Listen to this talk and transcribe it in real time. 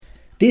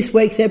This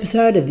week's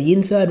episode of the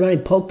Inside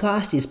Running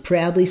Podcast is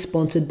proudly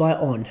sponsored by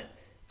On.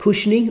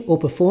 Cushioning or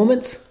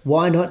performance?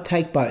 Why not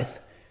take both?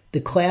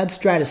 The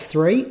Cloudstratus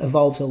 3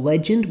 evolves a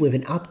legend with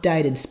an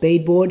updated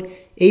speedboard,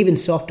 even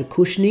softer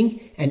cushioning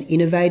and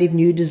innovative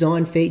new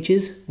design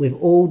features, with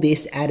all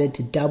this added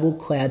to double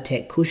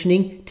CloudTech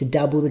cushioning to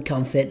double the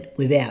comfort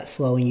without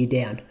slowing you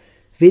down.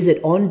 Visit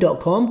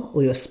on.com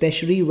or your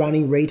specialty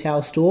running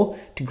retail store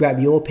to grab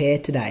your pair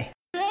today.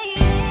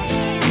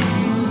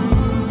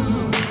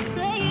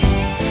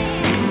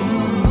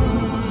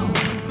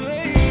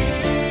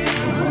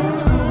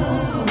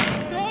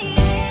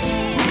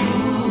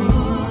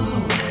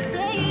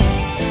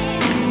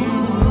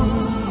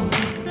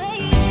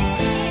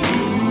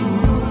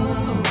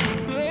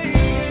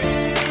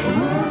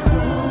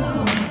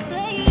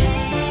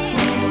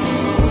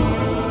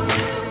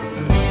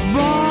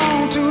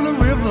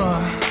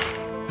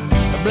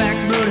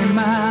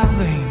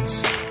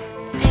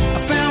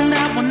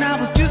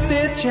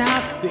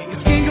 Child, that your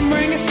skin can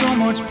bring you so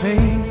much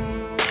pain.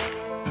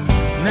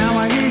 Now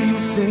I hear you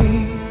say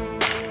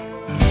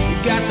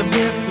you got the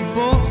best of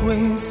both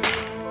ways.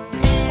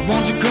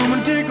 Won't you come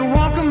and take a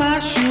walk in my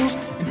shoes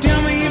and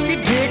tell me if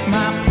you take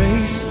my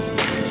place?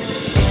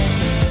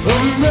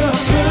 Under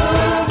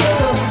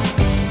cover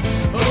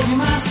of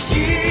my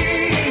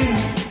skin,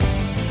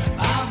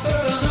 I've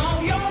heard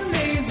all your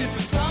names. If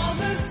it's all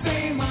the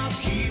same, I'll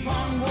keep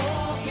on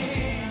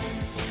walking.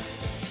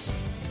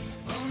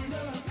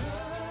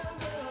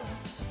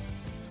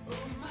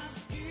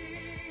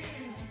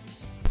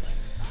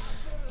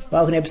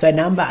 Welcome to episode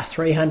number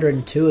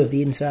 302 of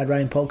the Inside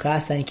Running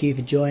Podcast. Thank you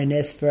for joining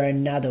us for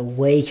another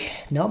week.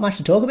 Not much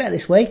to talk about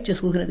this week,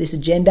 just looking at this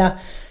agenda.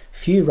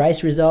 Few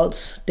race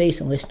results,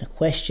 decent listener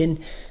question,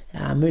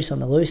 Moose on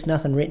the loose,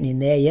 nothing written in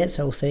there yet,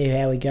 so we'll see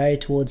how we go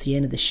towards the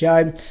end of the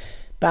show.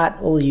 But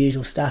all the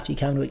usual stuff you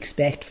come to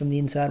expect from the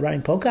Inside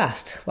Running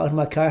Podcast. Welcome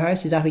to my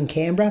co-host, he's up in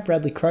Canberra,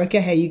 Bradley Croker.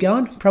 How you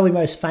going? Probably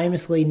most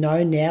famously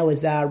known now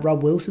as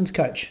Rob Wilson's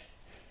coach.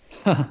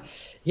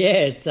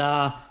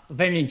 Yeah, I've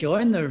been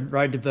enjoying the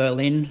Road to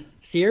Berlin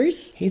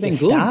series. He's a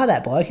star,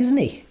 that bloke, isn't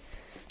he?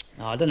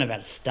 Oh, I don't know about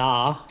a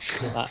star,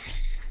 but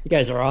he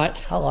goes all right.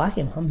 I like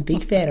him. I'm a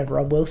big fan of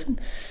Rob Wilson.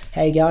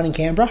 How you going in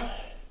Canberra?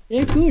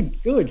 Yeah,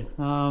 good.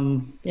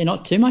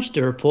 Not too much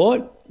to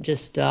report.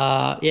 Just,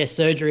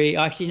 surgery.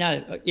 Actually,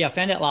 no, I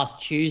found out last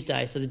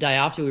Tuesday, so the day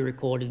after we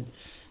recorded,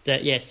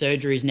 that,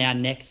 surgery is now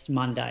next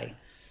Monday,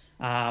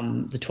 the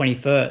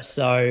 21st.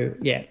 So,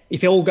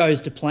 if it all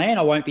goes to plan,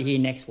 I won't be here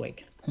next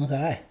week.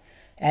 Okay.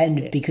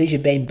 And because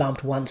you've been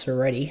bumped once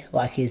already,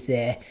 is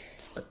there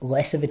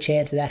less of a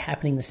chance of that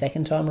happening the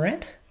second time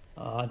around?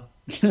 I'm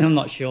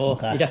not sure.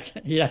 Okay.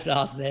 You'd have to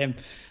ask them.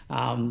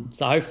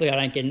 So hopefully I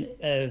don't get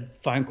a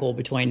phone call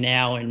between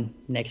now and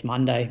next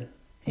Monday.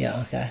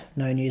 Yeah, okay.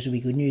 No news will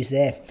be good news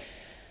there.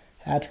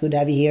 It's good to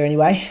have you here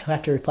anyway. I'll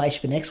have to replace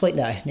you for next week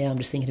though. Now I'm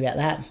just thinking about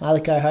that. My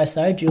other co-host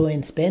though,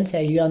 Julian Spence, how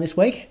are you going this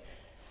week?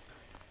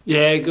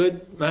 Yeah,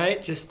 good,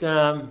 mate. Just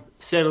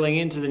settling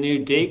into the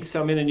new dig.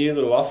 So I'm in a new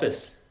little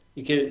office.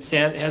 You get it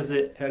sound. How's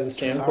the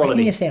sound quality? I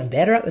reckon you sound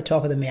better at the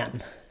top of the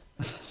mountain.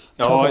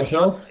 No, it's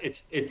not.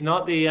 It's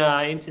not the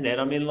internet.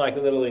 I'm in like a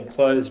little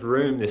enclosed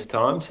room this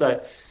time, so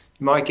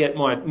you might get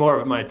more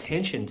of my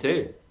attention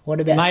too. What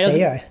about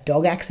Theo?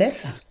 Dog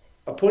access?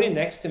 I put him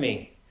next to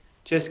me,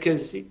 just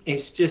because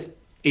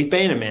he's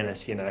been a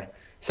menace,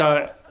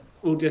 So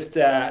we'll just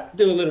do a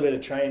little bit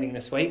of training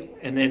this week,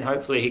 and then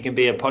hopefully he can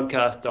be a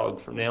podcast dog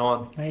from now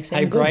on.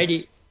 Hey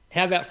Brady.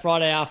 How about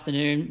Friday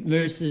afternoon?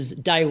 Moose's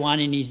day one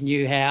in his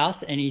new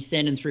house, and he's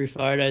sending through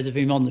photos of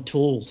him on the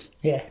tools.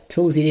 Yeah,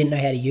 tools he didn't know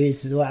how to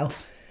use as well.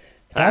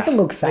 It doesn't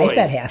look safe,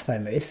 that house though,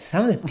 Moose.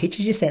 Some of the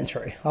pictures you sent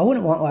through. I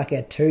wouldn't want like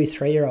a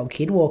 2-3-year-old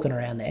kid walking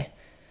around there.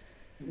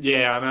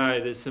 Yeah, I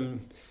know.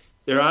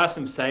 There are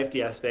some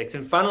safety aspects.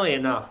 And funnily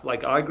enough,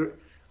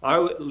 I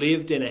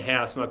lived in a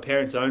house, my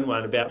parents owned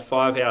one, about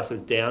 5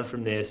 houses down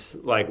from this,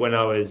 when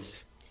I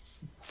was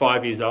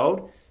 5 years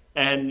old.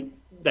 And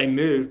they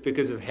moved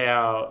because of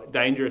how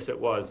dangerous it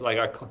was.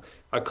 I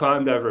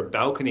climbed over a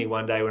balcony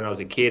one day when I was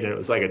a kid, and it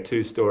was like a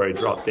 2-story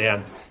drop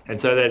down. And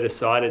so they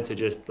decided to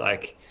just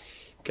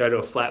go to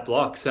a flat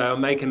block. So I'm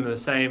making the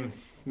same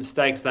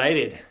mistakes they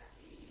did.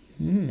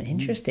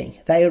 Interesting.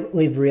 They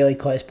live really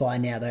close by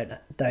now, though,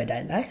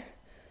 don't they?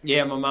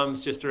 Yeah, my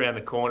mum's just around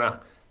the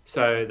corner.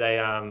 So they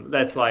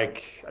that's I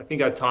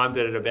think I timed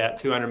it at about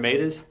 200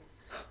 meters.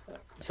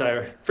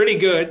 So pretty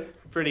good.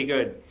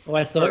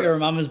 Always thought you were a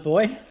mama's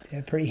boy.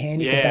 Yeah, pretty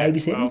handy for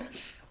babysitting.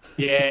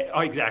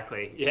 Well,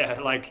 exactly.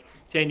 Yeah,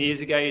 10 years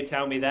ago you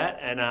tell me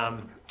that, and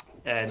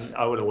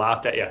I would have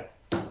laughed at you.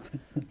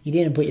 You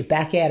didn't put your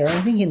back out or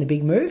anything in the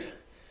big move?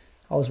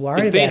 I was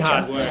worried about you. It's been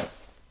hard work.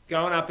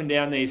 Going up and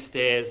down these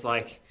stairs,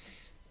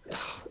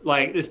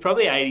 there's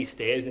probably 80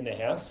 stairs in the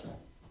house,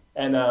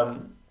 and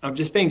I've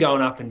just been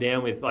going up and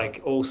down with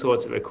all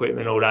sorts of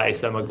equipment all day,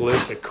 so my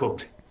glutes are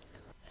cooked.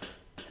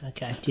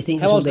 Okay. Do you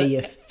think this will be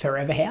your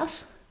forever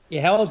house?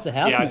 Yeah, how old's the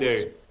house? Yeah,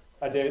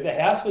 I do. The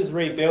house was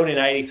rebuilt in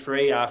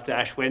 83 after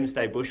Ash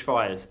Wednesday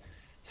bushfires.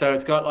 So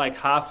it's got like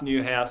half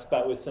new house,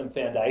 but with some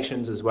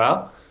foundations as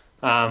well.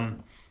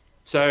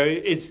 So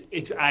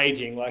it's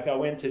aging. Like I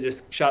went to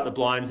just shut the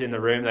blinds in the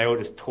room, they all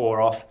just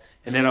tore off.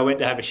 And then I went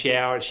to have a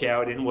shower. The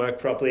shower didn't work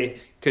properly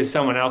because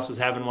someone else was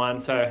having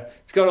one. So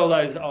it's got all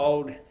those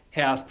old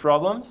house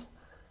problems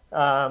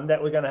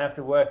that we're going to have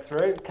to work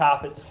through. The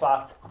carpet's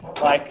fucked.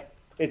 Like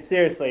it's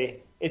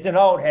an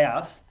old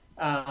house,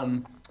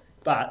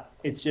 but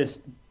it's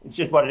just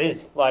what it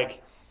is.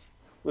 Like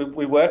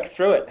we work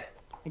through it.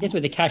 I guess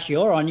with the cash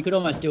you're on, you could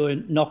almost do a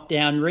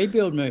knockdown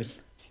rebuild,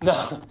 Moose.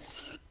 No,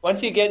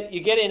 once you get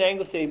in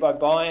Anglesey by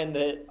buying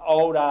the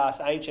old ass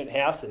ancient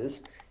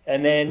houses,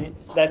 and then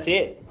that's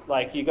it.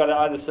 Like you got to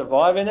either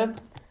survive in them.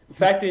 The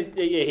fact that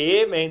you're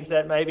here means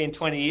that maybe in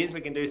 20 years we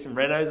can do some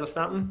renos or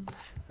something.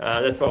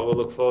 That's what we'll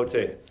look forward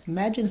to.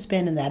 Imagine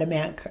spending that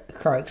amount,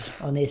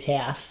 Croaks, on this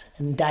house,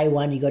 and day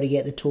one you got to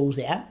get the tools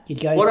out.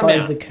 You'd go to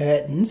close the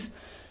curtains,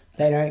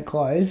 they don't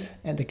close,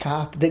 and the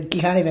carpet.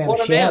 You can't even have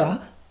a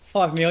shower.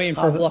 5 million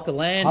for a block of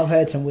land. I've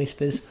heard some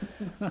whispers.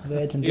 I've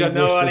heard some. You got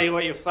no idea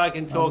what you're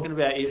fucking talking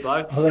about, you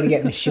blokes. I've got to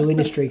get in the shoe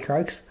industry,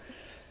 Croaks.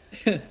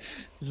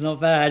 It's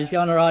not bad. He's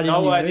going all right.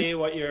 No idea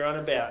what you're on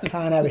about.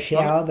 Can't have a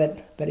shower,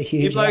 but a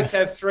huge. You blokes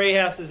house. have 3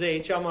 houses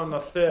each. I'm on my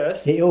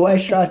first. He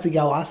always tries to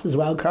go us as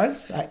well,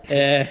 Croaks. Like,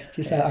 yeah.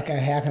 Just like, okay,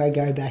 how can I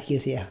go back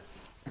this year?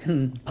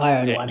 I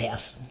own one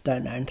house.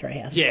 Don't own 3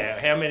 houses. Yeah.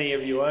 How many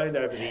have you owned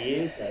over the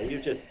years? So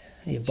you just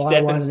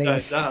buy one and then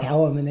you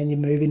sell them, and then you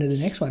move into the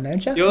next one,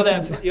 don't you?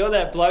 You're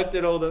that bloke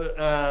that all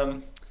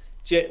the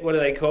what do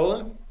they call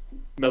them?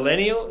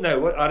 Millennial?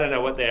 No, I don't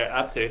know what they're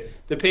up to.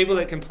 The people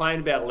that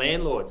complain about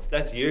landlords.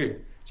 That's you.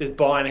 Just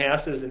buying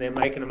houses and then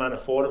making them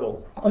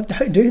unaffordable. I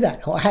don't do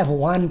that. I have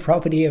one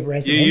property of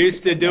residence. You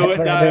used to do it,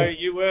 though.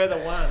 You were the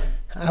one.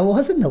 I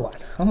wasn't the one.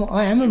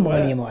 I am a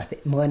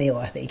millennial,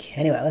 I think.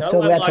 Anyway, let's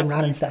talk about some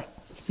running stuff.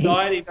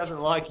 Society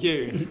doesn't like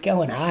you. He's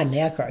going hard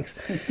now, Croaks.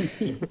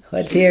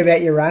 Let's hear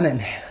about your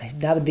running.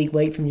 Another big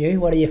week from you.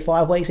 What are you,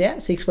 5 weeks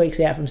out? 6 weeks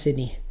out from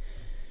Sydney?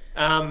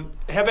 How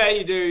about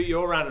you do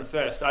your running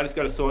first? I just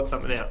got to sort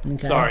something out.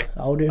 Okay. Sorry.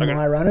 I'll do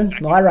my running.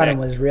 My running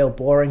was real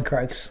boring,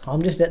 Croaks.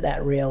 I'm just at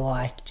that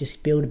real,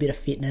 just build a bit of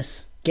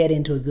fitness, get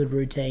into a good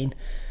routine.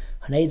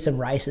 I need some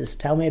races.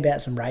 Tell me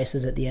about some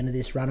races at the end of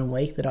this running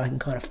week that I can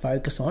kind of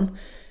focus on,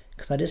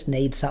 because I just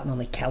need something on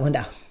the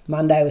calendar.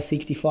 Monday was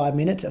 65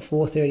 minutes at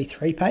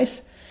 4:33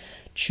 pace.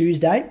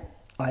 Tuesday,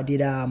 I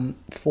did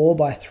 4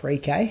 by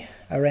 3K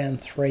around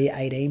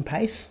 3:18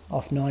 pace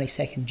off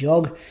 90-second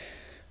jog.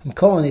 I'm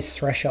calling this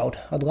threshold.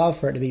 I'd love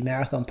for it to be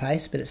marathon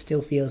pace, but it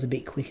still feels a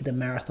bit quicker than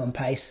marathon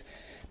pace.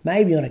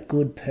 Maybe on a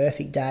good,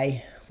 perfect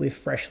day with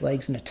fresh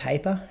legs and a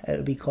taper, it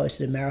would be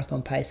closer to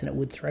marathon pace than it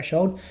would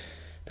threshold.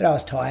 But I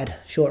was tired,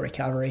 short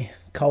recovery,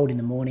 cold in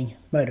the morning,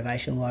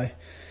 motivation low.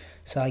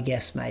 So I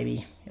guess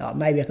maybe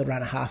I could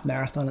run a half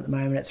marathon at the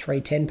moment at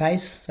 3:10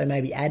 pace. So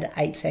maybe add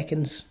 8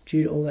 seconds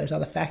due to all those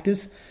other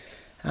factors.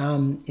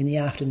 In the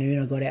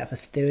afternoon, I got out for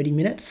 30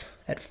 minutes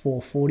at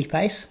 4:40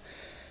 pace.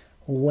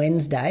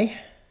 Wednesday,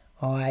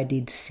 I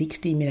did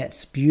 60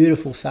 minutes.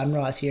 Beautiful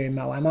sunrise here in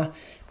Moama.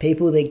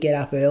 People that get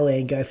up early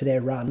and go for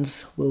their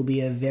runs will be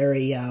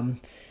very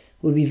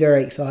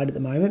excited at the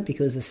moment,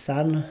 because the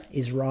sun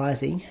is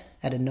rising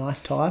at a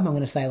nice time. I'm going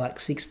to say like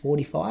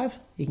 6:45.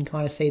 You can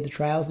kind of see the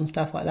trails and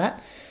stuff like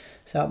that.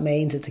 So it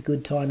means it's a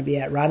good time to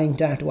be out running.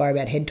 Don't have to worry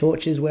about head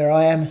torches where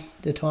I am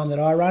the time that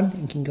I run,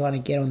 and can kind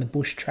of get on the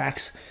bush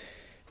tracks,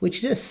 which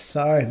is just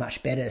so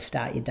much better to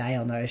start your day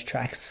on those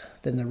tracks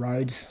than the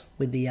roads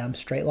with the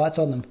street lights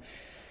on them.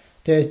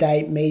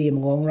 Thursday, medium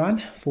long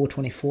run,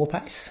 4:24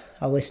 pace.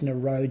 I listened to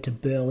Road to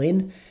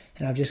Berlin,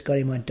 and I've just got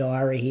in my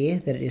diary here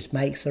that it just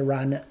makes the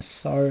run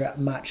so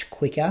much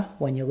quicker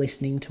when you're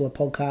listening to a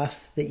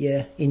podcast that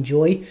you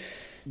enjoy.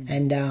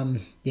 And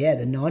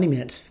the 90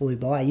 minutes flew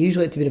by.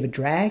 Usually it's a bit of a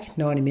drag,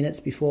 90 minutes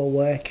before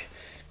work,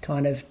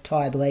 kind of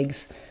tired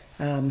legs,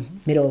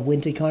 middle of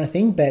winter kind of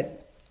thing.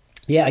 But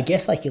yeah, I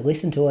guess like you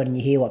listen to it and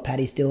you hear what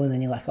Paddy's doing,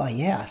 and you're like, oh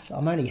yeah,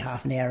 I'm only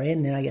half an hour in,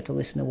 and then I get to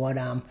listen to what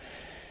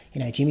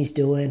Jimmy's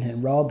doing,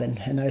 and Rob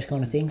and those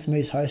kind of things.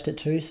 Moose host it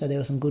too, so there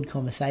was some good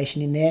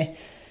conversation in there.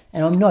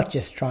 And I'm not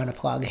just trying to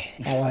plug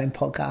our own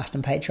podcast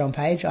and Patreon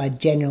page. I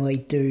genuinely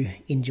do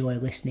enjoy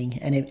listening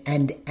and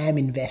am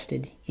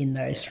invested in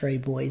those 3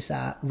 boys'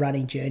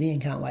 running journey,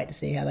 and can't wait to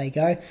see how they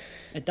go.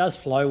 It does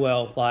flow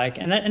well,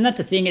 and that's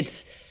the thing.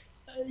 It's,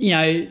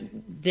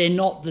 they're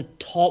not the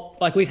top.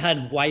 Like, we've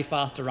had way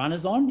faster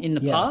runners on in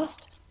the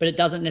past, but it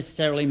doesn't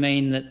necessarily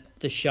mean that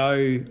the show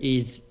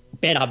is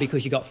better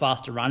because you got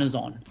faster runners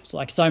on. It's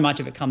like so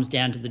much of it comes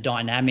down to the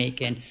dynamic,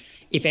 and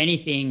if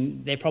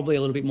anything, they're probably a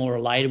little bit more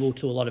relatable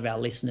to a lot of our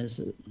listeners.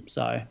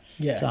 So,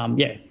 they just I've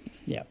know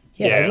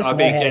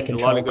how to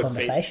control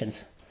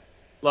conversations.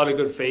 A lot of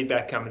good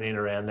feedback coming in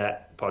around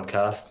that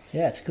podcast.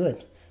 Yeah, it's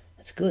good.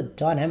 It's good.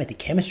 Dynamic. The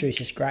chemistry is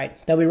just great.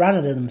 They'll be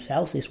running it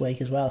themselves this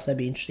week as well, so it'll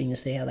be interesting to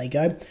see how they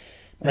go.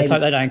 Let's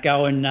hope they don't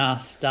go and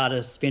start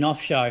a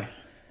spin-off show.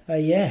 Oh,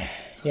 yeah.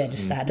 Yeah,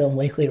 just start doing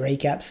weekly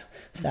recaps.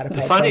 Start a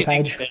Patreon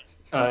page.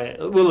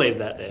 We'll leave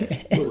that there.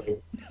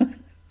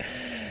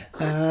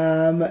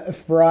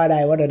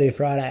 Friday, what did I do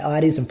Friday? I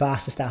did some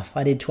faster stuff.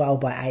 I did 12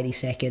 by 80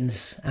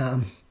 seconds,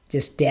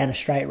 just down a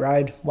straight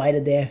road,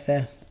 waited there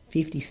for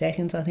 50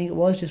 seconds, I think it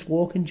was, just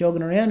walking,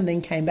 jogging around, and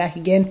then came back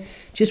again.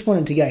 Just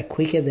wanted to go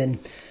quicker than,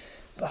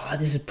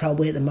 this is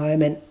probably at the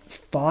moment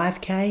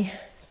 5K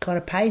kind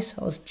of pace.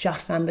 I was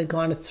just under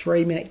kind of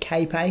 3-minute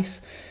K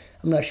pace.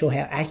 I'm not sure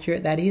how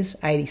accurate that is,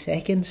 80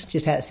 seconds.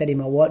 Just had it set in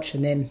my watch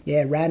and then,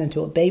 ran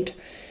until it beeped.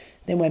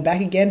 Then went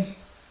back again.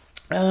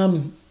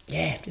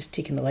 Just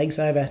ticking the legs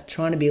over,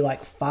 trying to be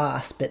like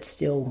fast but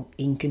still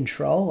in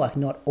control, like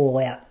not all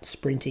out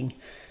sprinting.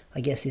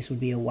 I guess this would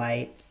be a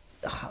way,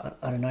 I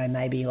don't know,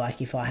 maybe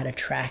like if I had a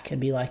track, it'd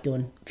be like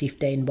doing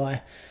 15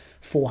 by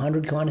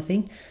 400 kind of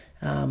thing.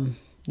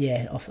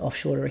 Off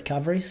shorter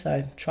recoveries.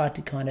 So tried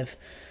to kind of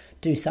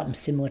do something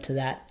similar to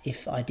that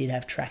if I did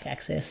have track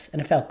access,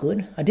 and it felt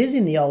good. I did it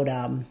in the old,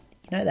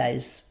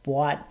 those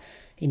white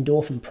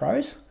Endorphin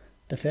Pros,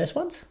 the first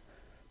ones.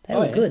 They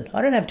were good.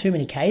 I don't have too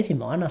many Ks in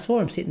mine. I saw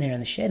them sitting there in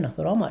the shed and I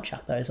thought I might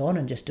chuck those on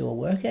and just do a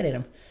workout in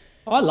them.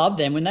 I love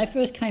them. When they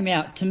first came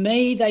out, to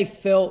me, they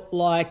felt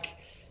like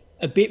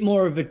a bit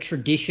more of a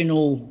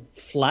traditional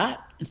flat.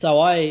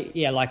 So I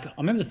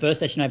remember the first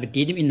session I ever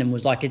did in them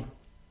was like a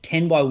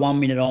 10 by 1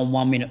 minute on,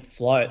 1 minute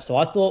float. So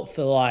I thought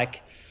for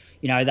like,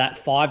 that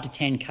 5 to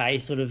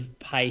 10K sort of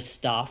pace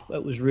stuff,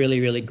 it was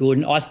really, really good.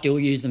 And I still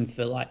use them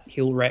for like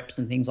hill reps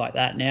and things like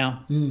that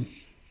now.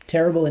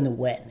 Terrible in the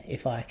wet,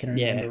 if I can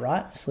remember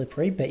right,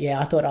 slippery. But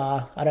I thought,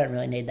 I don't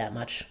really need that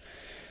much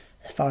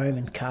foam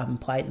and carbon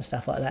plate and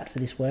stuff like that for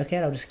this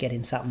workout. I'll just get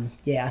in something.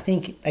 I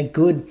think a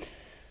good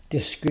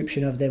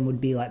description of them would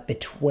be like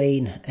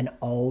between an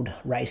old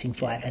racing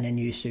flat and a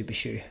new super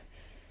shoe.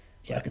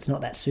 Like it's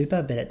not that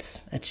super, but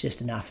it's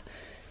just enough.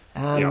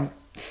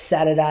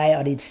 Saturday,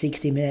 I did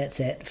 60 minutes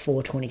at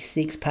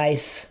 4:26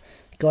 pace.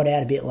 Got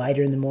out a bit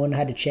later in the morning. I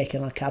had to check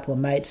on a couple of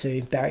mates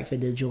who barrack for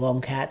the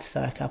Geelong Cats,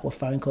 so a couple of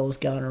phone calls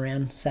going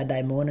around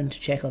Saturday morning to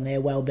check on their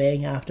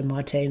well-being after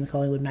my team, the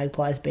Collingwood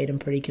Magpies, beat them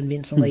pretty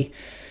convincingly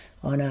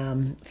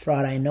on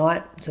Friday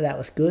night. So that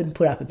was good.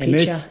 Put up a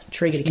picture,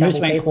 triggered a couple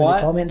of people in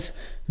the comments.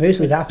 Moose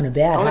was up and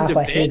about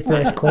halfway through the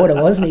first quarter,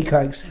 wasn't he,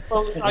 Croaks?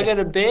 Well, I go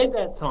to bed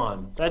that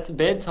time. That's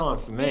bedtime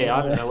for me.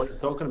 I don't know what you're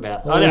talking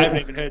about. I haven't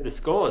even heard the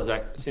scores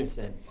since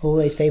then. All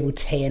these people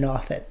teeing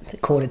off at the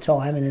quarter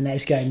time and then they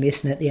just go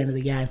missing at the end of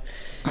the game.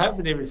 I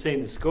haven't even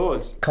seen the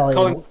scores.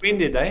 Collingwood win,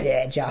 did they?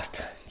 Yeah,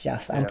 just.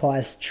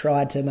 Umpires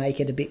tried to make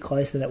it a bit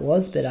closer than it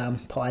was, but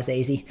Pies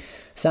easy.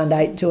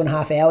 Sunday,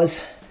 2.5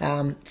 hours.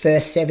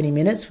 First 70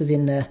 minutes was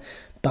in the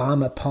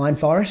Barmer Pine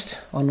Forest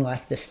on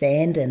like the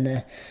sand and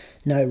the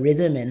no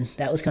rhythm, and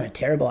that was kind of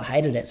terrible. I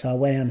hated it, so I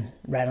went and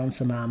ran on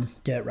some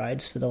dirt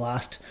roads for the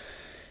last,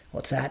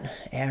 hour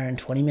and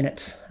 20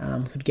 minutes.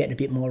 Could get a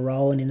bit more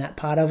rolling in that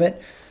part of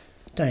it.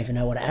 Don't even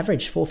know what I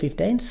averaged,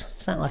 4:15s,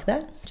 something like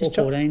that.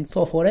 4:14s.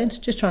 4:14s.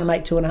 Just trying to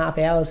make 2.5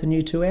 hours a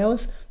new 2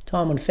 hours.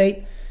 Time on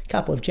feet,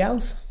 couple of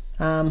gels.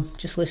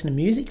 Just listen to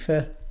music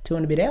for 2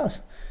 and a bit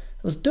hours.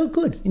 It was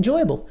good,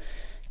 enjoyable.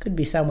 Could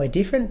be somewhere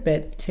different,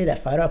 but see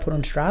that photo I put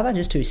on Strava?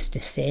 Just too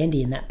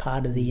sandy in that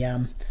part of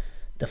the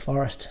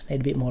forest.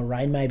 Need a bit more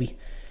rain maybe.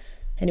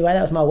 Anyway,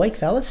 that was my week,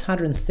 fellas.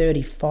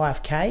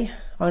 135k,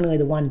 only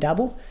the one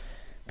double.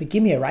 But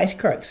give me a race,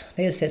 Croaks.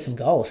 Need to set some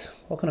goals.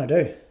 What can I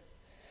do?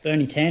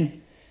 Burnie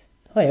 10.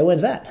 Oh yeah,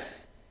 when's that?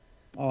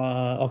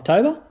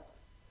 October.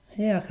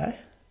 Yeah, okay.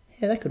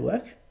 Yeah, that could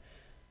work.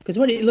 Because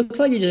it looks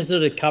like you're just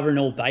sort of covering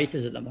all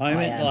bases at the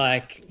moment.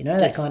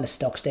 That kind of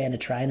stock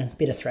standard training,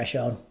 bit of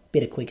threshold,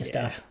 bit of quicker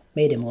stuff,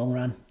 medium, long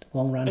run.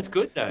 That's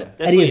good though.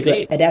 It is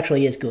good. It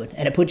actually is good,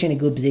 and it puts you in a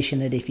good position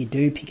that if you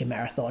do pick a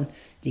marathon,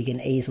 you can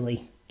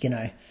easily,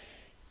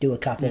 do a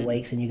couple of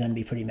weeks, and you're going to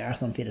be pretty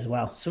marathon fit as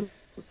well. So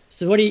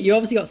what do you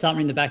obviously got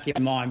something in the back of your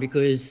mind,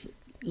 because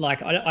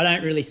I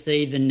don't really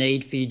see the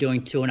need for you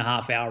doing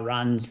 2.5 hour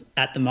runs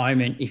at the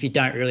moment if you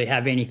don't really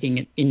have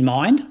anything in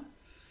mind.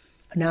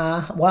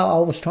 Nah, well, I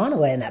was trying to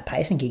land that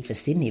pacing gig for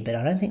Sydney, but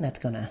I don't think that's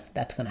gonna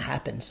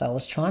happen. So I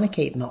was trying to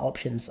keep my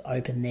options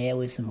open there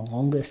with some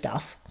longer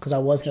stuff because I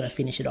was going to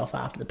finish it off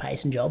after the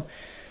pacing job.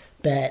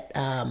 But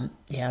I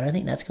don't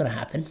think that's going to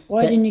happen.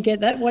 Why didn't you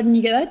get that? Why didn't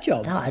you get that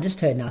job? No, I just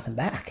heard nothing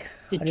back.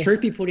 Did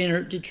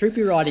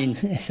Troopy write in?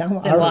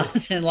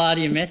 Send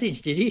Lardy a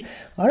message? Did he?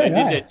 I don't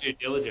know. They did their due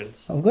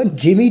diligence. I've got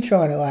Jimmy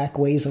trying to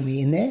weasel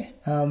me in there.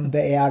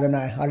 But I don't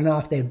know. I don't know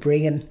if they're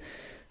bringing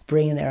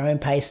their own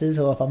paces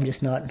or if I'm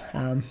just not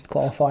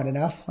qualified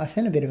enough. I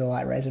sent a bit of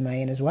a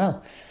resume in as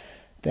well.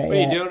 But, are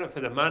you doing it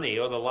for the money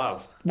or the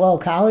love? Well,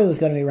 Carly was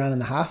going to be running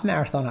the half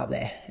marathon up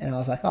there, and I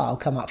was like, I'll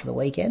come up for the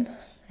weekend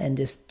and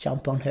just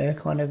jump on her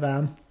kind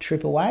of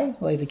trip away,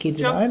 leave the kids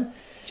at home.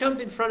 Jump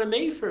in front of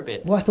me for a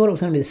bit. Well, I thought it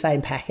was going to be the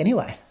same pack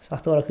anyway, so I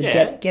thought I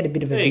could get a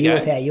bit of a view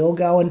of how you're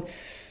going.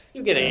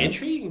 You'll get an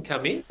entry, you can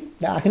come in.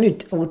 No, I can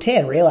do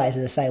 10 relays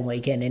the same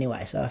weekend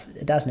anyway, so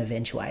it doesn't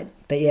eventuate.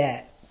 But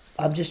yeah,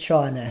 I'm just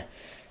trying to...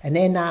 And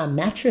then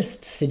Mattress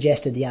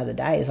suggested the other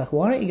day, he's like,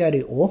 why don't you go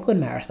to Auckland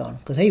Marathon?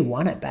 Because he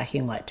won it back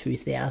in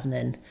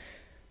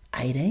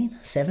 2018,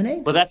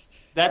 17. Well,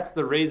 that's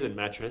the reason,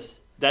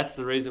 Mattress. that's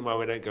the reason why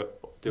we don't go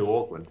do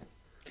Auckland.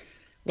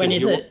 When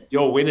is it?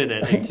 You're winning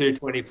it in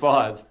 2:25.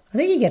 I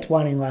think he gets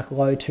one in like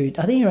low two.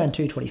 I think around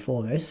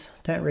 2:24, Moose.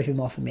 Don't rip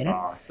him off a minute.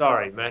 Oh,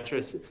 sorry,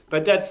 mattress.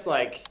 But that's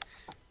like,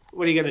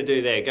 what are you going to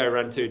do there? Go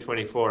run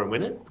 2:24 and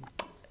win it?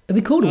 It'd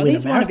be cool to I win think a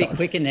it's marathon. a bit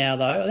quicker now,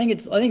 though. I think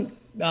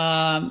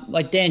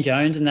like Dan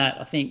Jones and that.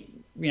 I think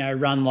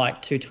run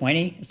like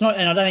 2:20. It's not,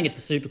 and I don't think it's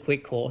a super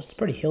quick course. It's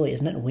pretty hilly,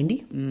 isn't it? And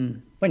windy.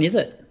 When is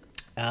it?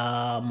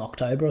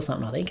 October or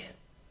something. I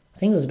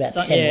think it was about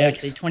 10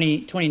 weeks.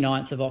 Actually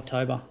 29th of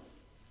October.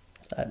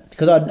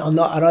 Because I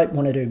don't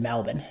want to do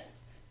Melbourne,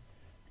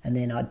 and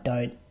then I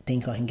don't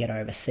think I can get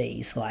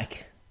overseas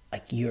like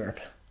Europe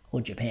or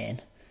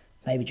Japan,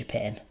 maybe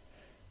Japan.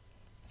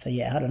 So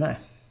yeah, I don't know.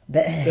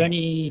 But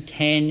Burnie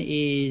 10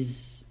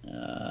 is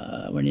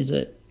when is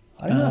it?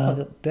 I don't know if I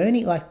could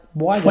Burnie like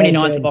why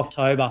 29th of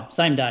October,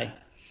 same day.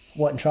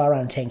 What, and try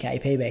run a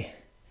 10k PB?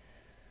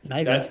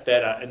 Maybe that's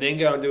better, and then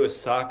go and do a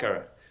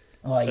Osaka.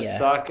 Oh yeah,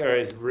 Osaka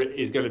is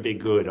going to be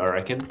good, I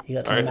reckon.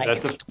 You got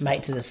to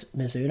mate to this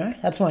Mizuno.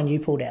 That's one you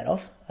pulled out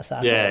of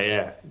Osaka.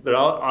 Yeah. But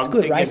it's a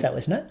good race, though,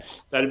 isn't it?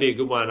 That'd be a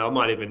good one. I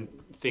might even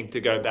think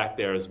to go back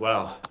there as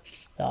well.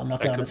 Oh, I'm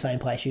not going to the same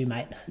place you,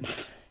 mate.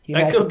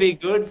 That could be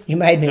good. You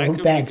made me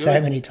look bad so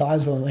many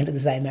times when we went to the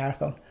same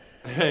marathon.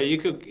 You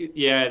could,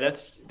 yeah.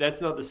 That's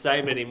not the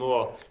same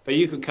anymore. But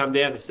you could come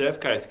down the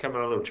Surf Coast, come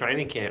on a little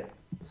training camp.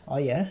 Oh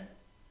yeah.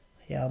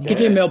 Yeah, you could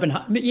do Melbourne.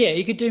 Yeah,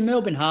 you could do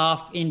Melbourne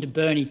half into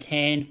Burnie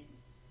 10,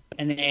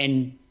 and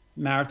then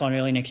marathon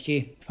early next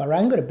year. If I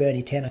ran got a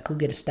Burnie 10, I could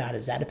get a start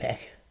at Zatopek.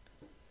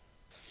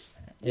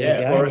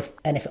 Yeah,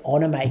 and if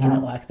Honor making it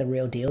like the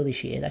real deal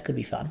this year, that could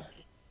be fun.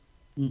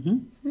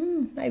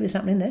 Maybe there's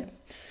something in there.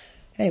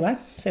 Anyway,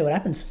 see what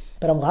happens.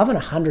 But I'm loving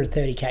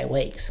 130k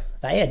weeks.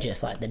 They are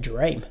just like the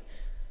dream.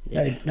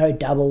 Yeah. No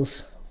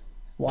doubles.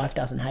 Wife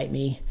doesn't hate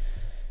me.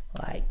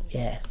 Like,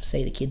 yeah,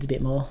 see the kids a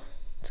bit more.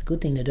 It's a good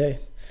thing to do.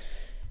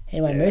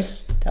 Anyway,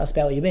 Moose, tell us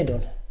about what you've been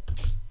doing.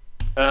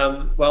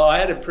 Well, I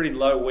had a pretty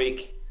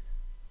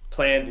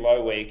planned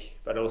low week,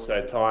 but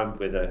also timed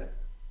with a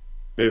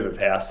move of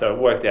house, so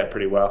it worked out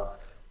pretty well.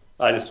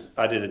 I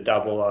did a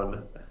double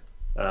on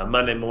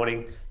Monday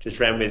morning, just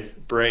ran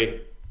with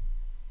Bree,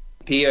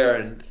 Pierre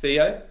and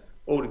Theo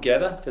all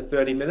together for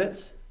 30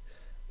 minutes.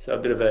 So a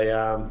bit of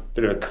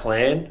a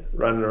clan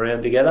running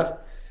around together.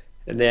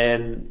 And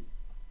then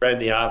ran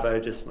the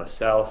Arvo just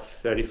myself,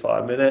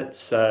 35 minutes.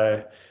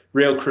 So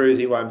real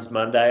cruisy ones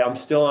Monday. I'm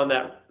still on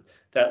that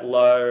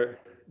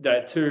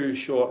 2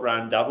 short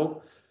run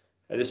double.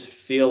 I just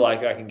feel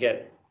like I can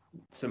get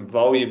some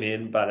volume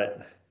in, but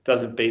it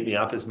doesn't beat me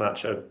up as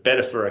much.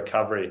 Better for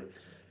recovery.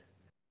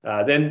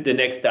 Then the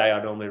next day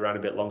I normally run a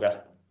bit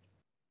longer.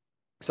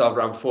 So I've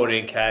run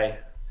 14k. I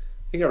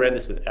think I ran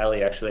this with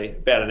Ali actually,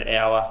 about an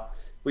hour.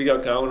 We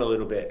got going a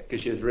little bit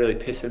because she was really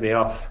pissing me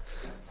off.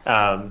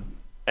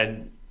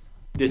 And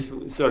this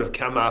sort of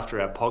come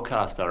after our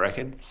podcast, I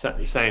reckon.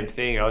 Same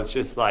thing. I was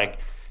just like,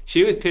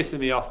 she was pissing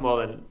me off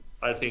more than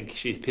I think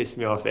she's pissed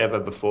me off ever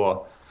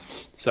before.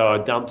 So I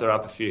dumped her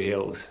up a few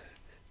hills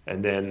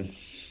and then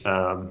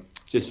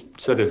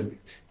just sort of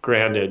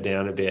ground her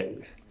down a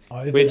bit.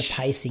 Over the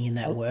pacing in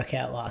that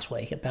workout last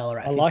week at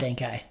Ballarat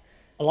 15k.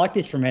 I like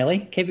this from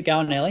Ellie. Keep it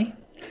going, Ellie.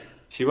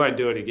 She won't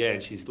do it again.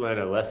 She's learned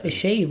her lesson. Is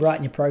she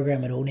writing your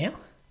program at all now?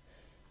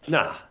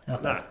 Nah,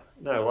 okay.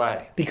 No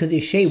way. Because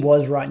if she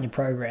was writing your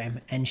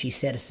program and she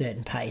set a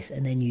certain pace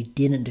and then you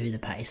didn't do the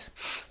pace,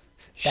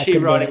 that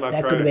could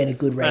have been a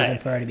good reason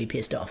for her to be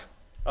pissed off.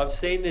 I've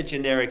seen the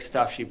generic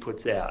stuff she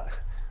puts out.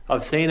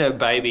 I've seen her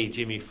baby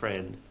Jimmy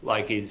friend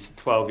like his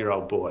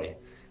 12-year-old boy.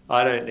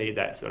 I don't need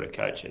that sort of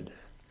coaching.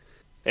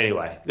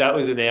 Anyway, that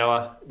was an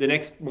hour. The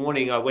next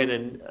morning I went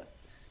and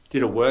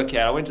did a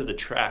workout. I went to the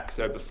track,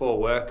 so before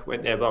work,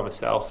 went there by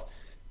myself.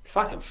 It's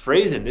fucking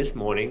freezing this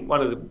morning.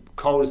 One of the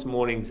coldest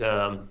mornings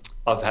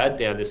I've had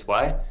down this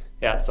way,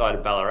 outside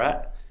of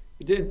Ballarat.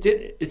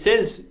 It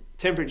says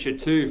temperature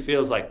 2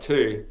 feels like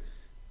 2.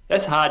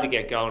 That's hard to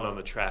get going on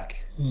the track.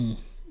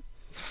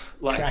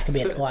 Track a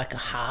bit like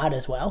hard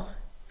as well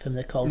from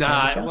the cold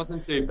temperature? temperature?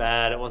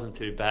 It wasn't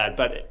too bad.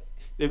 But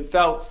it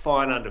felt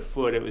fine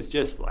underfoot. It was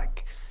just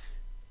like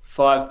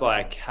 5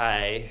 by a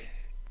K.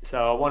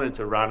 So I wanted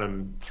to run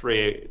them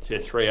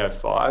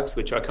 3:05s,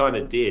 which I kind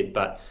of did,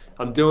 but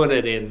I'm doing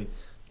it in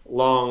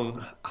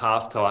long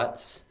half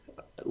tights,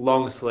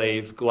 long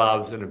sleeve,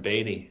 gloves, and a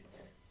beanie.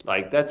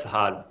 Like that's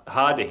hard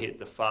to hit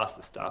the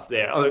faster stuff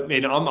there. I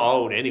mean, I'm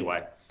old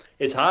anyway.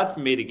 It's hard for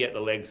me to get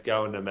the legs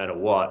going no matter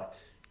what.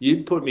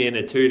 You put me in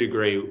a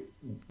 2-degree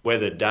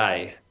weather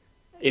day.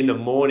 In the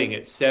morning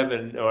at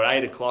 7 or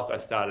 8 o'clock, I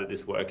started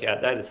this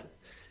workout. That's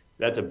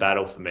a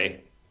battle for me.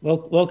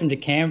 Well, welcome to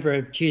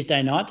Canberra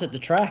Tuesday nights at the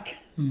track.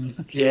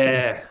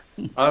 Yeah.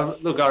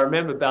 Look, I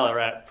remember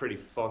Ballarat pretty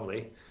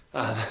fondly.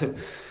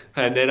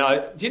 And then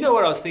do you know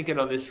what I was thinking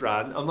on this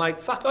run? I'm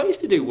like, fuck, I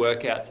used to do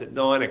workouts at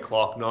 9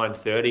 o'clock,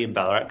 9:30 in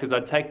Ballarat because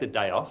I'd take the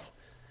day off.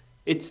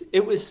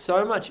 It was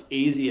so much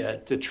easier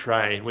to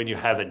train when you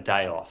have a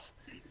day off.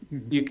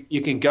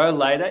 You can go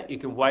later, you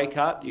can wake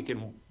up, you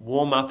can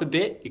warm up a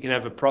bit, you can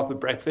have a proper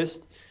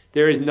breakfast.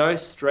 There is no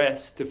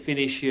stress to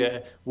finish your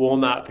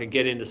warm up and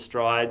get into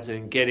strides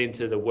and get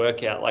into the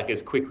workout like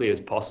as quickly as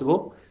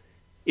possible.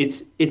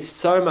 It's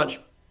so much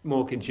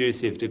more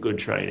conducive to good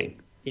training.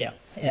 Yeah.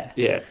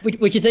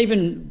 Which is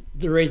even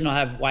the reason I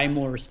have way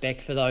more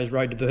respect for those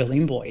Road to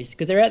Berlin boys,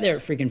 because they're out there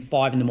at freaking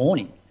 5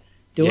 a.m.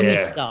 doing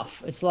this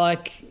stuff. It's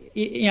like,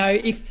 you know,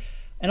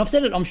 and I've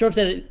said it, I'm sure I've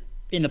said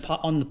it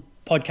on the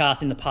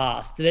podcast in the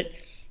past, that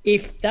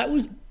if that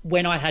was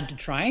when I had to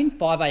train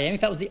 5 a.m,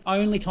 if that was the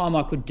only time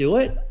I could do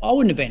it, I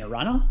wouldn't have been a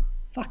runner.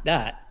 Fuck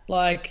that.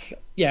 Like,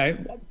 you know,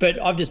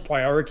 but I've just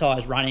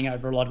prioritized running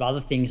over a lot of other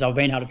things. I've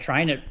been able to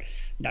train at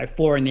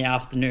 4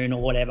 p.m.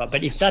 or whatever.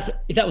 But if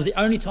that was the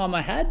only time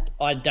I had,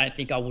 I don't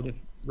think I would have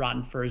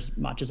run for as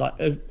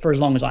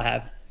long as I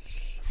have.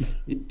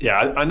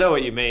 Yeah, I know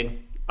what you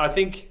mean. I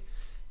think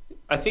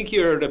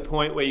you're at a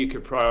point where you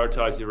could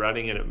prioritize your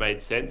running and it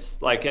made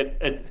sense. Like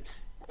at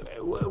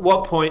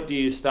what point do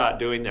you start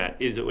doing that?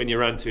 Is it when you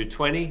run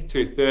 220,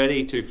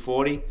 230,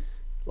 240?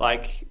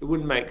 Like, it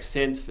wouldn't make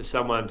sense for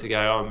someone to go,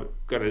 I'm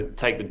going to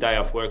take the day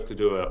off work to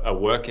do a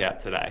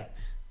workout today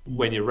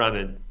when you're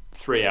running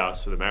 3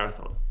 hours for the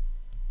marathon.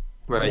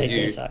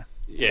 Whereas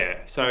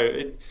so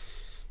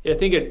I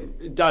think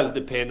it does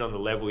depend on the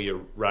level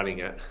you're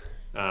running at.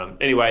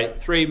 Anyway,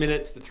 3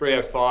 minutes to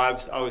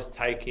 3:05s. I was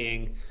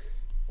taking,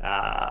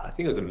 I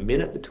think it was a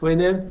minute between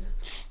them.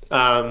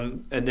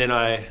 And then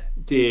I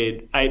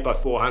did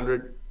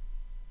 8x400,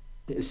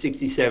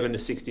 67 to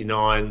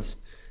 69s,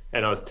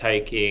 and I was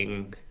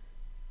taking,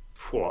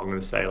 I'm going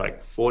to say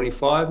like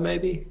 45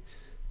 maybe.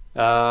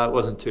 It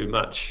wasn't too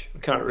much. I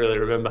can't really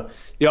remember.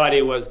 The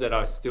idea was that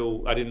I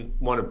didn't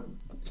want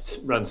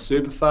to run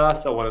super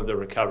fast. I wanted the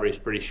recoveries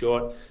pretty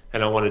short,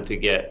 and I wanted to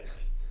get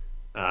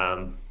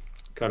kind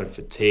of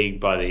fatigued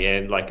by the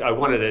end. Like, I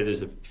wanted it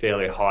as a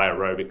fairly high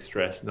aerobic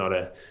stress, not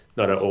an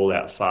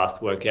all-out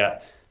fast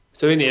workout.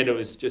 So in the end, it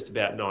was just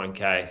about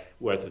 9K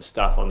worth of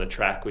stuff on the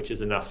track, which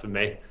is enough for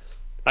me.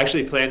 I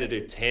actually planned to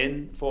do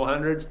 10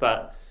 400s,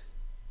 but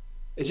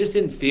it just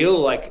didn't feel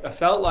like, I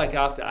felt like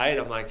after 8,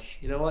 I'm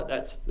like, you know what,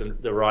 that's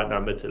the right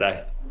number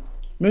today.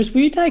 Moose, were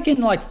you taking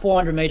like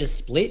 400 meter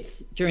splits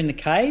during the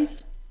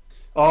Ks?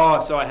 Oh,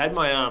 so I had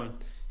my,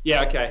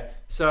 okay.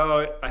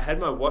 So I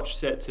had my watch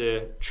set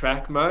to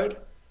track mode,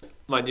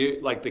 my new,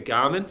 like the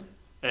Garmin,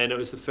 and it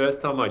was the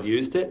first time I'd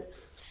used it,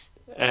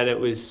 and it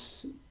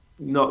was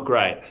not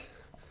great.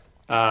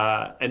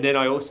 And then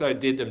I also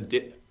did them,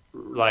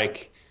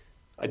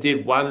 I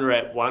did one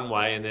rep one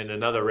way and then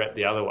another rep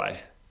the other way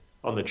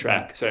on the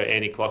track, so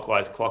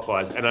anti-clockwise,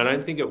 clockwise, and I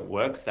don't think it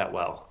works that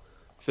well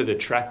for the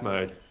track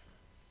mode.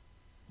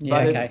 Yeah,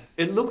 but okay.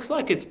 It looks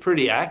like it's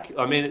pretty accurate.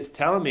 I mean, it's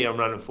telling me I'm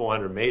running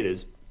 400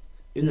 meters,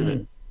 isn't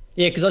it?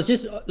 Yeah, because I was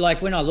just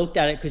like, when I looked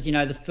at it, because, you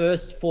know, the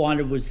first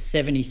 400 was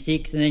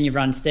 76 and then you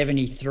run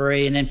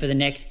 73, and then for the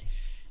next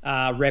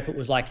rep it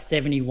was like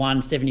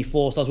 71,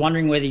 74. So I was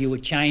wondering whether you were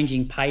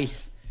changing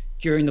pace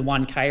during the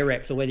 1K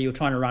reps or whether you were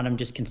trying to run them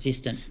just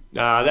consistent.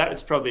 No, that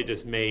was probably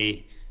just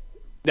me.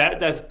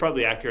 That's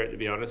probably accurate, to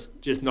be honest.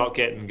 Just not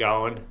getting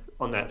going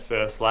on that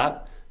first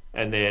lap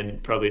and then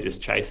probably just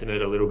chasing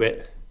it a little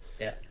bit.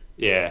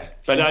 Yeah.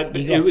 But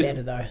you got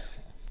better though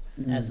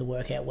as the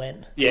workout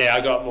went. Yeah,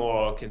 I got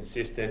more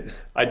consistent.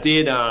 I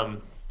did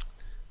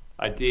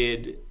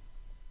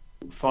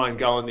find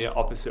going the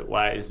opposite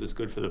ways was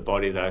good for the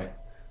body though.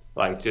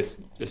 Like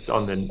just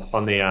on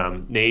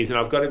the knees, and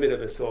I've got a bit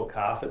of a sore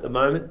calf at the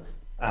moment.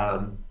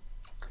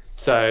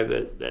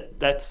 So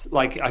that's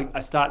like I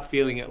start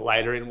feeling it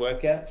later in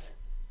workouts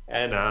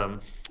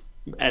and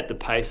at the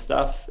pace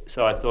stuff.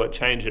 So I thought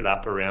change it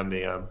up around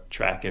the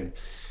track and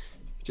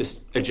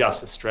just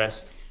adjust the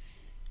stress,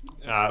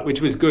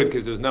 which was good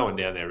because there was no one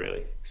down there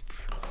really.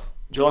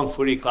 Geelong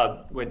Footy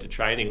Club went to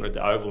training at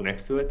the oval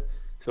next to it,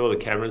 so all the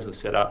cameras were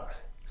set up.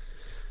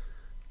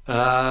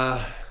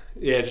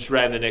 Just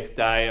ran the next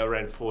day. I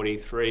ran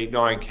 43,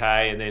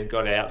 9K, and then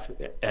got out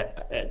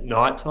at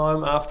night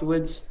time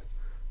afterwards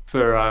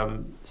for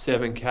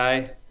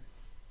 7K.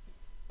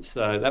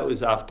 So that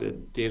was after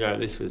dinner.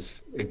 This was,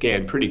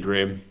 again, pretty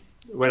grim.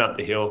 Went up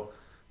the hill,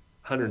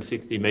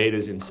 160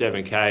 metres in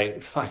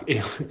 7K. Fuck,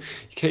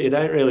 you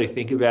don't really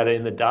think about it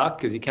in the dark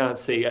because you can't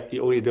see.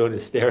 All you're doing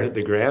is staring at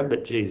the ground,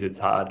 but, geez, it's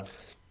hard.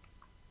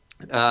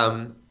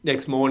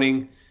 Next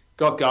morning,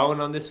 got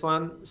going on this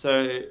one.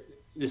 So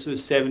this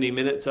was 70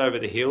 minutes over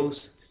the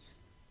hills.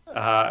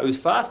 It was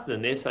faster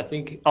than this, I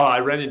think. I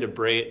ran into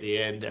Bree at the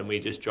end and we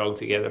just jogged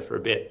together for a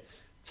bit.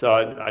 So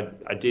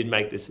I did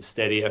make this a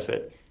steady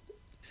effort.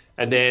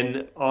 And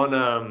then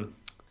on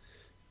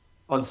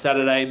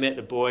Saturday, met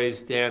the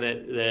boys down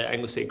at the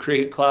Anglesea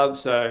Cricket Club.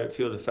 So a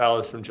few of the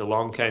fellas from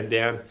Geelong came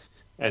down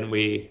and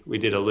we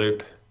did a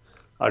loop.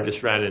 I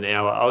just ran an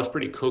hour. I was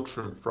pretty cooked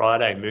from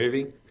Friday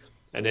moving.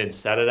 And then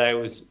Saturday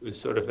was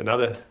sort of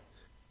another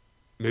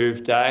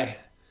move day.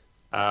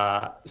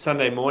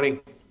 Sunday morning,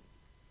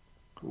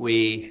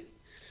 we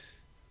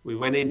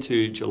went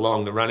into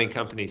Geelong. The running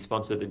company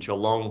sponsored the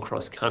Geelong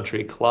Cross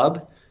Country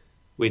Club,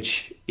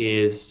 which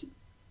is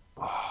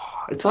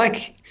it's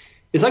like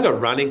a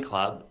running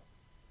club.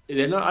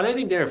 They're not. I don't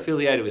think they're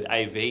affiliated with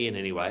AV in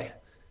any way.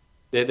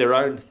 They're their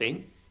own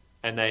thing,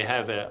 and they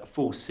have a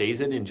full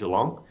season in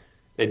Geelong.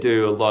 They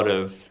do a lot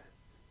of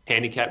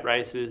handicap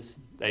races.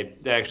 They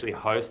actually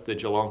host the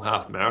Geelong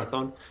Half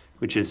Marathon,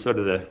 which is sort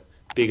of the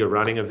bigger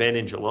running event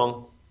in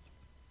Geelong.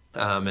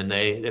 And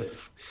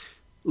there's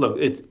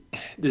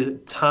a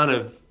ton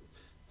of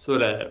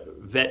sort of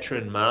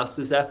veteran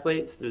masters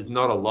athletes. There's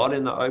not a lot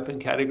in the open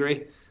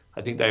category.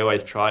 I think they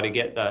always try to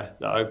get the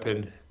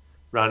open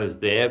runners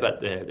there, but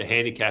the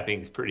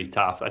handicapping is pretty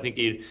tough. I think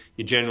you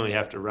generally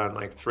have to run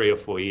like 3 or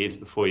 4 years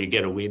before you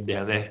get a win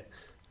down there,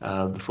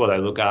 before they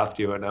look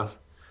after you enough.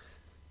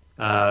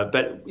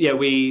 But yeah,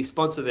 we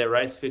sponsored their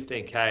race,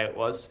 15K it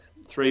was,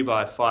 3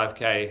 by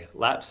 5K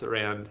laps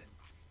around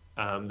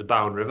the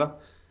Bowen River.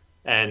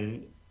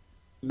 And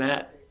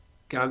Matt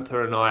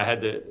Gunther and I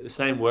had the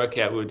same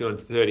workout. We were doing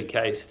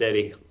 30K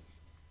steady.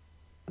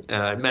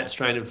 Matt's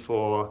training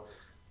for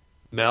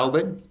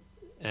Melbourne,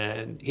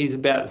 and he's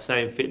about the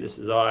same fitness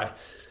as I.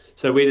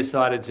 So we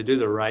decided to do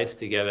the race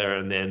together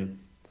and then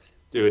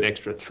do an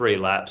extra 3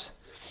 laps.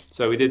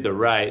 So we did the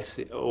race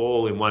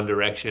all in one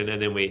direction,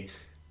 and then we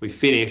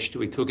finished,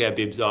 we took our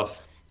bibs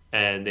off,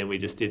 and then we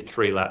just did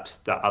 3 laps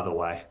the other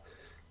way,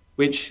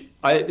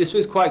 this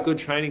was quite good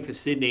training for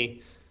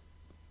Sydney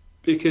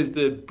because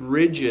the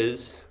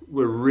bridges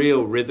were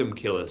real rhythm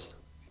killers.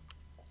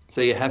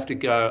 So you have to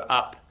go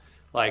up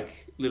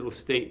like little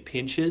steep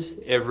pinches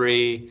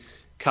every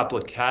couple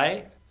of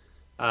K.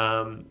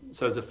 So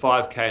it's a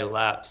 5K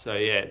lap. So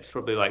yeah, it's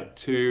probably like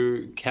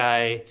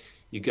 2K.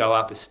 You go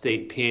up a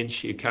steep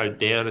pinch, you go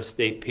down a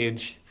steep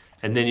pinch,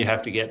 and then you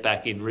have to get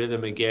back in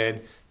rhythm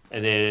again.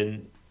 And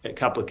then a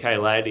couple of K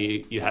later,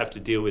 you have to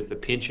deal with the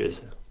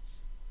pinches.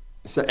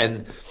 So,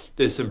 and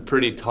there's some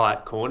pretty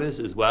tight corners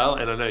as well.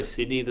 And I know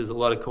Sydney, there's a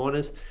lot of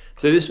corners.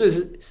 So this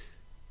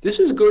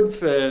was good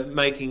for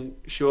making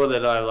sure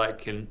that I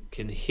can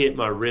hit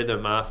my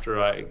rhythm after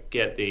I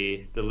get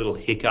the little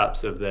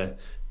hiccups of the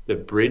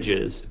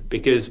bridges,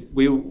 because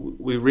we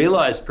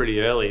realized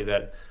pretty early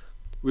that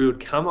we would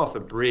come off a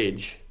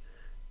bridge,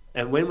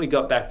 and when we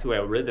got back to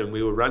our rhythm,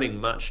 we were running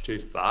much too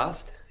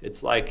fast.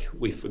 It's like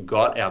we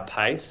forgot our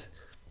pace,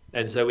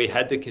 and so we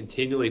had to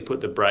continually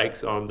put the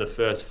brakes on the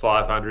first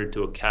 500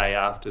 to a K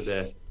after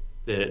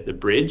the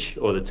bridge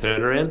or the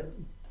turnaround.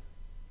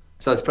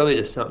 So it's probably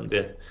just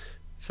something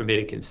for me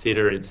to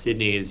consider in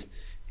Sydney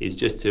is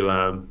just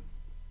to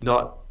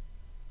not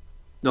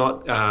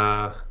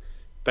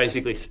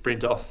basically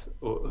sprint off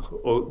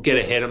or get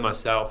ahead of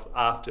myself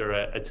after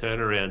a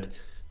turnaround,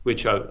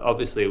 which I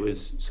obviously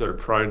was sort of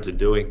prone to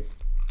doing.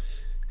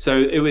 So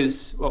it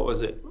was, what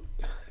was it?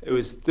 It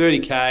was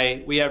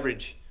 30K. We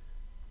averaged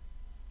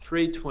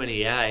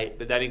 3:28,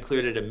 but that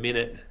included a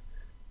minute.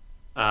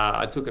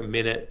 I took a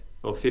minute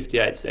or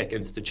 58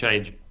 seconds to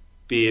change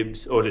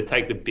bibs or to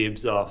take the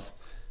bibs off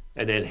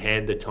and then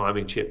hand the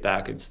timing chip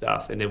back and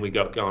stuff. And then we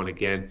got going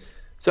again.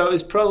 So it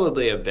was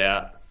probably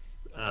about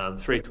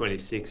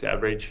 3:26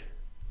 average,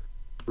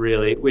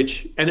 really,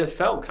 and it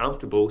felt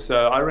comfortable.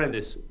 So I ran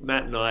this,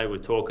 Matt and I were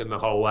talking the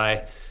whole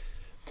way.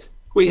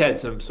 We had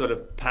some sort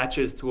of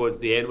patches towards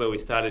the end where we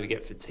started to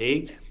get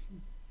fatigued,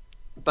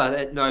 but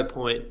at no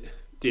point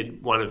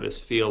did one of us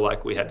feel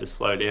like we had to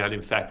slow down.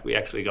 In fact, we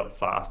actually got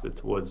faster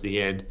towards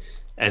the end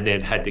and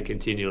then had to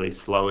continually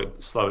slow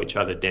each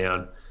other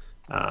down,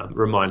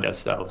 remind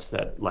ourselves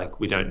that like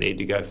we don't need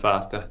to go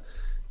faster.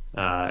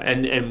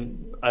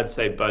 And I'd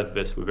say both of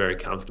us were very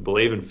comfortable.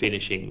 Even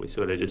finishing, we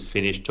sort of just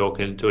finished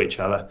talking to each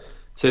other.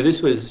 So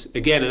this was,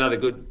 again, another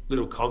good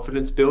little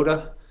confidence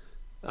builder.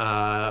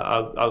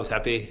 I was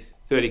happy.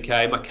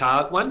 30K. My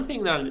calf. One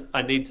thing that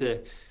I need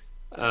to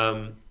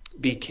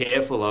be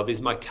careful of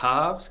is my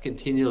calves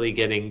continually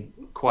getting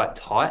quite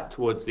tight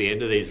towards the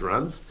end of these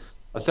runs.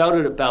 I felt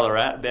it at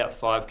Ballarat, about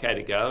 5K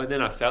to go, and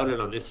then I felt it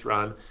on this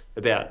run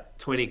about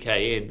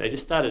 20K in. They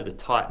just started to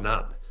tighten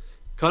up.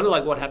 Kind of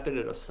like what happened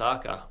at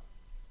Osaka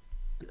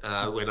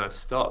when I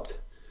stopped,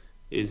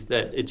 is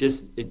that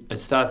it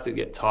starts to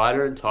get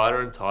tighter and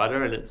tighter and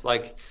tighter, and it's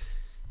like,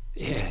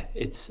 yeah,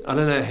 I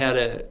don't know how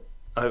to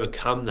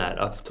overcome that.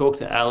 I've talked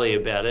to Ali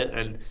about it,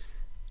 and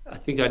I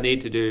think I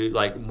need to do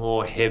like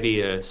more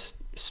heavier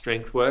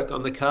strength work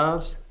on the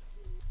calves,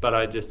 but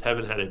I just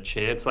haven't had a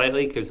chance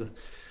lately because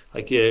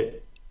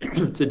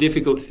it's a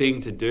difficult thing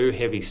to do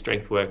heavy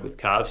strength work with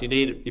calves.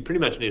 You pretty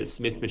much need a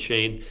Smith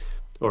machine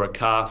or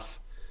a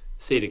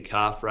seated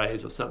calf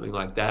raise or something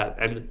like that.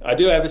 And I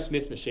do have a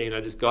Smith machine.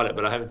 I just got it,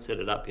 but I haven't set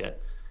it up yet.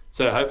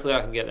 So hopefully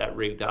I can get that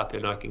rigged up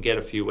and I can get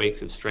a few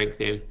weeks of strength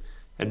in,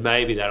 and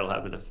maybe that'll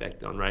have an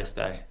effect on race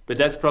day. But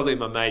that's probably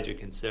my major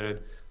concern.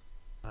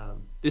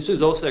 This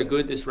was also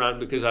good, this run,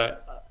 because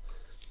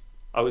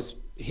I was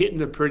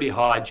hitting a pretty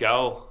high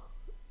gel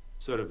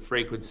sort of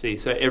frequency.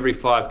 So every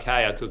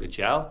 5K I took a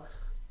gel,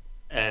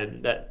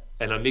 and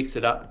I mixed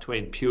it up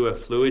between pure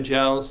fluid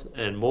gels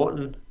and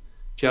Morton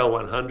Gel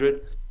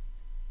 100.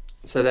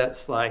 So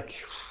that's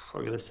like,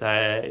 I'm going to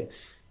say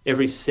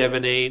every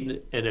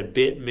 17 and a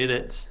bit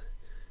minutes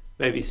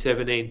maybe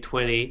 17,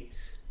 20,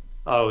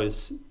 I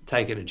was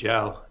taken to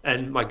jail,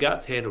 and my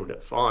guts handled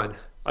it fine.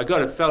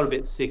 Felt a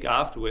bit sick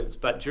afterwards,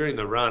 but during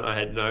the run, I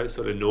had no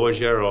sort of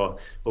nausea or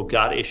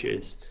gut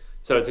issues.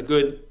 So it's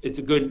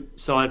a good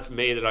sign for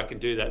me that I can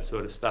do that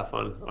sort of stuff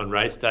on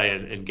race day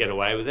and get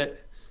away with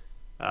it.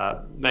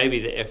 Maybe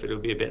the effort will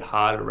be a bit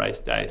harder race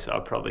day, so I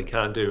probably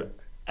can't do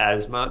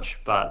as much.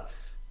 But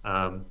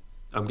I'm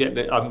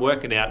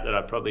working out that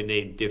I probably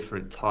need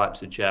different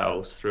types of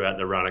gels throughout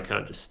the run. I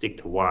can't just stick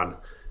to one.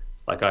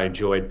 Like I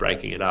enjoyed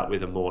breaking it up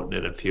with a Morton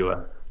and a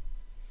Pure.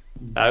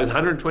 It was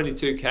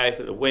 122k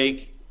for the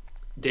week.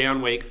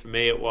 Down week for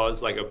me, it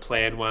was like a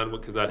planned one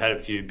because I'd had a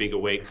few bigger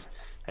weeks,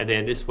 and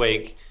then this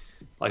week,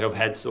 like I've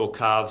had sore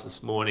calves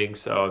this morning,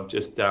 so I've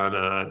just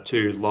done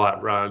 2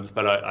 light runs,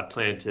 but I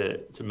plan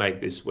to make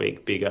this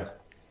week bigger.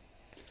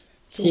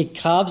 So your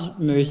calves,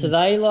 Moose, are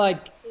they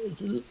like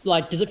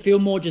does it feel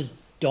more just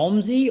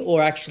domsy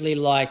or actually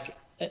like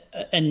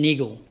a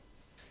niggle?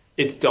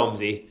 It's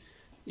domsy.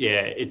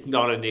 Yeah, it's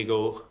not a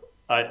niggle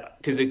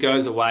because it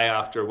goes away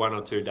after 1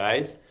 or 2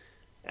 days,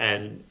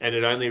 and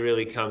it only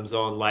really comes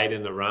on late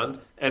in the run.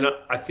 And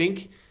I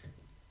think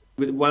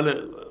with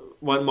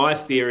my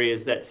theory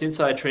is that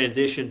since I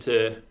transitioned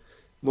to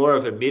more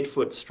of a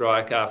midfoot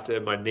strike after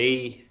my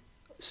knee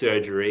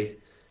surgery,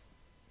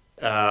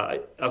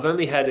 I've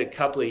only had a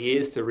couple of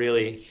years to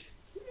really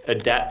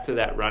adapt to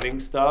that running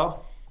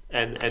style,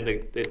 and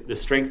the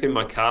strength in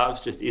my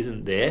calves just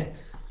isn't there.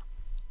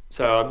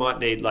 So I might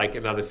need like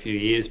another few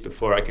years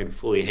before I can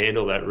fully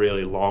handle that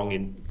really long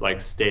and like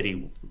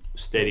steady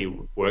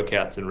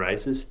workouts and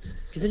races.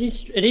 Because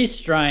it is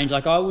strange.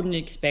 Like I wouldn't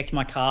expect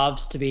my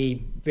calves to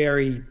be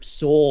very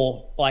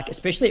sore, like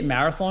especially at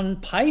marathon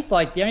pace.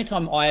 Like the only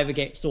time I ever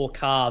get sore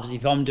calves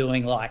if I'm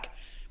doing like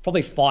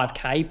probably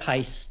 5k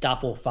pace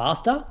stuff or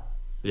faster.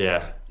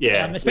 Yeah.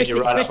 Especially,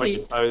 when you're right up on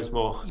your toes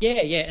more. Yeah,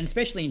 and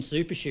especially in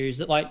super shoes.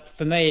 That like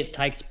for me, it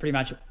takes pretty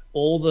much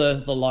all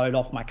the load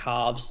off my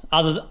calves.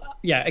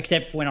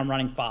 Except for when I'm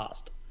running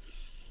fast.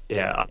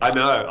 Yeah, I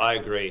know. I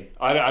agree.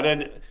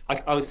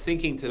 I was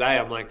thinking today,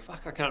 I'm like,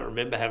 fuck, I can't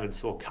remember having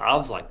sore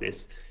calves like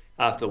this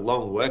after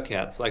long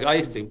workouts. Like I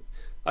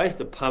used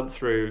to pump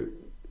through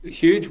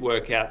huge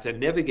workouts and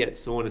never get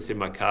soreness in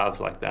my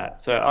calves like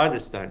that. So I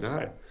just don't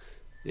know.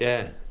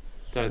 Yeah,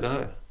 don't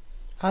know.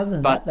 Other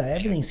than that, though,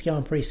 everything's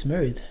going pretty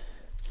smooth.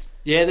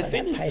 Yeah, the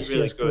fitness is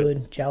really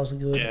good. Gels are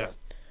good. Yeah,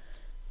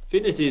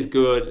 fitness is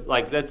good.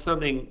 Like that's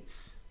something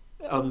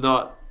I'm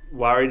not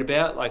worried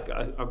about. Like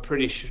I'm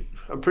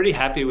pretty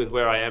happy with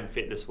where I am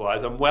fitness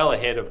wise. I'm well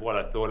ahead of what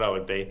I thought I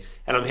would be,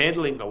 and I'm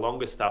handling the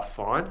longer stuff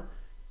fine.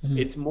 Mm-hmm.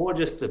 It's more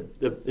just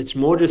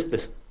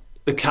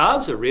the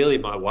calves are really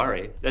my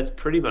worry. That's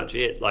pretty much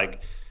it.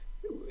 Like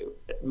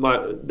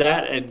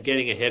that and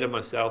getting ahead of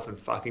myself and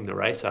fucking the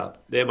race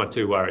up. They're my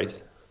 2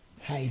 worries.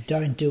 Hey,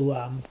 don't do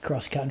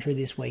cross country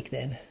this week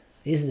then.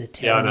 This is a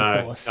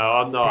terrible course. No,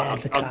 I'm not. Bad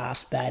for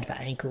calves, bad for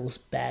ankles,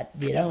 bad.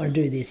 You don't want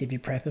to do this if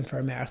you're prepping for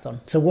a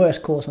marathon. It's the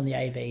worst course on the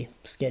AV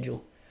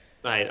schedule.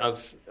 Mate,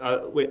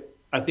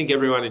 I think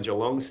everyone in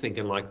Geelong's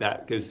thinking like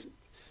that because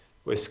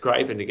we're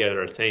scraping together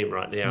a team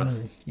right now.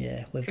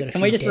 Yeah, we've got a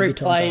few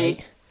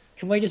debutants.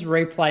 Can we just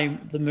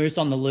replay the Moose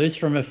on the Loose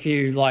from a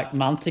few like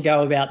months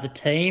ago about the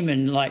team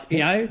and like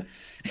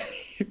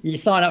you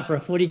sign up for a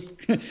footy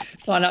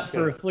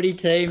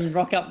team,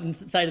 rock up and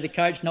say to the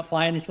coach, not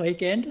playing this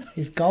weekend?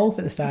 His goal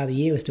for the start of the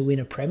year was to win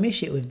a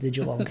premiership with the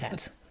Geelong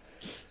Cats.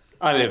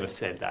 I never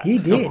said that. You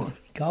did.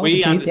 Goal for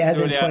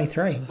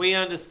 2023. We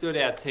understood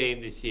our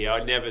team this year.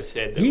 I never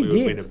said that we would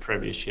win a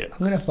premiership. I'm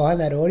going to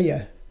find that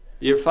audio.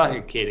 You're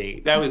fucking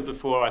kidding. That was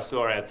before I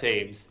saw our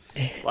teams.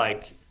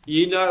 Like,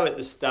 you know at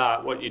the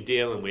start what you're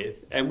dealing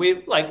with. And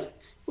we're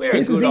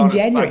this was in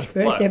January,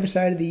 first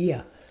episode of the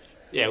year.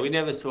 Yeah, we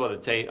never saw the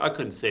team. I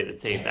couldn't see the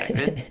team back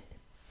then.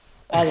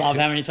 I love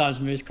how many times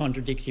Moose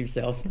contradicts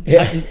himself.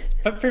 Yeah.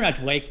 Pretty much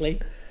weekly.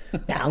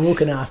 I'm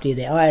looking after you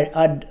there.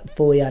 I'd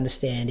fully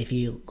understand if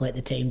you let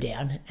the team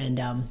down and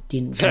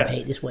didn't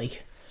compete this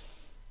week.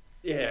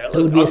 Yeah, it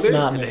would be a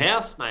smart move.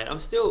 House, mate.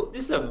 This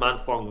is a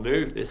month-long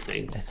move, this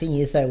thing. The thing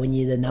is, though, when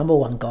you're the number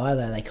one guy,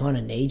 though, they kind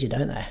of need you,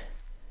 don't they?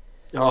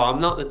 Oh, I'm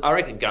not. I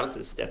reckon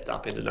Gunther's stepped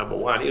up into number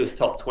 1. He was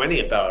top 20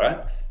 at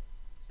Ballarat.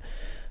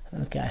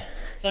 Okay.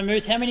 So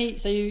Moose, how many?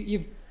 So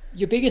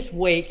your biggest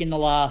week in the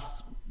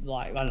last,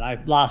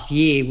 last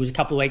year was a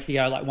couple of weeks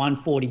ago, like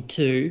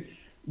 142.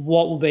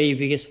 What will be your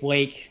biggest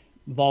week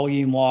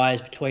volume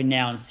wise between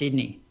now and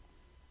Sydney?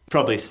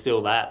 Probably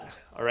still that.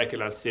 I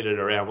reckon I sit at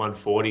around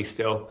 140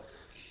 still.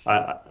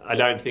 I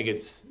don't think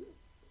it's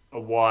a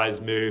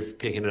wise move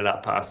picking it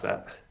up past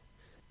that.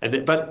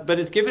 But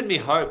it's given me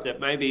hope that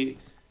maybe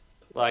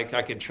like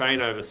I can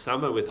train over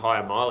summer with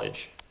higher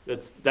mileage.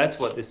 That's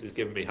what this has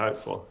given me hope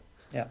for.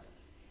 Yeah.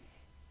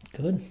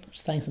 Good.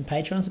 Just thank some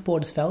Patreon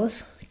supporters,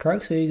 fellas.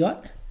 Croaks, who you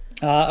got?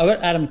 I've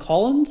got Adam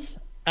Collins.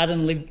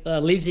 Adam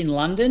lives in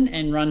London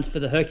and runs for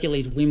the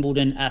Hercules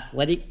Wimbledon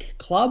Athletic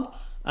Club.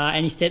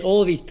 And he set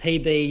all of his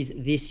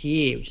PBs this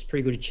year, which is a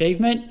pretty good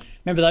achievement.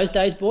 Remember those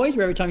days, boys,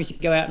 where every time you used to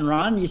go out and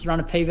run, you used to run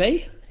a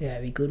PB? Yeah,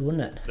 it'd be good,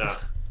 wouldn't it? No.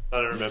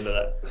 I don't remember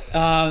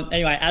that.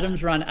 Anyway,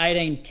 Adams run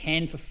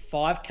 18:10 for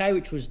 5K,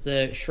 which was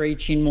the Sri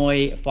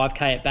Chinmoy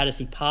 5K at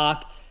Battersea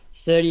Park.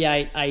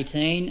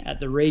 38:18 at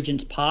the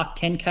Regent's Park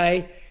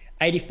 10K.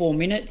 84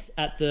 minutes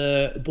at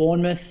the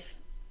Bournemouth,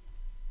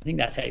 I think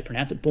that's how you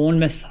pronounce it,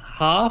 Bournemouth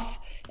half.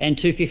 And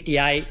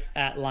 2:58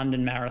 at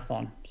London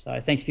Marathon. So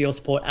thanks for your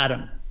support,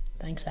 Adam.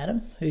 Thanks,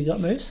 Adam. Who you got,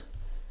 Moose?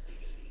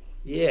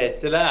 Yeah,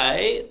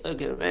 today,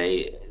 look at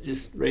me,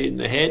 just reading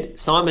ahead.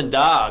 Simon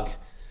Dargui.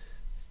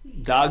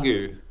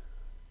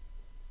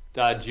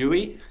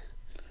 Dargui?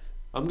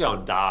 I'm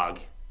going Darg.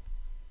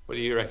 What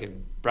do you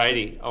reckon?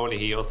 Brady, I want to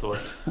hear your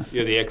thoughts.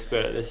 You're the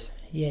expert at this.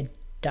 Yeah,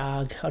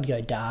 Darg. I'd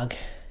go Darg.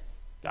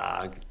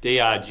 Darg.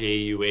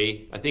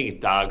 Drgue. I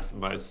think Darg's the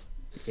most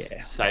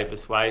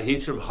safest way.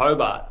 He's from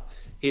Hobart.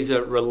 He's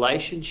a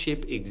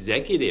relationship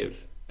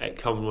executive at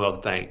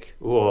Commonwealth Bank.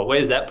 Whoa,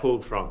 where's that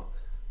pulled from?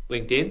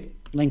 LinkedIn?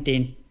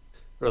 LinkedIn.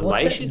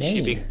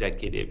 Relationship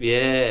executive.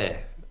 Yeah.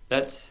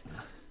 That's...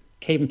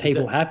 Keeping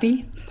people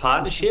happy.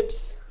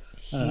 Partnerships?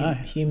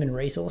 Human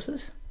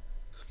resources.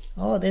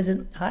 Oh, there's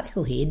an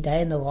article here,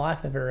 Day in the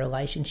Life of a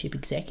Relationship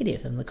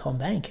Executive from the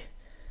CommBank.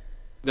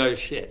 No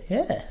shit.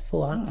 Yeah,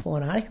 full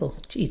an article.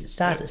 Jeez, it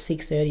starts at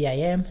 6:30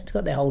 a.m. It's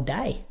got their whole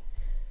day.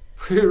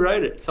 Who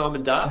wrote it?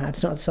 Simon Dark? No,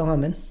 it's not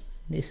Simon.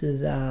 This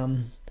is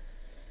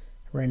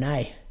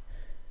Renee.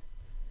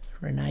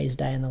 Renee's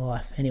Day in the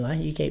Life. Anyway,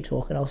 you keep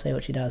talking. I'll see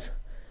what she does.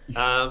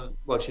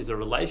 Well, she's a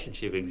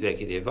relationship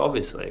executive,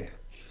 obviously.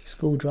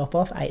 School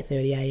drop-off,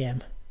 8:30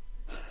 a.m.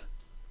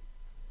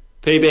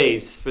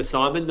 PBs for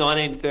Simon,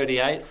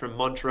 1938 from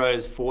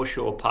Montrose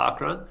Foreshore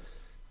Parkrun.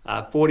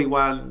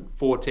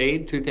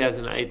 41:14,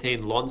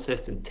 2018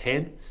 Launceston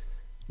 10.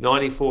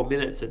 94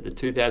 minutes at the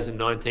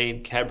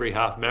 2019 Cadbury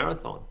Half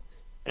Marathon.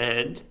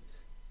 And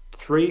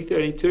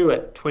 3:32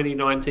 at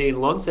 2019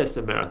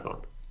 Launceston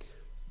Marathon.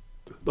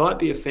 Might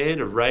be a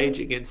fan of Rage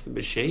Against the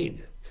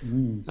Machine.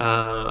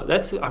 I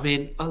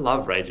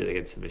love Rage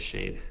Against the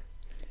Machine.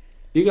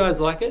 You guys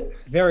like it?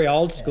 Very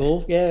old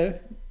school, yeah.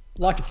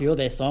 Like a few of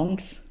their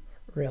songs.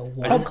 Real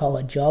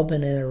white-collar job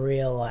and then a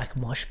real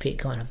mosh pit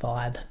kind of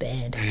vibe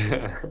band.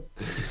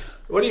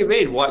 What do you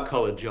mean,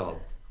 white-collar job?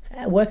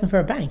 Working for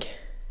a bank.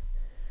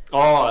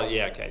 Oh,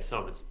 yeah, okay.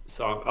 Simon's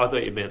song. I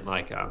thought you meant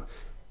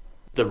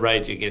the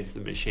Rage Against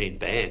the Machine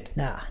band.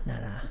 No,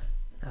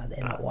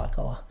 they're not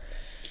white-collar.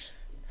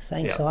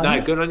 Thanks, Simon.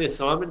 No, good on you,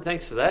 Simon.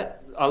 Thanks for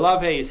that. I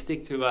love how you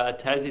stick to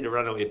Tassie to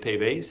run all your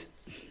PBs.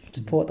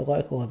 Support the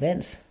local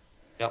events.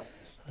 Yep.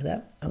 For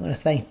that, I'm going to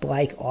thank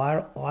Blake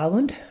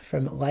Ireland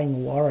from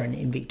Lang Warren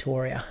in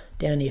Victoria,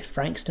 down near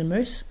Frankston,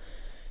 Moose,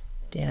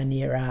 down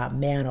near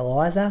Mount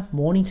Eliza,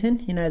 Mornington.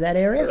 You know that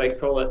area? They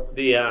call it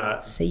the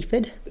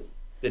Seaford.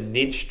 The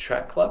Niche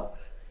Track Club.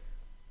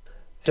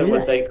 Is that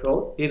what they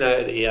call it? You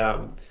know, the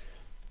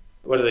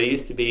what do they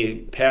used to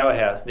be?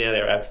 Powerhouse. Now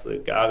they're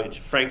absolute garbage.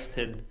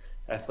 Frankston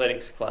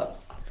Athletics Club.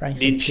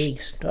 Frankston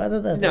Pigs. I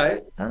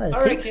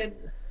reckon.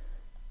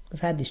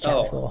 We've had this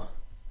chat before.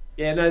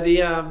 Yeah, no,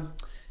 the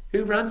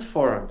who runs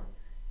for them?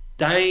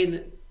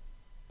 Dane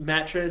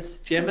Mattress,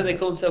 Gemma, they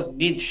call themselves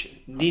Ninch.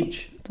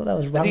 I thought that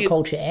was Rum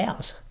Culture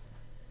Hours.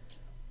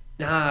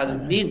 Nah, the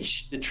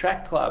Ninch, the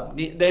track club.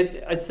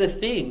 It's the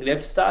thing.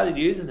 They've started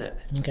using it.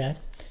 Okay.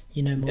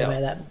 You know more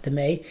about that than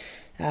me.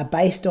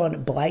 Based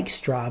on Blake's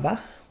Strava,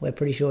 we're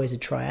pretty sure he's a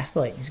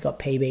triathlete. He's got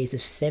PBs of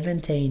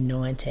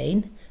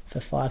 17:19 for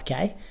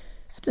 5K.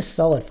 That's a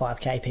solid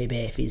 5K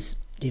PB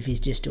if he's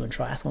just doing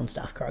triathlon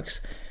stuff,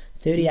 Crocs.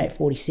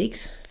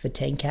 38:46 for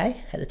 10K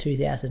at the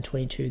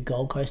 2022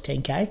 Gold Coast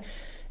 10K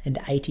and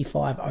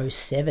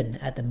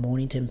 85:07 at the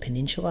Mornington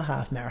Peninsula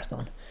Half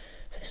Marathon.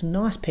 So some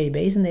nice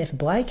PBs in there for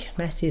Blake.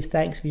 Massive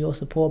thanks for your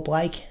support,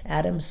 Blake,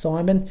 Adam,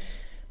 Simon.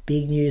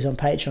 Big news on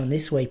Patreon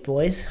this week,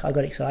 boys. I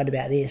got excited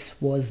about this,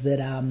 was that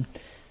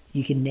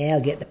you can now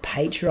get the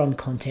Patreon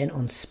content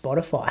on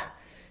Spotify.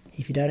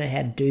 If you don't know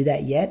how to do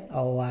that yet,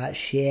 I'll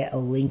share a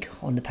link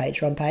on the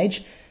Patreon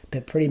page.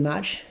 But pretty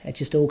much, it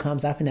just all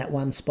comes up in that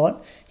one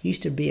spot. It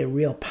used to be a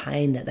real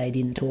pain that they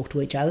didn't talk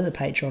to each other, the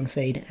Patreon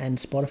feed and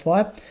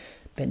Spotify.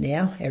 But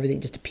now,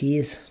 everything just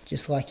appears,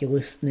 just like you're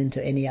listening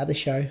to any other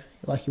show,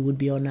 like you would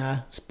be on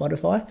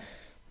Spotify.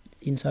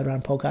 Inside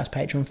Run Podcast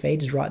Patreon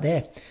feed is right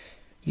there.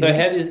 Do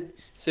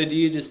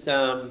you just,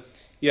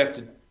 you have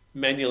to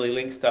manually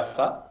link stuff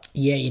up?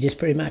 Yeah, you just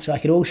pretty much,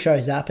 it all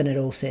shows up and it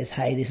all says,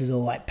 hey, this is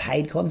all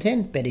paid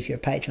content. But if you're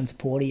a Patreon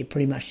supporter, you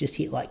pretty much just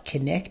hit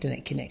connect and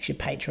it connects your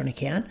Patreon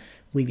account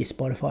with your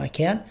Spotify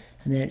account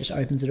and then it just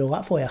opens it all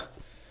up for you.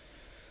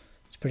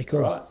 It's pretty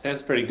cool. Right,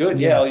 sounds pretty good.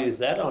 Yeah, I'll use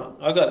that on.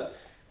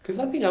 Because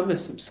I think I'm a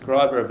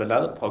subscriber of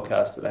another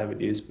podcast that I haven't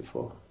used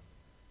before.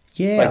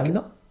 Yeah,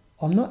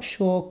 I'm not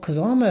sure because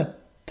I'm a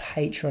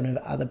patron of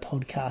other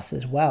podcasts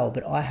as well,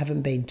 but I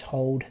haven't been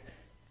told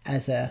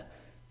as a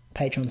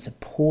Patreon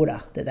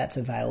supporter that that's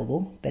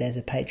available, but as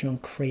a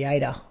Patreon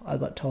creator I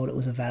got told it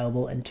was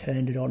available and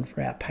turned it on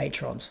for our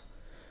patrons.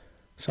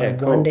 So I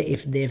wonder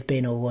if they've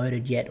been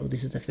alerted yet or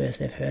this is the first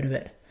they've heard of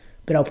it.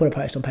 But I'll put a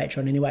post on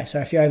Patreon anyway, so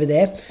if you're over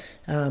there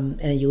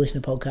and you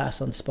listen to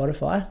podcasts on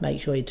Spotify, make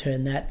sure you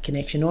turn that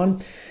connection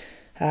on.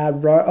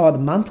 The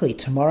monthly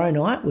tomorrow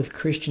night with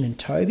Christian and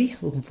Toby.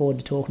 Looking forward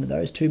to talking to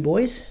those two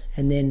boys.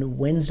 And then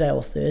Wednesday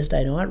or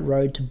Thursday night,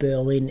 Road to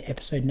Berlin,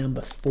 episode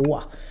number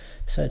 4.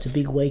 So it's a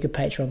big week of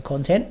Patreon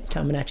content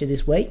coming at you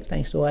this week.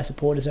 Thanks to all our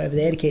supporters over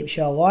there to keep the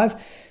show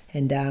alive.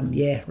 And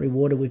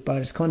rewarded with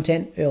bonus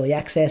content, early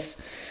access.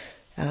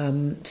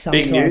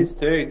 Big news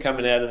too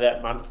coming out of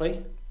that monthly.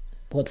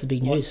 What's the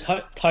big news?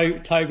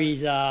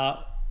 Toby's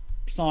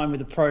signed with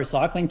the pro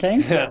cycling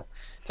team.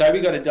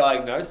 Toby got a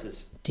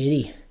diagnosis. Did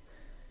he?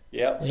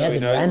 Yep. He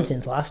hasn't ran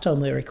since last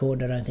time we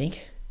recorded, I don't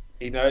think.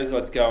 He knows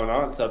what's going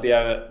on, so I'll be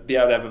able to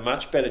have a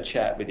much better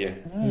chat with you.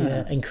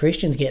 Yeah, and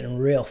Christian's getting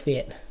real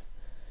fit.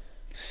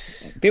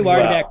 A bit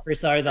worried about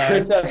Chriso, though.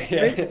 Chriso,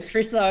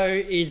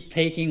 Chriso is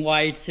peaking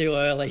way too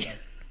early.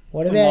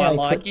 What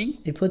about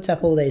he puts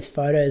up all these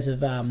photos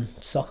of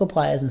soccer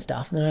players and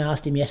stuff, and then I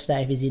asked him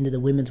yesterday if he's into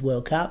the Women's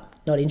World Cup.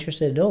 Not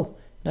interested at all.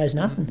 Knows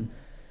nothing.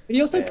 But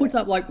he also puts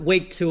up like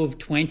week 2 of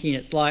 20, and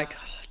it's like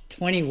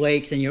 20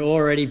 weeks and you're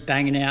already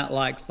banging out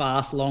like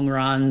fast long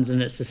runs,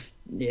 and it's just,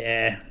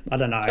 I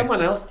don't know.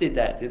 Someone else did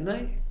that, didn't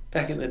they,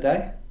 back in the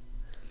day?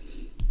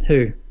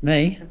 Who?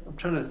 Me? I'm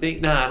trying to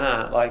think.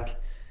 Like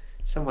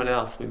someone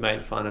else we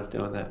made fun of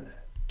doing that.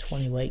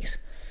 20 weeks.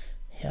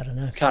 I don't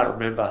know. Can't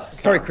remember.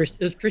 It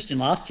was Christian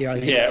last year, I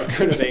think. Yeah, it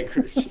could have been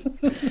Christian.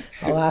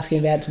 I'll ask him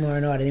about it tomorrow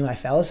night anyway,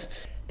 fellas.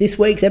 This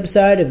week's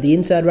episode of the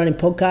Inside Running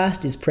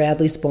Podcast is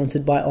proudly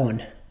sponsored by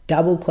On.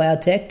 Double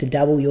Cloud Tech to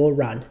double your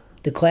run.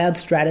 The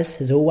Cloudstratus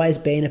has always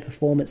been a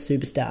performance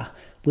superstar,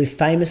 with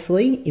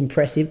famously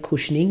impressive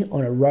cushioning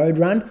on a road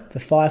run for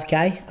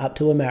 5k up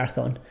to a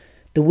marathon.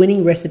 The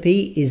winning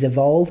recipe is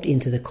evolved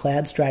into the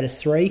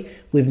Cloudstratus 3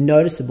 with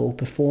noticeable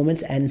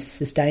performance and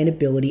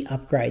sustainability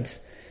upgrades.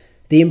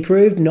 The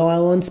improved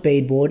nylon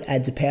speedboard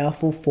adds a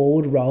powerful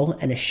forward roll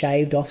and a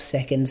shaved off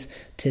seconds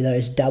to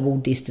those double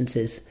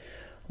distances.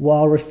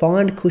 While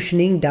refined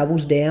cushioning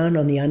doubles down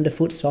on the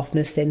underfoot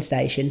softness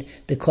sensation,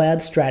 the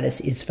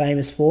Cloudstratus is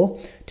famous for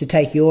to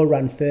take your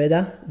run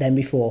further than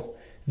before.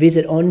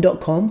 Visit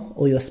on.com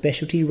or your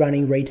specialty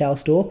running retail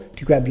store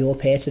to grab your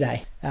pair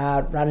today.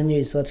 Running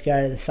news, let's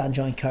go to the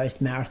Sunshine Coast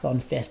Marathon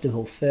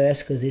Festival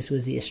first, because this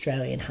was the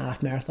Australian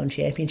Half Marathon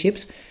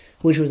Championships,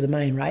 which was the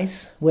main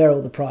race, where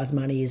all the prize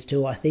money is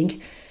too, I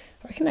think.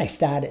 I reckon they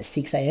started at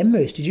 6 a.m,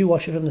 Moose. Did you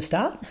watch it from the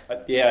start?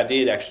 Yeah, I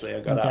did, actually. I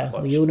got up.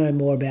 Well, you'll know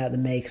more about it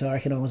than me, because I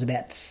reckon I was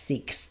about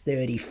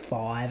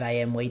 6:35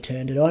 a.m. we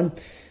turned it on.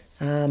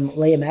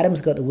 Liam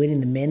Adams got the win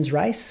in the men's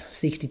race,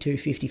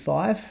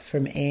 62.55,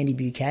 from Andy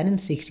Buchanan,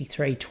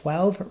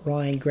 63.12.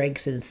 Ryan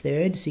Gregson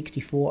third,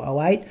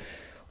 64.08.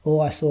 All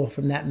I saw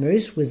from that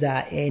moose was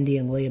Andy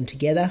and Liam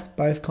together,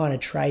 both kind of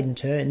trading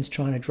turns,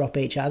 trying to drop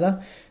each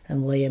other.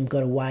 And Liam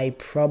got away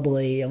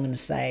probably, I'm going to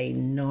say,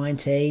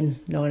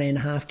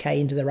 19.5k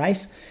into the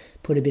race,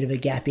 put a bit of a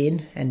gap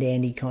in, and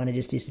Andy kind of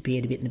just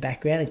disappeared a bit in the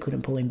background and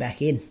couldn't pull him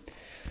back in.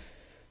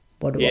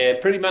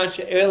 Pretty much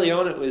early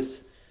on it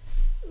was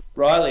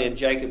Riley and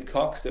Jacob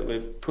Cox that were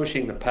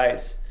pushing the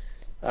pace.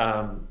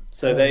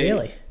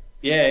 Really?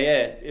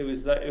 Yeah.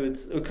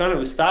 It kind of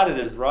was started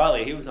as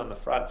Riley. He was on the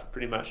front for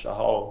pretty much the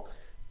whole,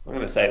 I'm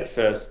going to say the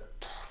first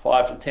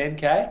 5 to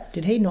 10k.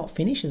 Did he not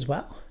finish as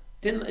well?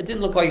 It didn't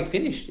look like he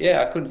finished.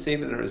 Yeah, I couldn't see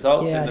him in the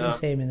results. Yeah, I didn't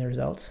see him in the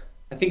results.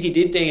 I think he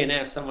did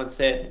DNF. Someone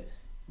said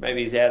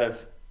maybe he's out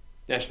of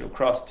National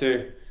Cross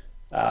too.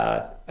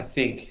 I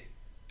think.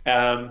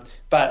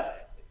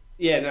 But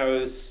yeah, no, it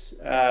was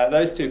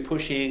those two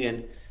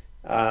pushing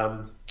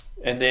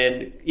and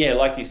then,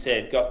 like you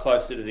said, got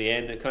closer to the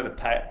end. It kind of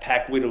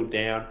pack whittled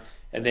down.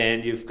 And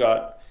then you've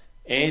got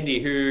Andy,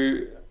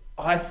 who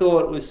I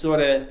thought was sort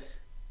of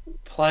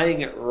playing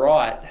it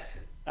right.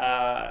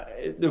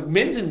 The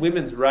men's and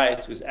women's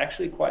race was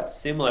actually quite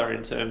similar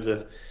in terms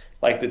of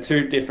like the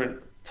two different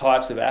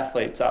types of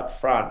athletes up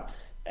front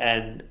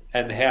and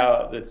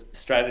how the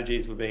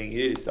strategies were being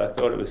used. I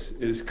thought it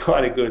was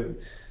quite a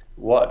good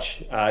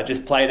watch.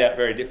 Just played out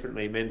very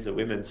differently, men's and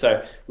women's.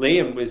 So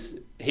Liam was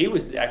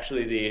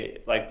actually the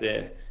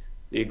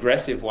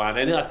aggressive one,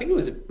 and I think do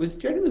you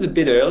reckon it was a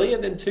bit earlier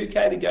than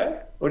 2k to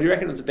go, or do you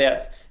reckon it was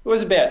about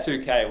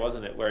 2k,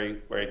 wasn't it,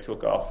 where he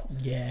took off?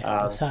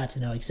 Yeah, it's hard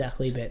to know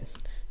exactly, but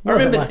I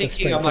remember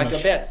thinking, I'm like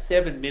about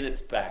 7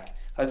 minutes back.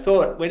 I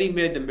thought when he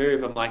made the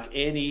move, I'm like,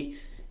 Andy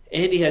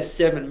has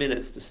 7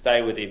 minutes to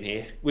stay with him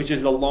here, which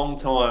is a long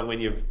time when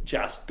you're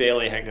just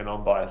barely hanging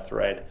on by a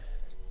thread.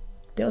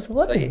 There was a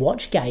lot of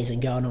watch gazing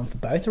going on for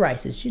both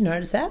races. Did you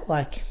notice that?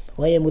 Like,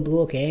 Liam would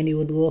look, Andy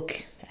would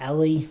look,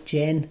 Ali,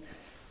 Jen.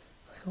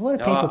 Like, a lot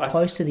of people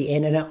close to the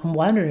end, and I'm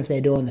wondering if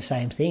they're doing the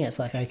same thing. It's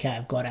like, okay,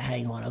 I've got to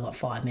hang on. I've got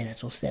 5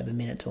 minutes or 7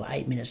 minutes or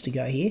 8 minutes to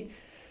go here.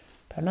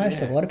 But I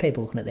noticed a lot of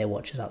people looking at their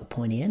watches at the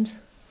pointy ends.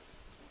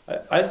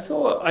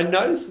 I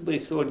noticeably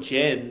saw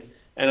Jen,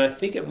 and I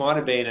think it might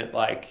have been at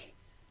like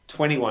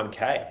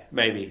 21k,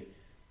 maybe.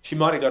 She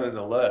might have got an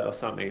alert or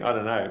something. I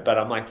don't know. But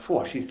I'm like,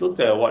 she's looked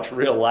at her watch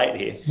real late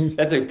here.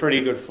 That's a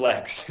pretty good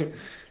flex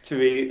to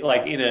be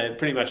like in a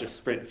pretty much a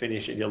sprint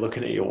finish and you're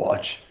looking at your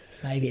watch.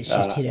 Maybe it's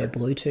just hit her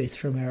Bluetooth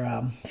from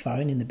her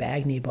phone in the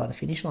bag nearby the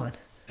finish line.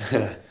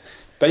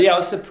 But yeah, I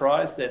was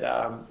surprised that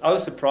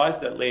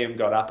Liam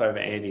got up over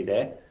Andy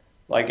there.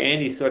 Like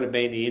Andy's sort of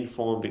been the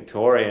informed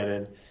Victorian,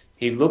 and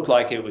he looked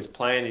like it was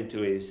playing into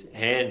his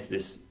hands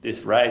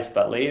this race.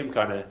 But Liam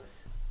kind of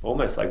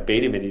almost like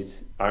beat him in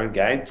his own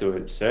game to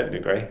a certain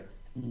degree.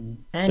 And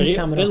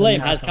Liam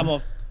has come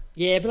off.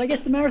 Yeah, but I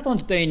guess the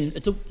marathon's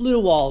it's a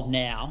little while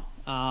now.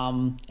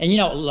 And you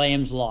know what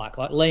Liam's like.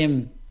 Like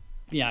Liam,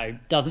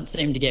 doesn't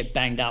seem to get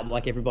banged up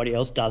like everybody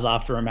else does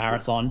after a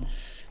marathon.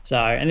 So,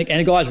 and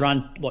the guys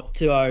run,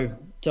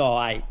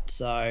 2:08.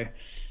 So,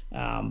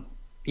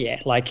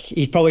 like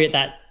he's probably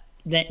at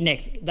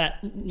that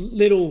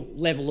little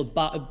level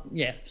above,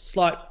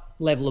 slight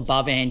level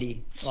above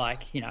Andy.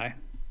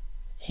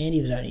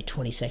 Andy was only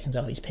 20 seconds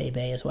off his PB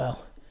as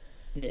well.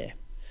 Yeah.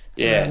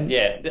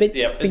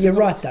 But you're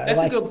right though.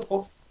 That's a good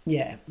point.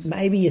 Yeah,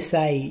 maybe you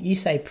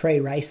say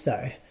pre-race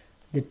though,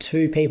 the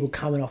two people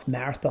coming off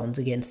marathons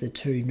against the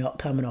two not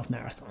coming off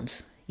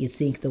marathons. You'd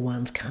think the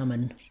ones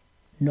coming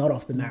not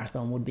off the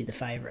marathon would be the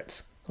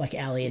favourites, like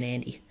Ali and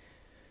Andy.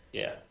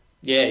 Yeah,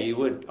 you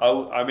would.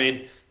 I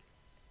mean,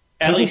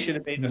 Ali should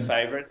have been the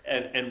favourite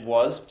and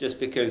was, just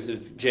because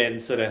of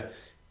Jen's sort of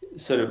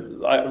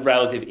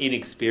relative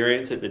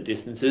inexperience at the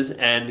distances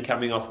and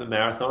coming off the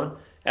marathon.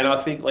 And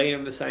I think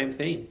Liam the same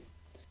thing.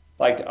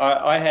 Like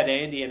I had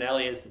Andy and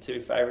Ali as the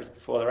two favourites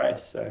before the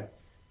race, so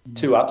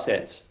 2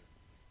 upsets.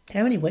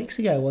 How many weeks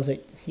ago was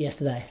it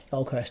yesterday,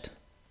 Gold Coast?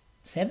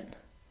 7?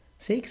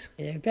 6?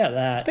 Yeah, about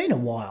that. It's been a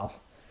while.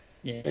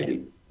 Yeah.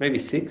 Maybe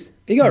 6.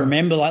 You got to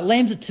remember, like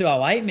Liam's a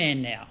 2:08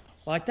 man now.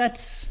 Like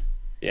that's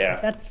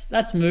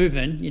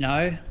moving,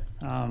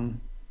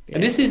 And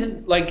this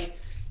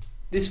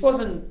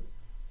wasn't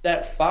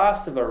that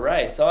fast of a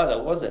race either,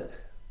 was it?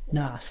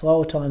 Nah,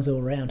 slower times all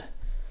around.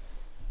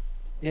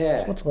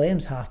 Yeah. So what's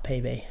Liam's half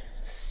PB?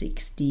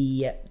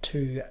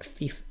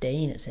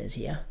 60:15 it says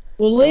here.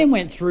 Well, Liam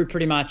went through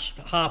pretty much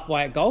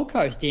halfway at Gold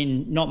Coast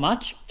in not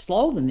much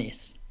slower than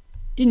this.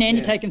 Didn't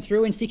Andy take him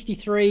through in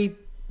 63,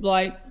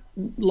 like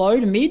low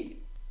to mid?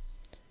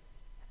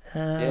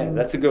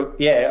 That's a good.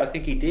 Yeah, I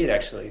think he did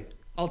actually.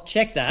 I'll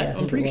check that.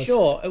 I'm pretty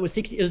sure it was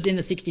 60. It was in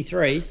the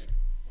 63s.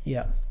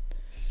 Yeah.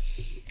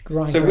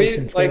 Ryan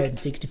Gregson third,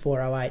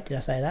 64:08. Did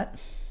I say that?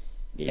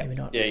 Yeah. Maybe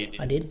not. Yeah, you did.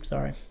 I did.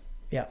 Sorry.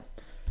 Yeah.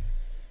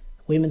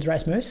 Women's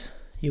race, Moose.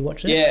 You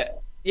watched it?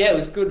 Yeah, it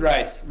was a good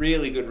race.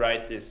 Really good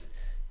race. This.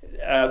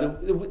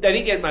 They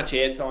didn't get much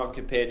airtime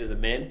compared to the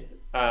men,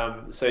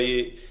 so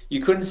you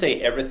couldn't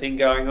see everything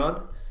going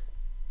on,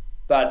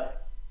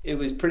 but it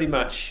was pretty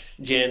much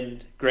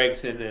Jen,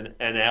 Gregson,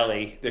 and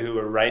Ali who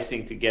were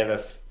racing together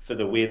for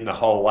the win the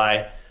whole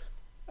way.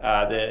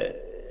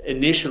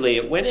 Initially,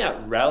 it went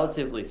out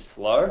relatively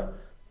slow,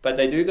 but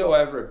they do go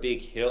over a big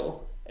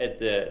hill at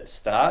the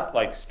start,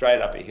 like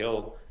straight up a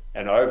hill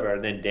and over,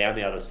 and then down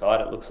the other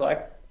side, it looks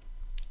like.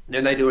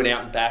 Then they do an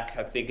out and back,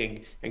 I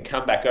think, and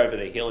come back over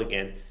the hill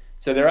again.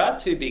 So there are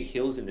 2 big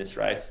hills in this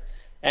race,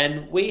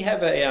 and we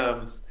have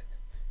a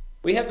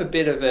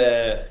bit of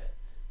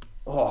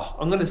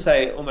I'm going to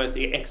say almost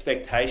the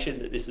expectation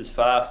that this is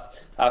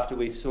fast after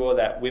we saw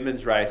that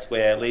women's race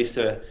where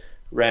Lisa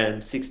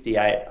ran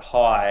 68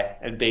 high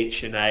and beat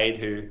Sinead,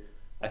 who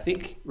I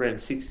think ran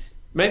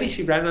maybe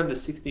she ran under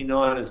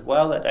 69 as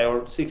well that day,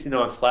 or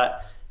 69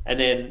 flat, and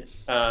then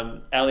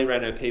Ali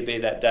ran her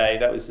PB that day.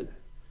 That was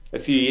a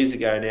few years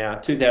ago now,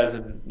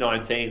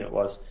 2019 it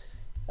was.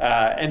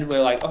 And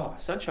we're like,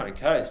 Sunshine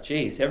Coast,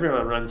 geez,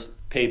 everyone runs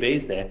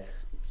PBs there.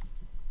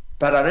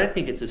 But I don't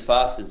think it's as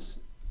fast as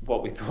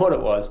what we thought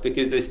it was,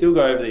 because they still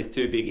go over these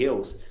 2 big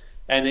hills.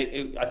 And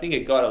I think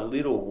it got a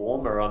little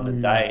warmer on the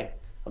day.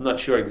 I'm not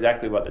sure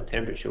exactly what the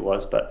temperature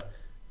was, but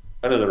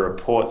one of the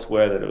reports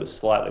were that it was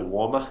slightly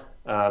warmer.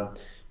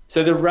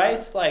 So the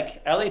race,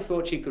 like Ali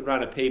thought she could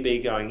run a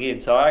PB going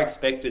in, so I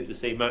expected to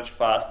see much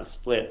faster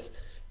splits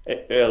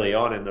early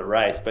on in the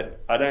race,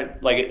 but I don't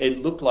it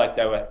looked like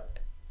they were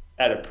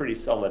at a pretty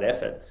solid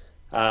effort.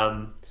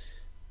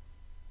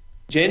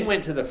 Jen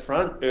went to the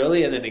front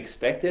earlier than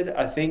expected,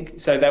 I think.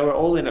 So they were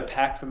all in a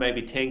pack for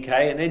maybe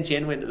 10K, and then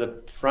Jen went to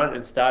the front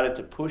and started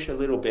to push a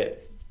little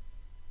bit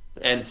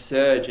and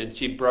surge, and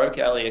she broke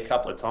Ali a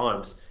couple of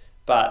times.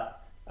 But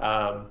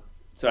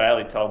so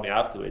Ali told me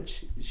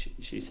afterwards,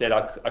 she said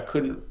I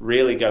couldn't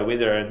really go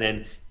with her, and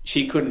then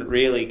she couldn't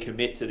really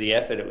commit to the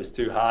effort. It was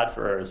too hard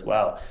for her as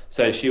well.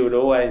 So she would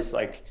always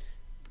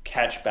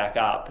catch back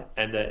up,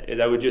 and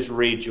they would just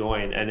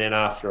rejoin, and then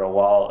after a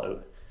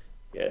while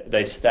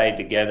they stayed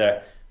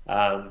together.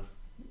 Now,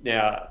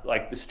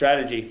 the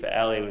strategy for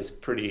Ali was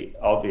pretty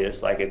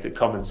obvious. It's a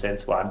common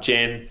sense one.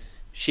 Jen,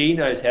 she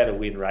knows how to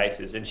win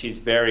races, and she's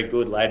very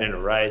good late in a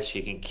race.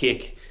 She can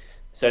kick.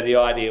 So the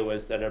idea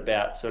was that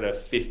about sort of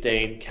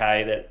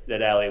 15K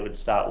that Ali would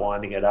start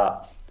winding it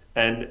up.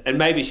 And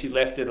maybe she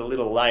left it a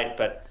little late,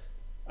 but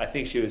I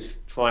think she was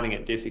finding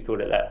it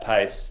difficult at that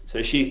pace.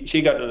 So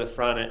she got to the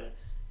front at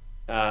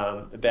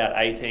about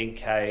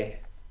 18K,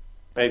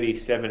 maybe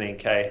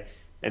 17K,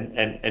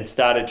 and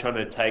started trying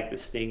to take the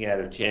sting out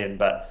of Jen.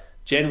 But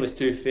Jen was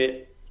too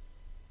fit,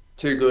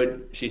 too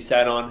good. She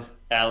sat on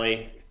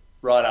Ali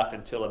right up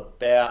until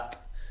about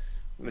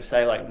going to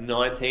say like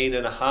 19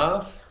 and a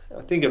half.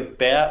 I think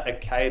about a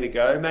K to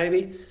go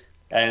maybe,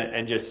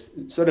 and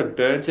just sort of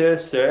burnt her,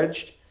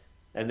 surged,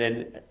 and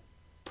then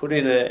put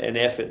in an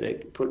effort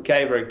that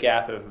gave her a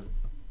gap of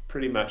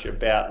pretty much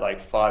about like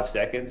 5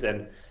 seconds,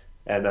 and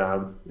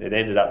it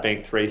ended up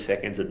being 3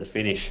 seconds at the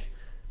finish.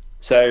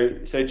 So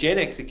Jen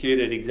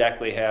executed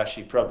exactly how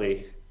she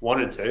probably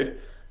wanted to.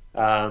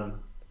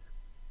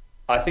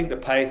 I think the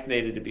pace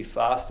needed to be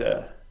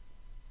faster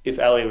if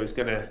Ali was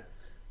going to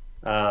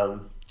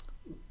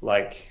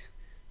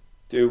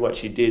do what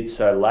she did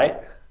so late.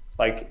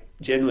 Like,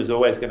 Jen was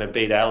always going to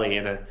beat Ali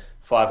in a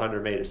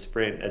 500-meter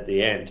sprint at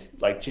the end.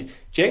 Like,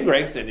 Jen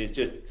Gregson is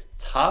just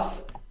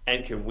tough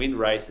and can win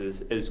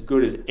races as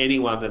good as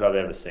anyone that I've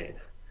ever seen.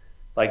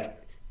 Like,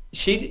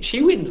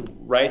 she wins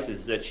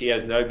races that she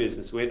has no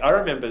business with. I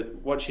remember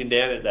watching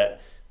down at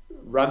that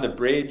Run the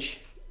Bridge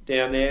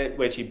down there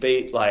where she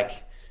beat like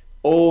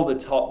all the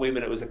top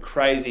women. It was a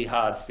crazy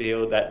hard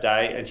field that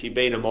day, and she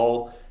beat them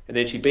all. And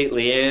then she beat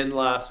Leanne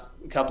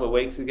a couple of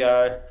weeks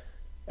ago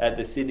at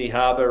the Sydney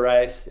Harbour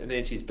race, and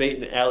then she's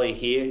beaten Ali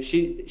here.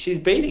 She's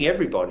beating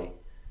everybody.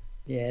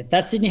 Yeah,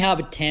 that Sydney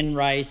Harbour 10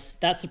 race,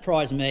 that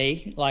surprised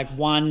me.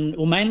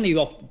 Mainly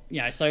off,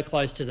 so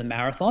close to the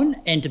marathon,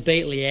 and to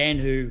beat Leanne,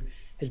 who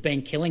has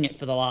been killing it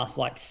for the last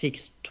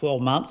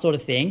 6-12 months sort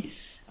of thing.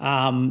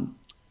 But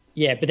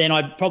then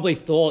I probably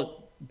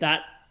thought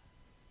that,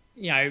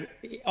 I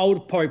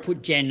would probably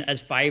put Jen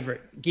as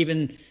favourite,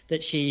 given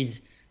that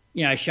she's,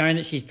 shown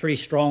that she's pretty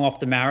strong off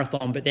the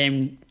marathon, but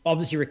then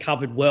obviously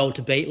recovered well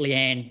to beat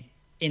Leanne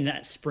in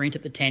that sprint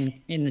at the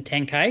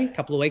 10K a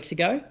couple of weeks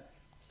ago.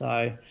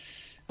 So,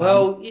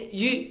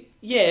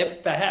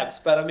 perhaps,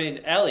 but I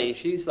mean, Ali,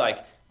 she's like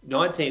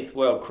 19th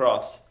world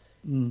cross.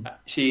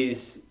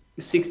 She's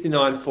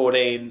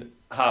 69:14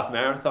 half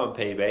marathon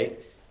PB.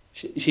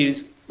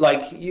 She's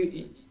like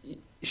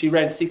she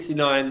ran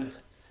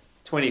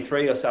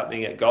 69:23 or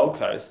something at Gold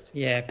Coast.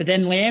 Yeah, but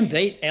then Leanne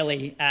beat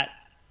Ellie at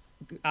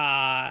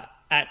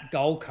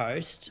Gold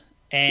Coast,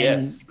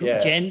 and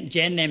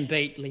Jen then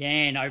beat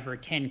Leanne over a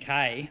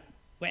 10K,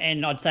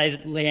 and I'd say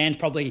that Leanne's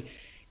probably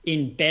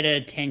in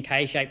better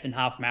 10K shape than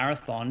half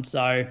marathon.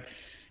 So,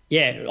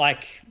 yeah,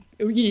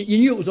 you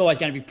knew it was always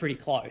going to be pretty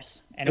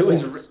close. And it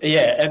was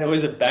and it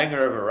was a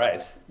banger of a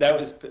race.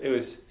 It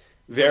was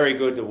very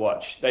good to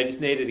watch. They just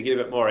needed to give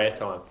it more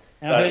airtime.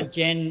 And I heard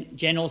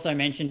Jen also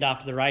mentioned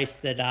after the race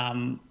that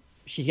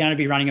she's going to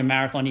be running a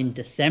marathon in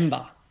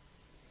December,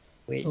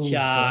 which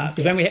because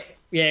when we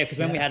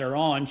had her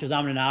on, she was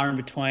and ahhing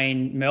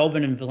between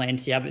Melbourne and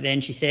Valencia, but then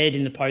she said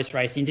in the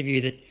post-race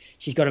interview that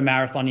she's got a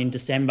marathon in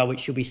December,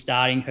 which she'll be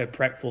starting her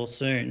prep for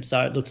soon.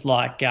 So it looks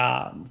like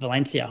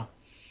Valencia.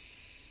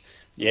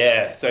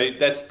 Yeah, so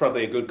that's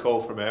probably a good call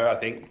from her, I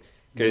think,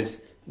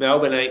 because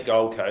Melbourne ain't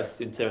Gold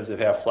Coast in terms of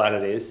how flat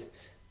it is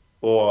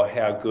or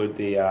how good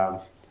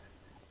the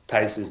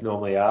paces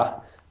normally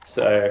are.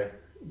 So,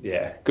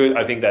 yeah, good.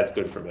 I think that's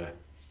good from her.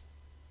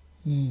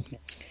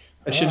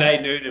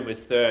 Sinead Noonan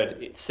was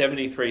third at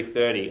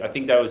 73:30. I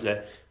think that was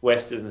a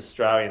Western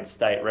Australian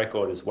state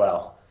record as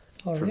well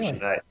from really?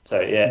 Sinead.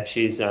 So, yeah,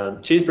 she's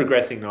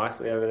progressing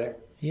nicely over there.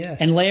 Yeah.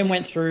 And Liam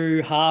went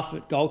through half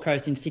at Gold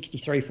Coast in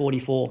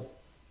 63:44.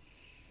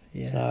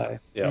 Yeah. So,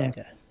 yeah.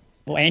 Okay.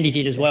 Well, Andy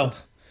did as well.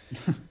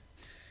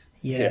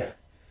 Yeah.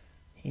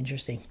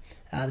 Interesting.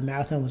 The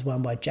marathon was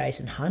won by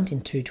Jason Hunt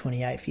in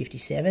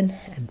 2:28:57,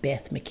 and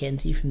Beth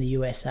McKenzie from the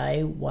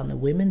USA won the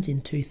women's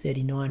in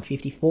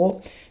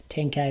 2:39:54.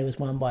 10K was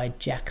won by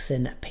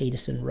Jackson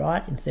Peterson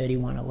Wright in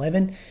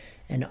 31:11,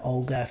 and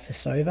Olga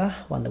Fasova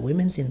won the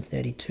women's in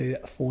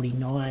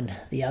 32:49.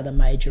 The other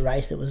major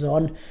race that was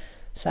on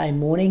same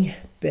morning,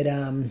 but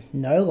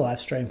no live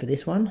stream for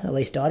this one, at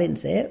least I didn't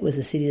see it, was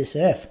the City to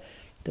Surf,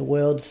 the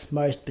world's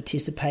most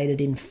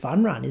participated in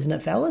fun run, isn't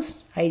it, fellas?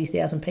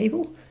 80,000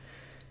 people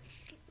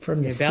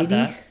from the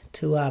city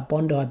to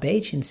Bondi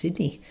Beach in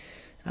Sydney.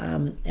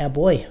 My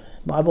boy,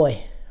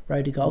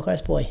 Road to Gold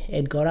Coast boy,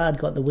 Ed Goddard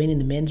got the win in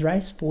the men's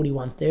race,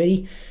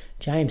 41:30.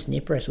 James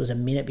Nipris was a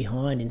minute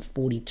behind in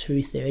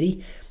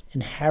 42:30.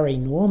 And Harry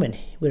Norman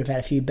would have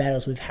had a few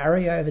battles with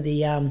Harry over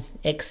the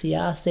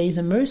XCR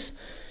season, Moose.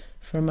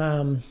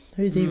 From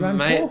who's he run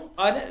for?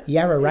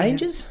 Yarra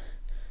Rangers?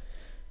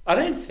 I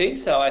don't think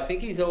so. I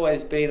think he's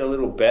always been a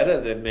little better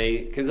than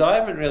me because I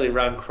haven't really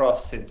run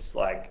cross since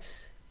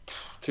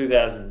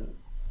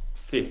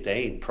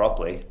 2015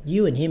 properly.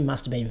 You and him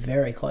must have been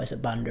very close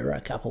at Bundoora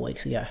a couple of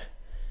weeks ago.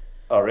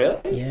 Oh,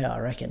 really? Yeah, I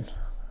reckon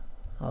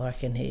he... All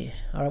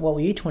right, what were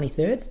you,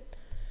 23rd?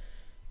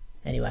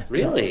 Anyway.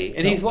 Really?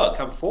 And he's what,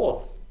 come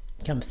fourth?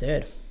 Come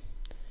third.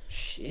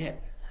 Shit.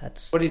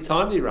 What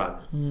time did he run?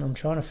 I'm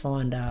trying to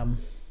find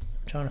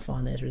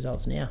those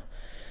results now.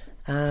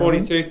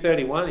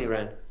 42:31 he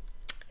ran.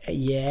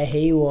 Yeah,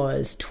 he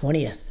was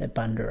 20th at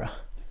Bundoora.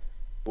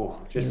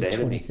 Oh, just ahead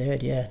of me.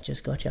 23rd, yeah,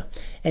 just got you.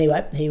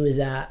 Anyway, he was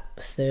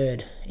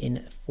third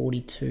in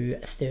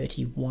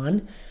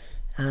 42:31.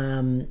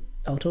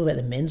 I'll talk about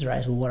the men's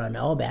race or what I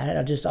know about it.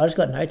 I just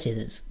got notes here.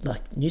 It's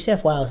like New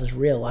South Wales is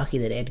real lucky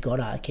that Ed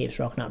Goddard keeps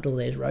rocking up to all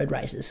these road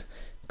races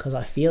because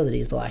I feel that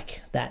he's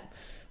like that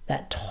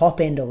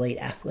top-end elite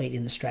athlete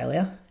in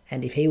Australia,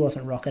 and if he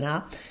wasn't rocking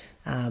up,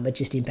 it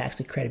just impacts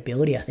the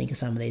credibility, I think, of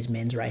some of these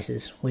men's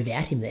races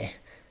without him there.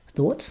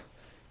 Thoughts?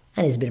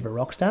 And he's a bit of a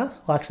rock star,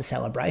 likes the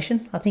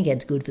celebration. I think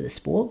Ed's good for the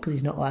sport because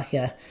he's not like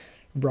a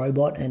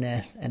robot and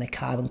a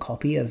carbon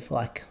copy of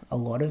like a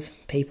lot of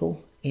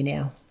people in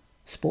our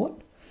sport.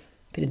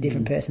 Bit of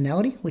different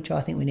personality, which I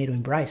think we need to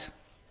embrace.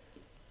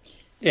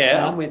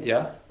 Yeah, I'm with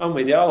you.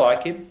 I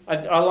like him.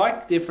 I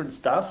like different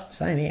stuff.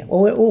 Same here.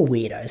 Well, we're all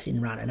weirdos in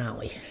running, aren't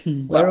we?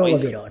 We're all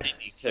a bit odd.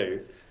 Sydney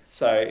too.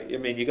 So, I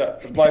mean, you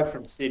got the bloke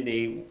from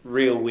Sydney,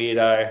 real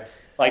weirdo.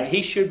 Like,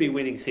 he should be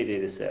winning City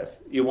to Surf.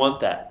 You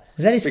want that.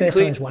 Was that his first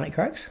time he's won at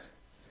Croaks?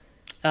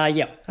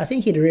 Yeah. I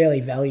think he'd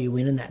really value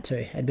winning that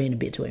too. Had been a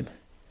bit to him.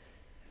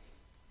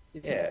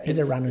 Yeah. He's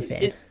a running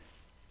fan.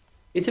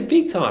 It's a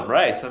big time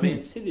race. I mean,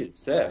 City to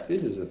Surf.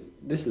 This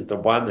is the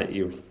one that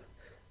you've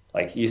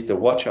used to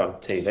watch on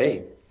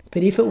TV.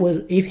 But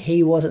if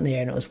he wasn't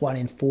there and it was won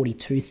in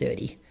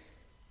 42:30,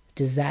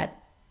 does that?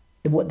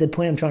 The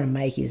point I'm trying to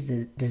make is,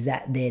 does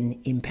that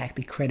then impact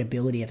the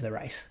credibility of the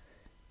race?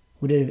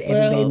 Would it have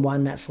ever been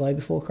won that slow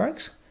before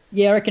Croaks?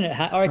 Yeah, I reckon it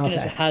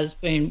has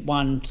been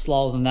won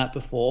slower than that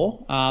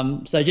before.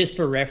 So just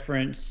for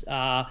reference,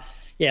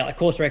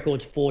 course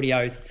record's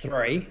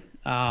 40:03,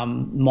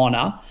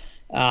 Mona.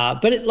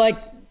 But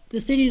the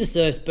City to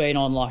Surf's been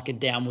on like a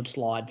downward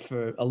slide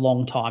for a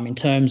long time in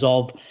terms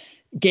of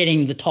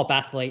getting the top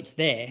athletes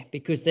there,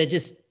 because there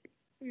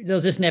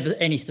was just never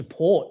any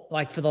support.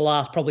 Like for the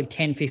last probably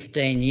 10,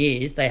 15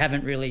 years, they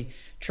haven't really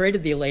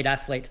treated the elite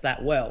athletes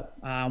that well.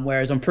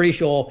 Whereas I'm pretty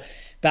sure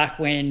back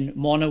when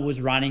Mona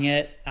was running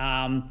it,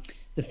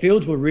 the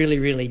fields were really,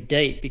 really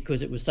deep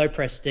because it was so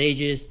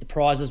prestigious. The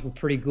prizes were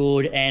pretty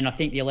good, and I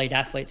think the elite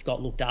athletes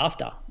got looked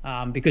after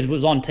because it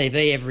was on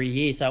TV every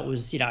year. So it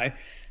was,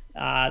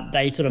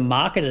 they sort of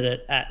marketed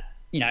it at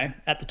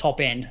the top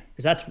end,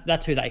 because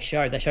that's who they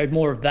showed. They showed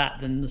more of that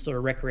than the sort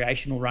of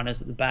recreational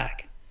runners at the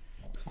back.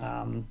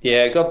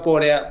 It got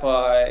bought out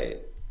by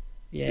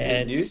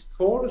News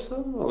Corp or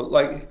something?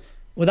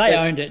 Well, they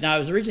owned it. No, it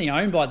was originally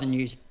owned by the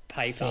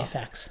newspaper.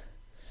 Fairfax.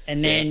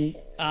 And then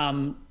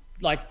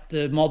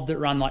the mob that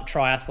run like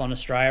Triathlon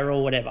Australia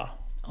or whatever.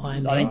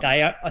 Ironman.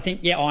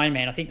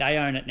 Ironman. I think they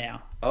own it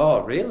now.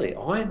 Oh, really?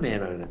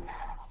 Ironman own it?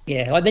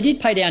 Yeah, they did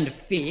pay down to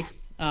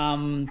fifth.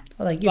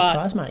 They give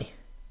prize money.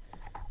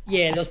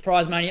 Yeah, there was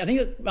prize money. I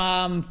think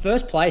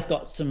first place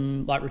got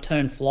some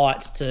return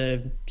flights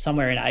to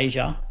somewhere in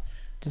Asia.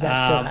 Does that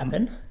still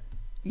happen?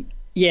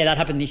 Yeah, that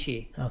happened this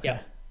year. Okay.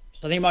 Yep.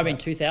 So I think it might have been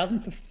 2,000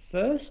 for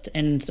first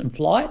and some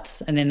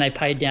flights, and then they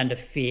paid down to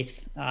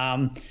fifth.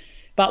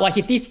 But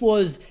if this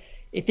was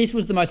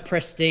the most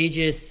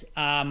prestigious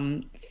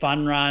fun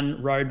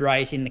run road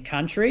race in the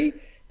country,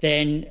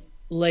 then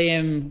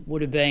Liam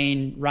would have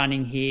been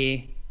running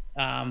here,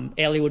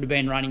 Ellie would have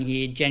been running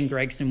here, Jen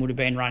Gregson would have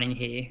been running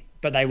here,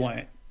 but they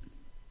weren't.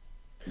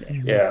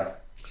 Yeah.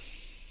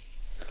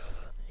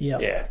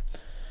 Yeah.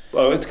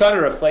 Well, it's kind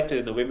of reflected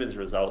in the women's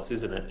results,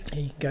 isn't it?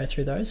 Can you go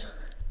through those?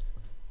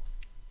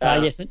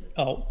 Yes. You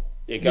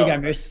go,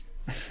 Moose.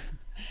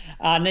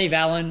 Neve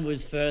Allen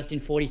was first in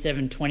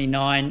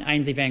 47.29,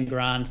 Ainsley Van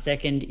Graan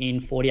second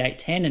in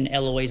 48.10, and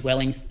Eloise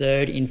Wellings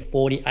third in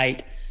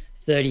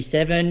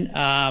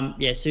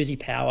 48.37. Susie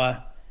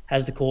Power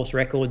has the course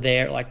record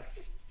there at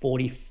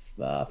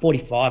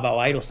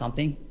 45.08 or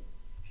something.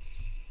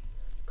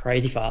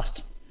 Crazy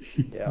fast.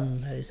 Yeah,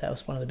 that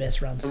was one of the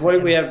best runs. And what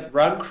did we have?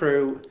 Run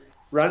Crew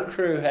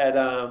had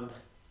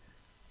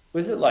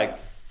was it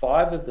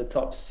 5 of the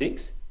top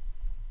 6?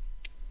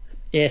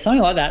 Yeah,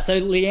 something like that. So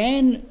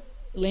Leanne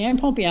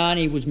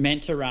Pompiani was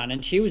meant to run,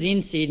 and she was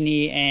in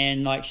Sydney,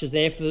 and she was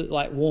there for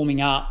warming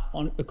up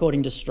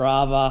according to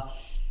Strava,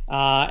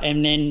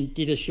 and then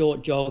did a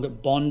short jog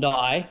at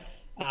Bondi.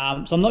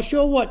 So I'm not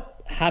sure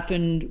what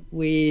happened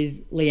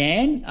with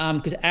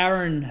Leanne, because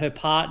Aaron, her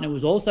partner,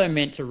 was also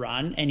meant to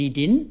run, and he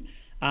didn't.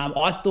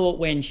 I thought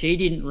when she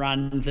didn't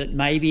run that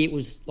maybe it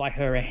was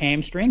her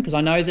hamstring, because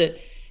I know that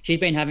she's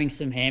been having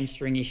some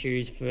hamstring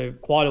issues for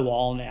quite a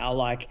while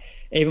now.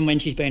 Even when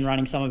she's been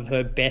running some of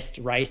her best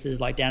races,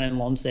 down in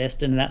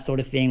Launceston and that sort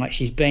of thing,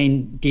 she's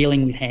been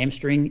dealing with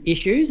hamstring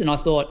issues. And I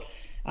thought,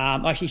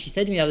 actually, she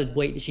said to me the other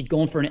week that she'd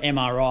gone for an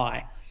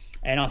MRI.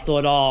 And I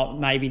thought,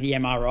 maybe the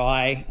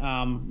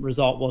MRI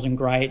result wasn't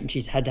great and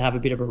she's had to have a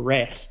bit of a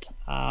rest.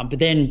 But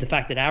then the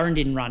fact that Aaron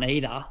didn't run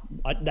either,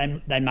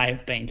 they may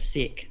have been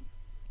sick.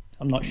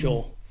 I'm not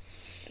sure.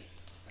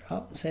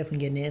 Right, see if we can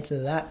get an answer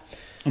to that.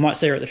 I might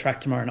see her at the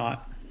track tomorrow night.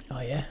 Oh,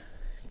 yeah.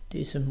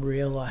 Do some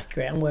real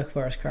groundwork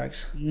for us,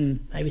 Croaks.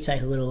 Maybe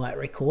take a little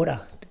recorder.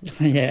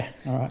 Yeah,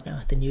 all right.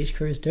 Like the news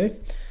crews do.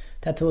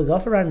 That's all we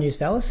got for Run News,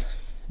 fellas.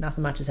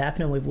 Nothing much is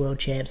happening with World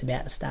Champs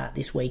about to start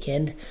this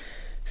weekend.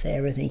 So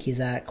everything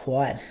is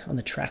quiet on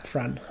the track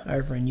front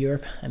over in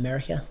Europe,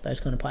 America, those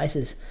kind of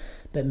places.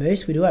 But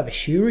Moose, we do have a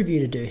shoe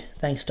review to do,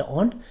 thanks to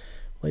On.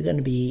 We're going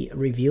to be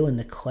reviewing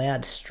the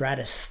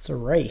Cloudstratus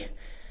 3.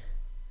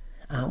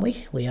 Aren't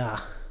we? We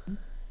are.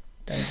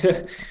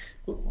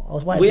 I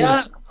was waiting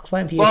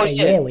for you to say,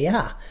 yeah, we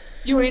are.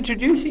 You were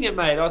introducing it,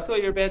 mate. I thought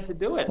you were about to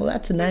do it. Well,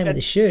 that's the name of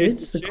the shoe.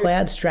 It's the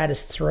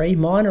Cloudstratus 3.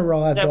 Mine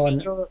arrived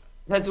on...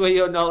 That's where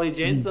your knowledge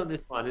ends on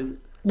this one, is it?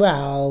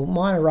 Well,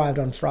 mine arrived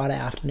on Friday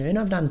afternoon.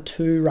 I've done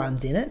 2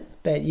 runs in it,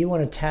 but you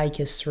want to take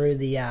us through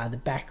the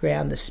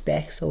background, the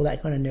specs, all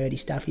that kind of nerdy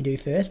stuff you do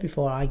first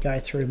before I go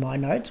through my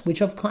notes,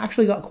 which I've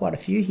actually got quite a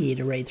few here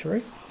to read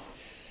through.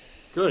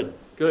 Good.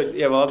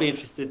 Yeah, well, I'll be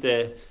interested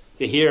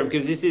to hear them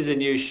because this is a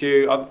new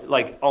shoe.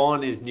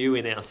 On is new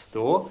in our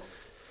store.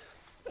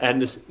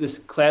 And this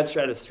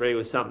Cloudstratus 3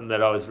 was something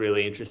that I was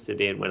really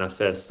interested in when I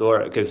first saw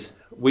it because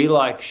we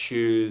like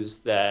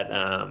shoes that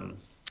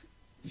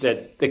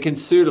can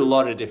suit a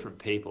lot of different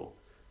people.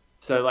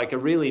 So like a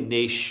really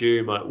niche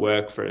shoe might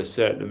work for a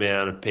certain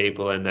amount of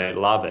people and they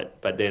love it,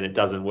 but then it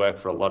doesn't work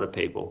for a lot of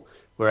people.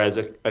 Whereas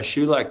a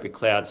shoe like the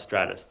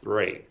Cloudstratus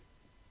 3,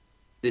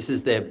 this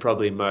is their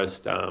probably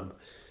most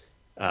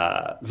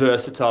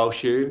versatile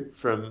shoe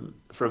from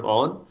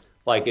On.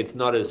 Like it's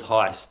not as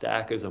high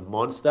stack as a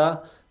Monster,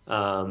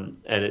 and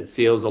it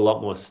feels a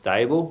lot more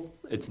stable.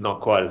 It's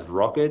not quite as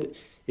rocket.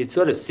 It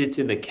sort of sits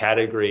in the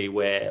category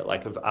where,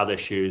 like, of other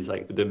shoes,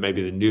 like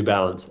maybe the New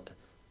Balance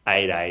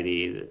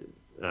 880,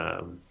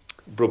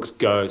 Brooks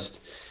Ghost,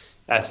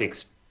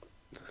 Asics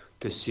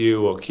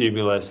Pursue or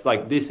Cumulus,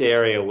 like this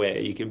area where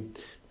you can,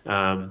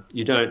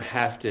 you don't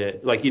have to,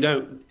 like,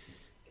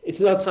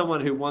 it's not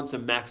someone who wants a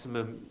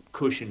maximum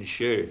cushion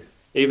shoe,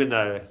 even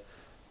though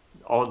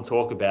On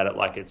talk about it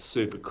like it's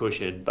super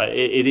cushion, but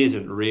it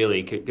isn't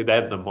really. They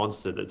have the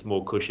Monster that's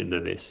more cushion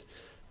than this.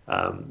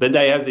 But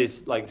they have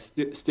this, like,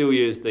 still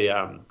use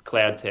the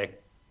Cloud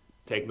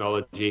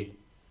technology.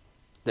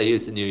 They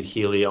use the new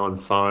Helion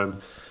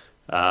foam.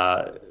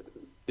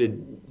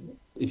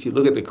 If you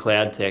look at the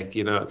Cloud Tech,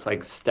 it's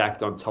like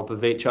stacked on top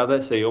of each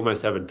other, so you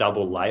almost have a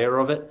double layer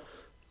of it,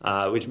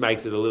 which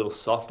makes it a little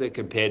softer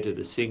compared to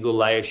the single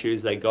layer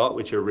shoes they got,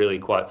 which are really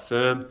quite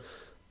firm.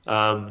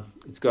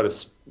 It's got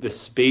the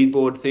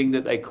speedboard thing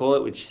that they call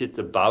it, which sits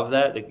above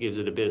that gives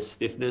it a bit of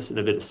stiffness and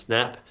a bit of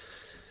snap.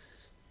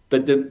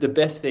 But the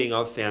best thing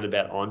I've found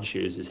about On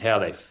shoes is how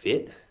they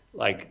fit.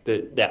 Like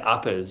their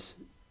uppers,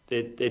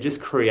 they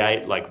just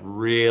create like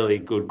really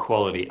good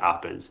quality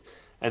uppers,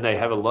 and they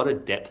have a lot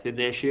of depth in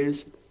their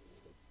shoes,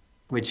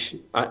 which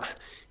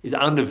is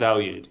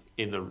undervalued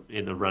in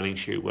the running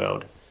shoe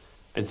world.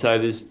 And so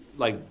there's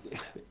like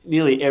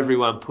nearly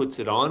everyone puts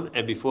it on,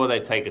 and before they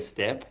take a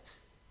step,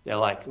 they're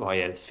like, oh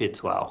yeah, it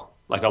fits well.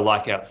 Like I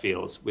like how it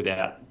feels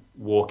without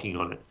walking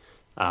on it.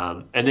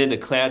 And then the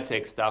Cloud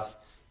Tech stuff,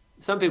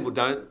 some people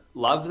don't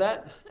love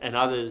that, and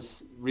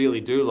others really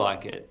do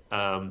like it.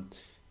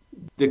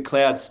 The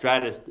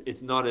Cloudstratus,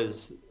 it's not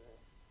as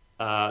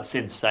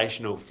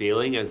sensational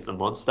feeling as the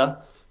Monster,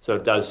 so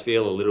it does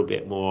feel a little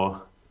bit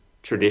more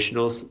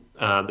traditional.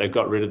 They've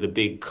got rid of the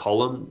big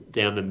column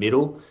down the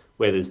middle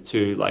where there's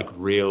 2 like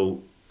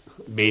real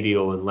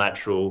medial and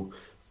lateral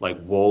like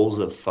walls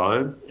of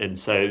foam, and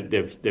so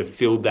they've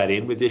filled that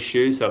in with this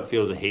shoe, so it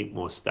feels a heap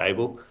more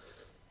stable.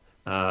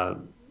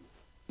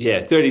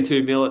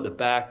 32 mil at the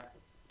back,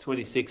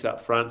 26 up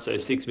front, so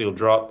 6 mil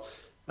drop.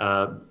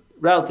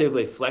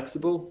 Relatively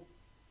flexible.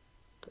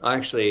 I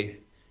actually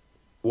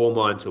wore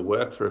mine to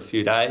work for a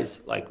few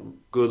days. Like,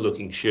 good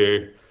looking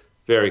shoe,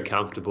 very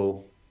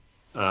comfortable.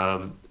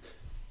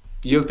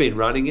 You've been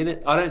running in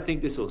it. I don't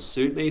think this will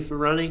suit me for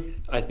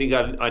running. I think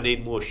I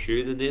need more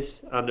shoe than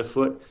this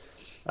underfoot.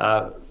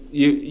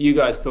 You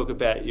guys talk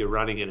about your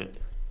running in it.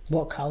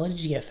 What colour did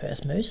you get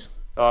first, Moose?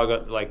 Oh, I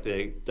got like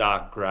the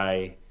dark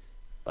grey,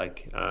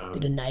 like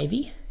bit of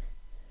navy.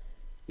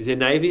 Is there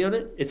navy on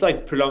it? It's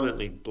like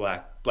predominantly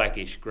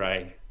blackish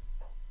grey.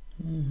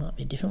 Might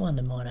be a different one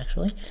than mine,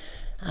 actually.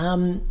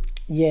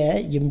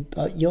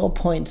 Your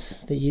points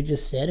that you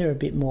just said are a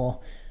bit more.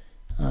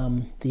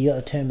 You got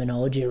the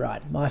terminology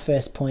right. My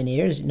first point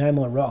here is no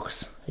more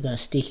rocks. They're going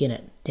to stick in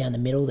it down the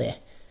middle there.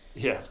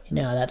 Yeah.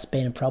 That's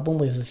been a problem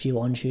with a few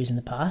On shoes in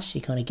the past.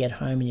 You kind of get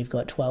home and you've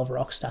got 12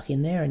 rocks stuck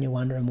in there, and you're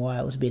wondering why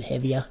it was a bit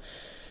heavier.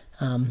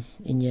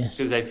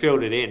 Because they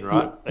filled it in,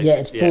 right?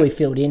 It's fully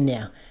filled in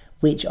now.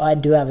 Which I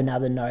do have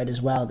another note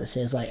as well that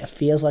says, like, it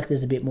feels like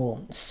there's a bit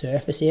more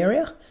surface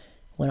area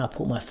when I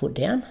put my foot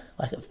down.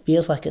 Like, it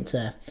feels like it's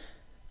a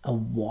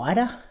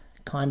wider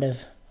kind of,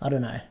 I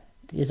don't know.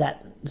 Is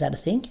that a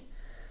thing?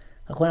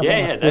 Like when I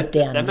put my foot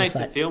down, that makes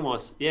it feel more,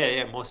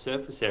 more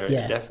surface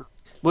area, definitely.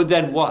 Well,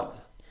 then what?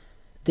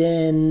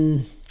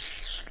 Then,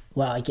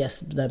 well, I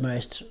guess the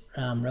most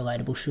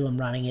relatable shoe I'm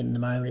running in the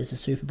moment is the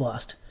Super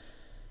Blast.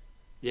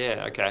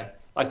 Yeah, okay.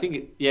 I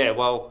think,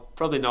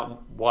 probably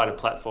not wider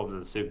platform than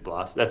the Super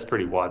Blast. That's a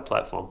pretty wide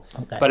platform.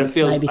 Okay. But it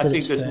feels, I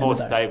think it's more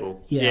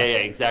stable. Yeah,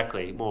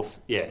 exactly. More,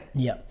 yeah.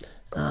 Yeah.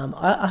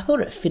 I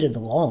thought it fitted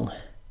along,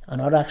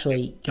 and I'd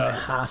actually go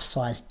half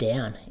size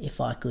down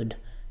if I could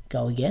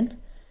go again.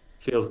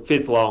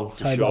 Fits long, for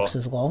toe sure. box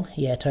is long.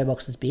 Yeah, toe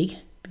box is big.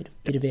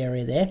 Bit of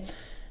area there.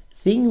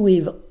 Thing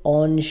with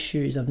On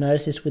shoes, I've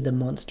noticed this with the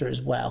Monster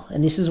as well,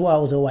 and this is why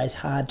it was always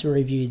hard to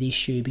review this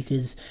shoe,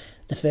 because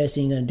the first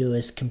thing you're going to do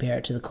is compare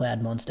it to the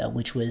Cloud Monster,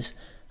 which was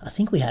I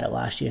think we had it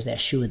last year as our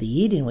shoe of the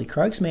year, didn't we,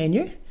 Croaks, me and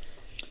you?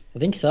 I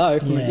think so.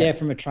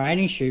 From a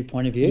training shoe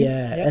point of view.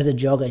 Yeah, as a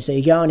jogger. So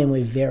you're going in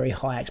with very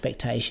high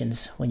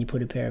expectations when you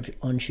put a pair of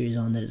on shoes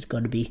on that it's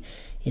got to be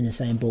in the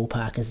same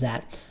ballpark as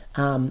that.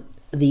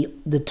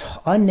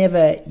 I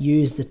never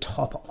use the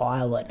top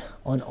eyelet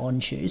on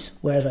shoes,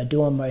 whereas I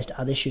do on most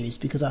other shoes,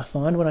 because I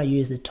find when I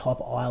use the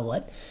top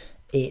eyelet,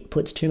 it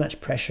puts too much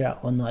pressure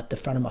on like the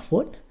front of my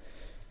foot.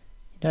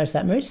 Notice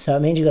that, Moose? So it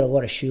means you've got a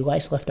lot of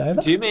shoelace left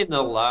over. Do you mean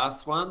the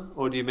last one,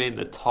 or do you mean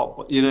the top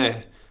one? You know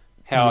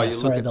how you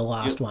look at the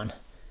last one.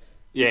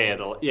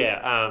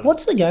 Yeah.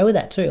 What's the go with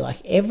that too?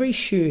 Like every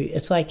shoe,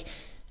 it's like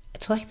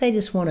they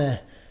just want to.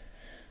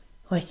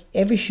 Like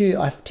every shoe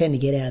I tend to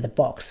get out of the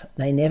box,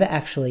 they never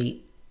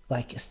actually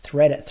like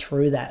thread it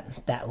through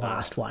that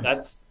last one.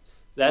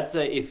 That's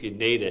if you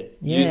need it.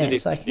 Yeah, Use it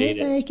it's if like you need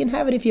it. You can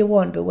have it if you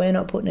want, but we're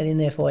not putting it in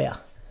there for you.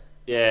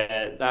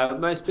 Yeah,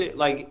 most people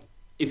like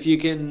if you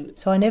can.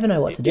 So I never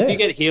know what to do. If you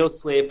get heel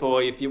slip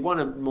or if you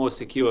want a more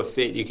secure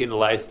fit, you can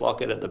lace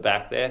lock it at the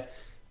back there.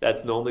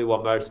 That's normally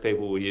what most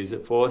people will use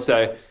it for.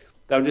 So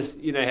they'll just,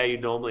 you know how you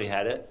normally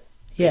had it.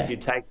 Yeah. If you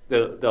take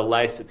the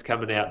lace that's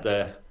coming out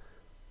the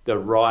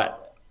right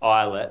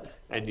eyelet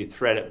and you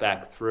thread it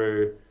back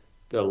through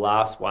the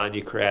last one,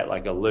 you create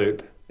like a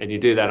loop, and you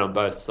do that on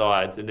both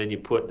sides, and then you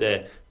put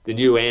the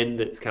new end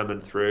that's coming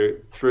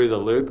through the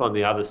loop on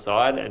the other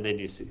side, and then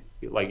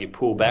you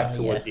pull back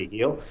towards your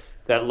heel.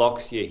 That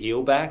locks your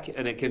heel back,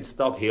 and it can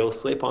stop heel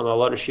slip on a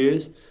lot of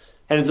shoes.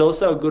 And it's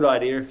also a good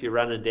idea if you're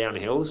running down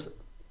hills,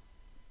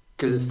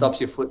 because it stops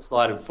your foot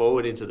sliding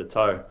forward into the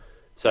toe.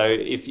 So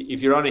if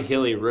you're on a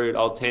hilly route,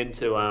 I'll tend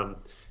to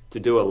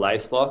do a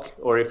lace lock,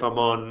 or if I'm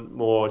on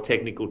more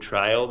technical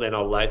trail, then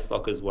I'll lace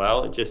lock as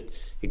well.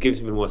 It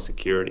gives me more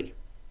security.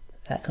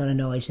 That kind of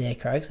knowledge there,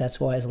 Croaks. That's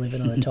why I was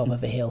living on the top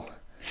of a hill.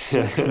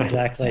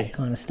 Exactly. That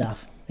kind of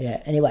stuff.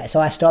 Yeah. Anyway,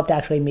 so I stopped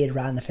actually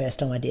mid-run the first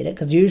time I did it,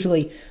 because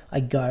usually I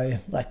go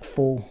like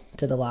full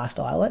to the last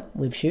eyelet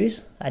with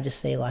shoes. I just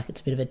see like it's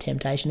a bit of a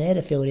temptation there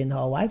to fill it in the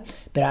whole way.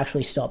 But I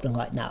actually stopped and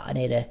like, no, I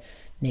need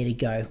to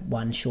go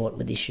one short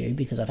with this shoe,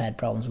 because I've had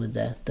problems with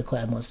the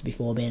Cloud Monster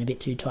before, being a bit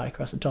too tight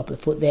across the top of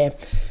the foot there.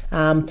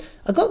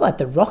 I got like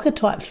the rocker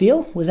type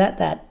feel. Was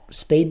that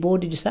speed board,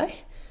 did you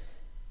say?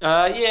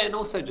 Yeah, and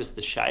also just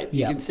the shape.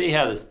 You can see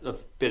how there's a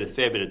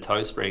fair bit of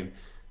toe spring.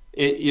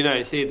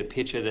 You see the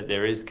picture that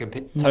there is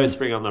toe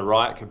spring on the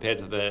right compared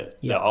to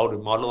the older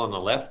model on the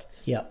left.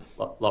 Yep.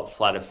 Lot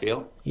flatter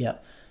feel.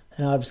 Yep.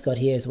 And I've just got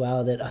here as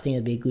well that I think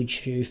it'd be a good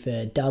shoe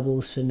for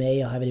doubles for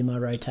me. I have it in my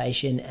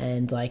rotation,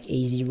 and like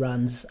easy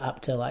runs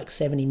up to like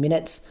 70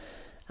 minutes,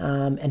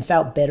 and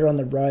felt better on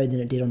the road than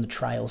it did on the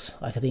trails.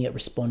 Like I think it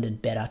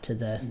responded better to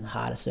the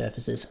harder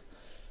surfaces.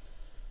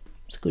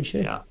 It's a good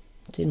shoe. Yeah.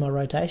 It's in my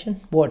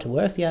rotation. Wore it to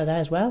work the other day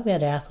as well. We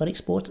had our athletic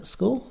sports at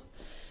school.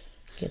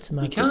 Get some.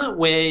 You can't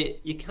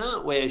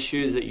wear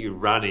shoes that you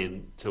run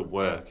in to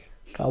work.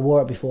 I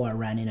wore it before I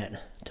ran in it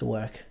to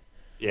work.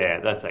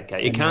 Yeah, that's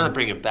okay. You can't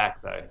bring it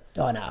back though.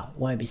 Oh no,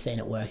 won't be seen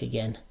at work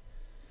again.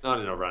 Not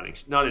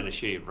in a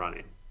shoe you've run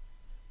in.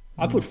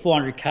 I put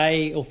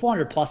 400k or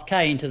 400 plus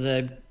k into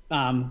the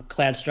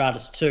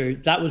Cloudstratus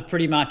 2. That was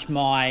pretty much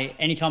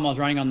anytime I was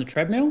running on the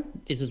treadmill,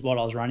 this is what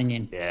I was running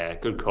in. Yeah,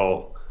 good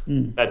call.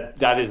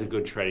 That is a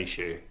good tready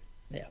shoe.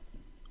 Yeah.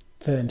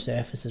 Firm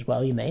surface as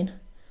well, you mean?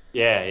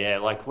 Yeah,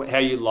 like how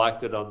you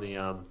liked it on the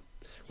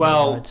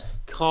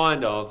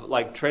kind of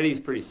like tready's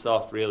pretty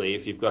soft really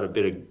if you've got a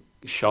bit of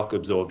shock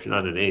absorption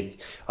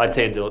underneath. I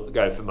tend to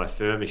go for my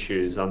firmer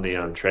shoes on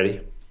the tready.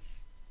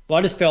 Well,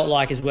 I just felt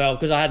like as well,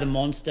 because I had the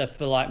Monster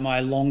for like my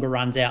longer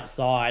runs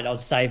outside,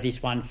 I'd save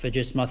this one for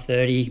just my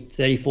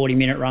 40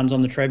 minute runs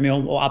on the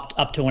treadmill, or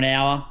up to an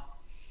hour.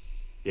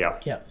 Yeah,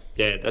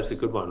 that's a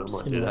good one. I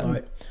might do that.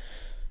 Boat.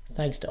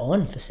 Thanks to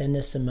On for sending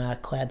us some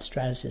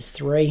Cloudstratus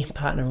 3,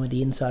 partnering with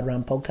the Inside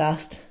Run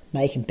podcast,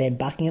 making Ben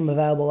Buckingham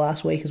available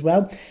last week as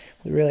well.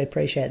 We really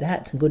appreciate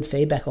that. Some good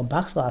feedback on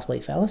Bucks last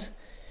week, fellas.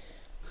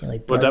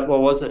 What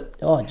was it?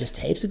 Oh, just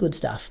heaps of good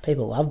stuff.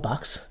 People love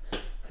Bucks.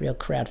 Real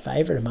crowd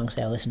favourite amongst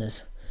our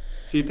listeners.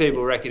 A few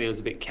people reckon it was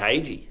a bit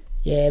cagey.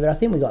 Yeah, but I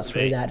think we got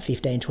through that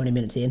 15, 20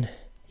 minutes in.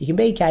 You can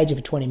be cagey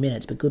for 20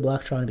 minutes, but good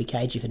luck trying to be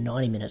cagey for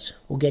 90 minutes.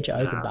 We'll get you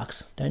open,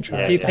 Bucks. Don't try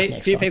that stuff next time.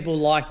 A few people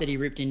liked that he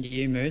ripped into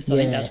you, Moose. I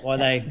think that's why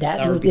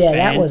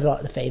that was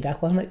like the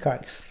feedback, wasn't it,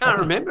 Croaks? Can't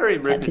remember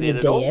him ripping in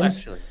at all,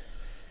 actually.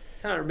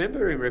 Can't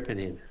remember him ripping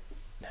in.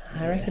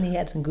 I reckon he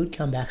had some good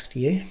comebacks for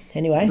you.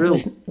 Anyway,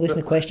 listen to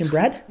the question,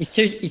 Brad. He's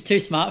too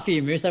smart for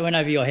you, Moose. They went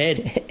over your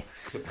head.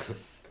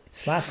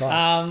 Smart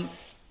guy.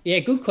 Yeah,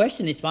 good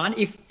question, this one.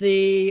 If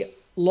the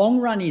long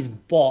run is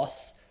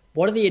boss,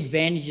 what are the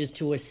advantages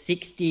to a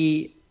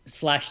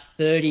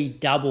 60/30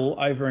 double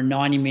over a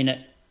 90-minute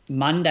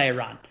Monday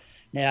run?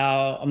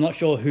 Now, I'm not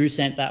sure who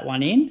sent that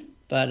one in,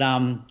 but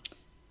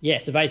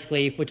so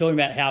basically, if we're talking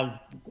about how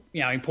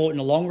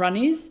important a long run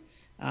is,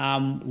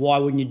 why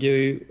would you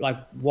do a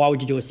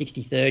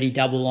 60/30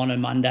 double on a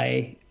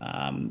Monday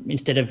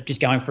instead of just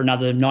going for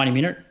another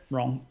 90-minute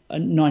run?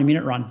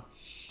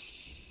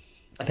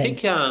 I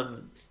think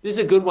This is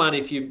a good one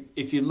if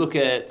you look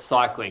at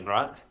cycling,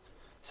 right?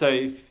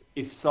 So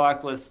if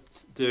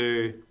cyclists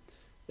do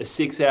a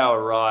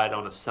 6-hour ride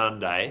on a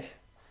Sunday,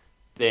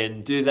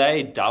 then do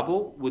they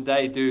double? Would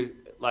they do,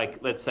 like,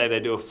 let's say they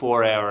do a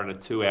 4-hour and a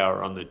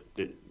 2-hour on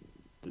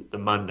the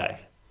Monday,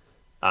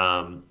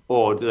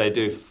 or do they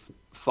do 6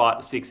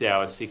 hours,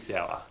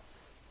 6-hour?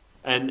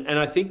 And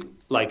I think,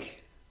 like,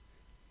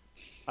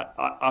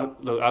 I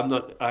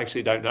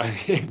actually don't know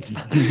the answer,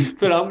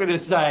 but I'm going to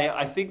say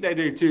I think they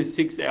do 2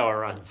 6-hour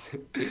runs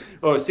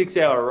or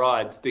 6-hour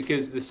rides,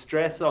 because the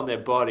stress on their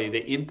body,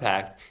 the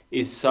impact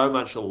is so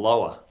much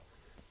lower.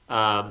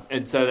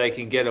 And so they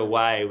can get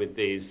away with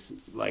these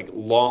like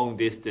long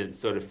distance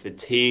sort of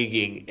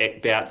fatiguing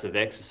bouts of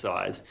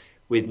exercise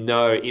with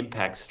no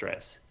impact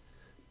stress.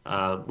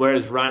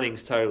 Whereas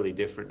running's totally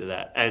different to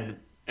that. And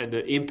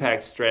the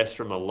impact stress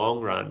from a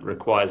long run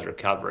requires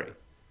recovery.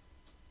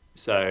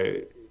 So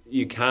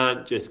you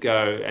can't just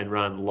go and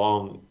run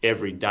long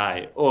every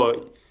day, or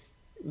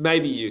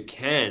maybe you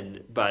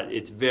can, but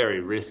it's very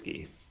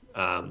risky.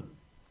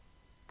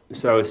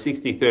 So a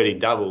 60-30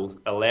 double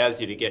allows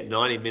you to get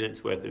 90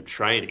 minutes worth of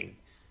training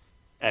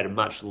at a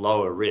much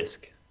lower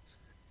risk.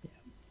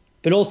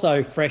 But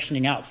also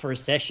freshening up for a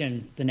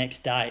session the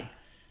next day.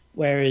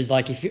 Whereas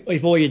like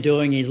if all you're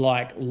doing is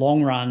like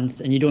long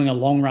runs and you're doing a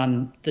long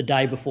run the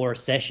day before a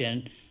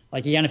session,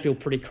 like you're going to feel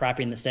pretty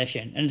crap in the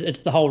session. And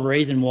it's the whole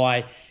reason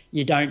why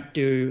you don't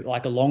do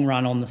like a long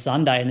run on the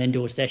Sunday and then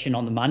do a session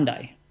on the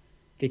Monday,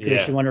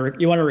 because you want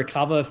to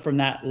recover from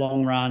that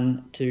long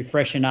run to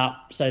freshen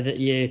up so that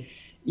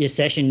your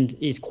session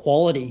is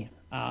quality.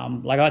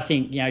 Like I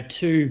think,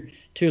 two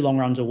long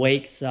runs a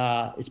week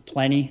is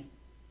plenty.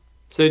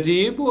 So do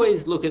you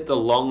boys look at the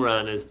long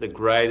run as the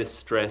greatest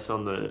stress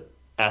on the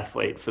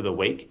athlete for the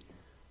week?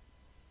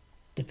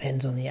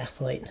 Depends on the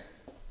athlete.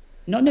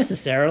 Not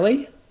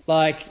necessarily.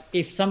 Like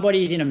if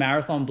somebody's in a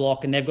marathon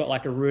block and they've got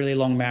like a really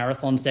long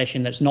marathon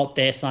session that's not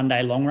their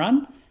Sunday long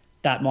run,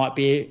 that might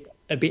be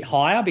a bit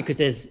higher because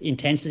there's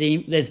intensity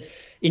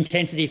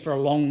for a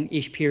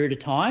long-ish period of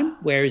time,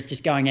 whereas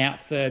just going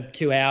out for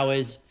 2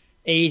 hours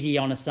easy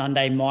on a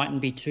Sunday mightn't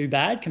be too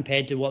bad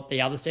compared to what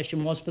the other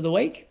session was for the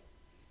week.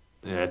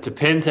 Yeah, it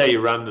depends how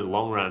you run the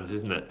long runs,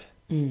 isn't it?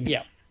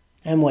 Yeah.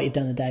 And what you've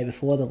done the day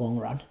before the long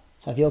run.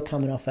 So if you're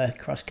coming off a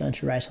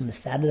cross-country race on the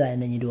Saturday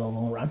and then you do a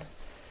long run,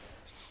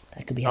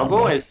 that could be hard. I've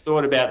always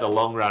thought about the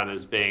long run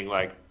as being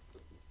like,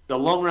 the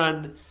long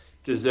run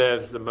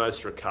deserves the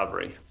most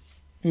recovery.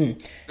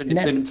 And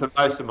for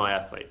most of my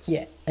athletes.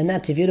 Yeah, and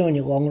that's if you're doing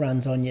your long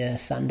runs on your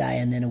Sunday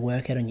and then a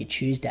workout on your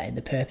Tuesday,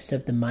 the purpose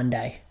of the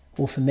Monday,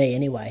 well for me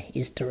anyway,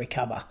 is to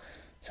recover.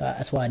 So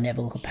that's why I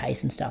never look at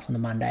pace and stuff on the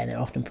Monday, and they're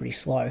often pretty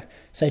slow.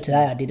 So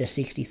today I did a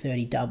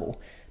 60-30 double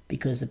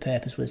because the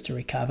purpose was to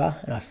recover,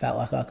 and I felt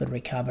like I could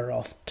recover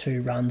off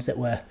 2 runs that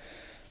were,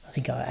 I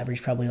think I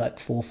averaged probably like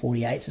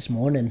 4:48s this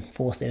morning and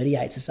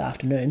 4:38s this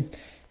afternoon.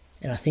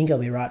 And I think I'll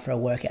be right for a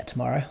workout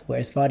tomorrow.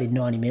 Whereas if I did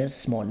 90 minutes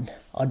this morning,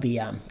 I'd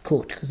be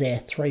cooked, because they're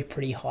 3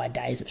 pretty high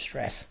days of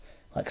stress,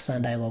 like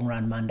Sunday long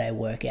run, Monday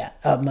workout,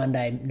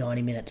 Monday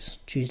 90 minutes,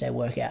 Tuesday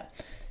workout,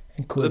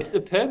 and could. The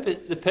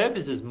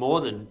purpose is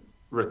more than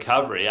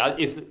recovery.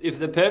 If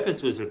the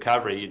purpose was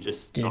recovery, you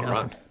just do not nothing.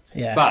 run.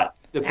 Yeah. But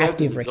the purpose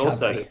active is recovery.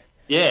 also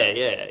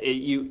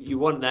you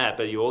want that,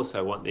 but you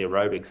also want the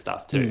aerobic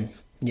stuff too.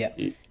 Yeah.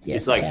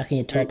 It's So like, how can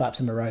you top up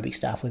some aerobic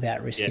stuff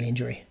without risking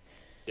injury?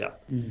 Yeah.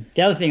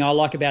 The other thing I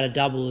like about a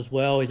double as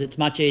well is it's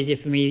much easier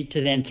for me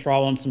to then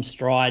throw on some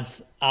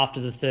strides after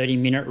the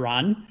 30-minute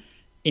run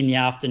in the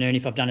afternoon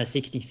if I've done a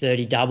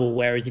 60-30 double,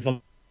 whereas if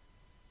I'm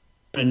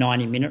on a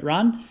 90-minute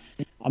run,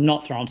 I'm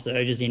not throwing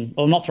surges in,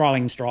 or I'm not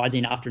throwing strides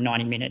in after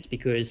 90 minutes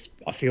because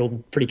I feel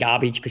pretty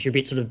garbage, because you're a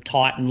bit sort of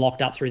tight and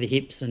locked up through the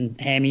hips and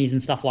hammies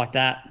and stuff like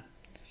that.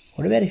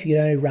 What about if you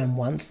could only run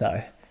once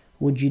though?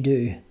 Would you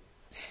do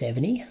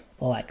 70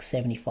 or like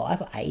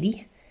 75 or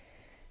 80?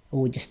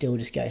 Or would you still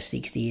just go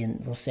 60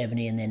 or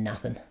 70 and then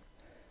nothing?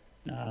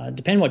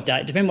 Depend what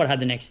I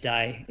had the next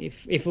day.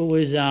 If it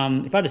was if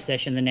I had a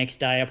session the next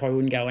day, I probably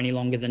wouldn't go any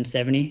longer than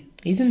 70.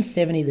 Isn't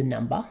 70 the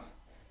number?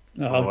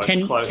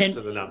 It's close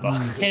to the number.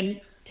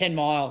 10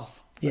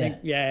 miles. Yeah.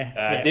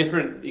 Yeah.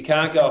 Different. You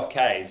can't go off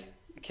Ks.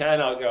 You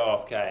cannot go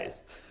off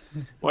Ks.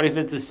 What if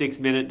it's a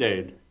 6-minute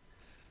dude?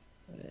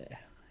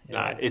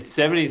 No, it's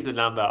 70 is the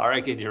number. I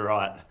reckon you're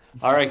right.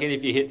 I reckon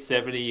if you hit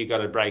 70, you got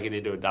to break it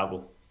into a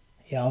double.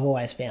 Yeah, I've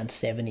always found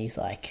 70s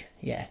like,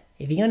 if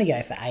you're going to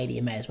go for 80,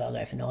 you may as well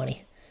go for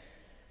 90.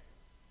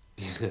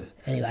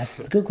 Anyway,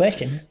 it's a good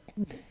question.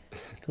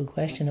 Good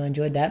question. I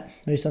enjoyed that.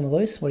 Moose on the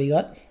loose. What do you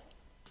got?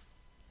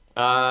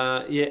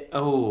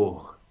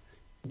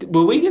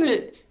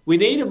 We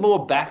need a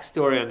more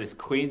backstory on this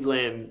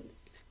Queensland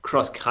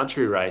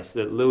cross-country race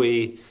that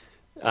Louis,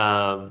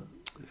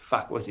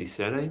 what's his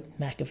surname?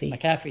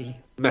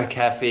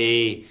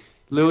 McAfee.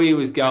 Louis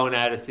was going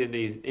at us in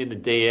the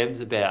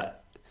DMs about.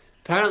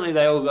 Apparently,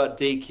 they all got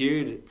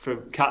DQ'd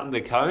from cutting the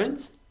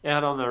cones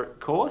out on the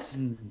course.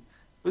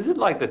 Was it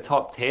like the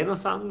top 10 or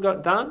something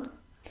got done?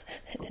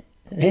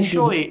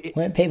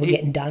 Weren't people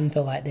getting done for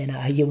like then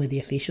arguing with the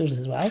officials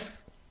as well?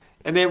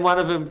 And then one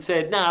of them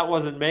said, "No, it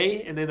wasn't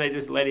me." And then they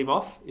just let him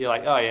off. You're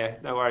like, "Oh yeah,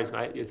 no worries,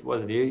 mate. It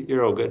wasn't you.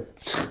 You're all good."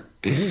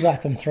 This was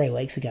like from 3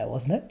 weeks ago,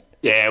 wasn't it?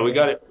 Yeah, we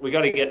got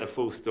to get the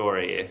full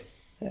story here.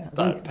 Yeah,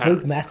 But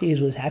Luke Matthews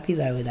was happy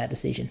though with that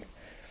decision.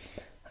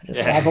 I just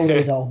love all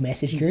these old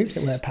message groups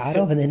that we're a part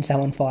of, and then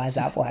someone fires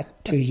up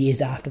like 2 years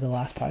after the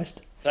last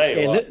post.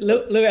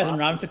 Lou hasn't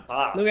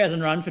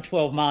run for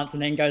 12 months,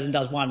 and then goes and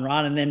does one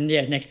run, and then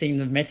next thing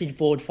the message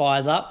board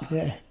fires up.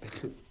 Yeah.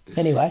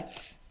 Anyway.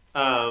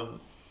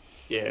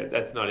 Yeah,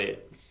 that's not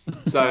it.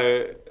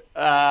 So,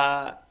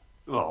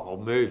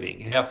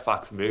 moving. How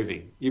fuck's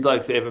moving? You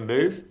blokes ever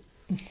move?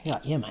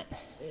 Yeah, mate.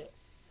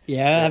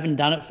 Yeah, I haven't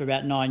done it for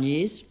about 9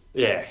 years.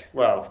 Yeah,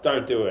 well,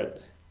 don't do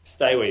it.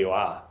 Stay where you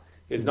are.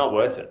 It's not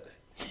worth it.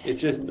 It's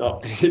just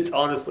not. It's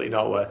honestly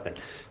not worth it.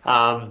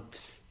 Now,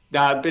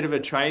 a bit of a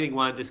training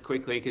one just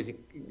quickly because you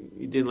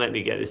didn't let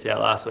me get this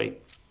out last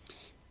week.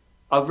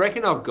 I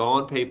reckon I've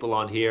gone people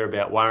on here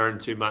about worrying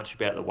too much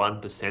about the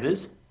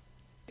 1%ers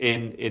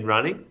in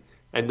running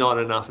and not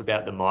enough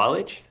about the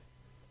mileage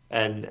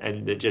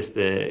and just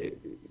the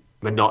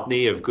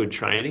monotony of good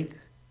training.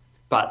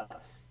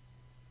 But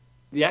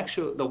the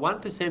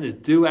 1%ers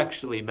do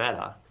actually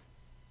matter,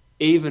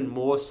 even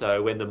more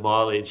so when the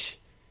mileage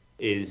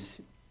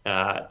is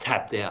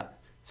tapped out.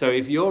 So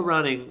if you're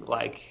running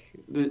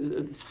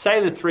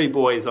say the 3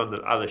 boys on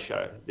the other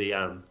show,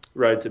 the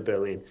Road to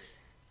Berlin,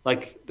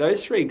 like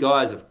those 3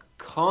 guys have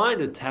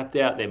kind of tapped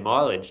out their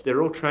mileage.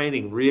 They're all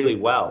training really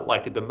well,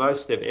 like at the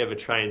most they've ever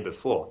trained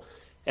before.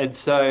 And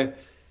so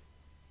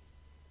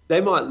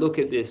they might look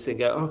at this and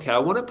go, okay, I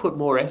want to put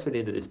more effort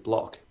into this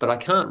block, but I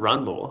can't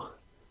run more.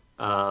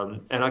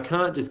 And I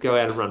can't just go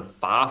out and run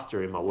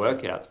faster in my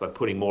workouts by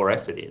putting more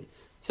effort in.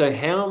 So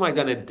how am I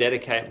going to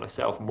dedicate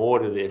myself more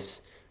to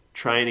this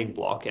training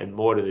block and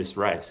more to this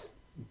race?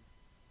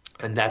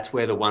 And that's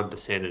where the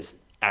 1%ers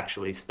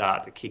actually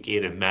start to kick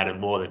in and matter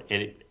more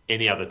than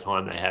any other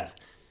time they have.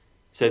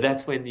 So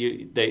that's when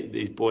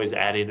these boys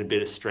add in a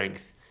bit of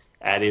strength,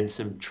 add in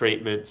some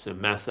treatment, some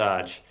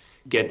massage,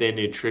 get their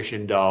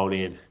nutrition dialed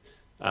in.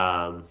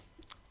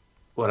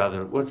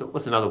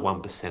 What's another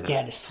 1%?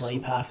 Yeah, to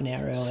sleep half an hour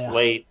earlier.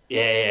 Sleep,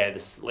 the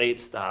sleep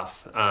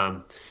stuff.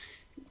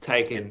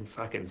 Taking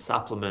fucking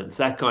supplements,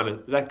 that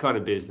kind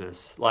of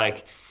business.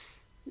 Like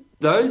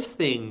those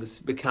things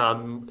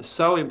become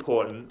so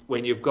important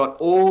when you've got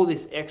all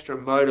this extra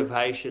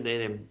motivation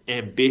and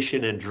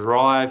ambition and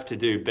drive to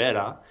do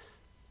better,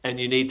 and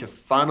you need to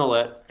funnel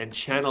it and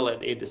channel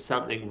it into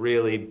something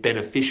really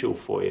beneficial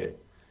for you.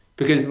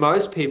 Because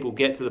most people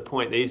get to the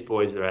point these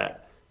boys are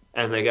at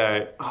and they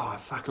go, oh, I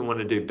fucking want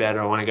to do better.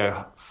 I want to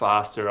go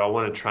faster. I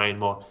want to train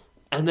more.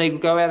 And they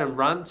go out and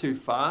run too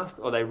fast,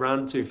 or they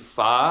run too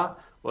far,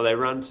 or they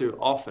run too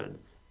often,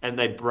 and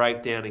they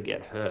break down and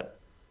get hurt.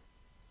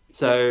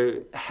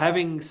 So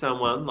having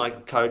someone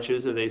like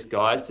coaches of these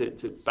guys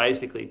to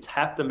basically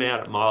tap them out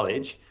at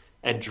mileage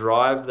and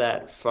drive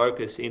that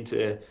focus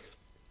into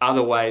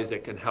other ways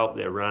that can help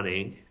their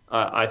running,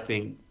 I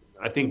think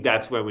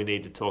that's where we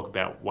need to talk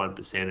about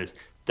 1%ers.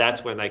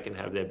 That's when they can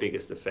have their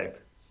biggest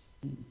effect.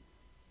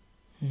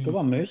 Good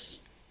one, Moose.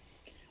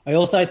 I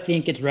also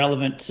think it's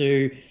relevant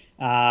to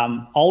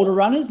older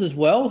runners as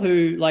well,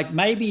 who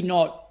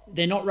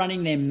they're not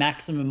running their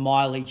maximum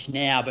mileage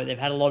now, but they've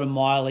had a lot of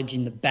mileage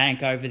in the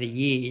bank over the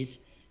years.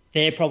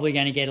 They're probably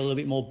going to get a little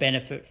bit more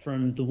benefit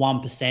from the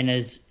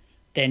 1%ers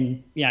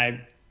than,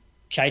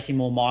 chasing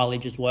more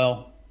mileage as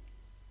well.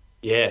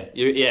 Yeah.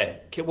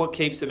 What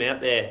keeps them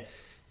out there?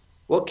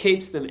 What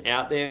keeps them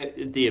out there?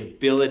 The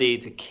ability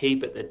to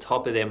keep at the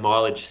top of their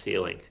mileage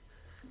ceiling.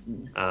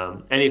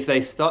 And if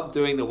they stop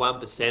doing the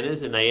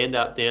 1%ers and they end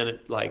up down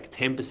at like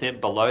 10%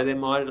 below their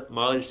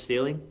mileage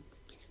ceiling,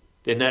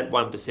 then that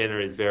 1%er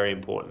is very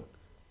important.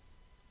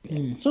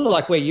 Sort of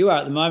like where you are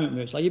at the moment,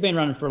 Moose. Like you've been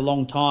running for a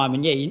long time,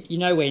 and you're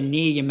nowhere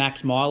near your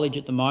max mileage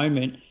at the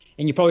moment,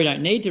 and you probably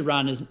don't need to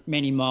run as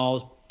many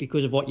miles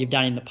because of what you've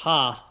done in the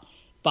past.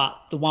 But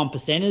the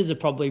 1%ers are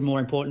probably more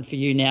important for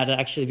you now to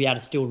actually be able to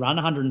still run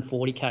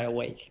 140k a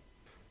week.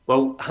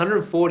 Well,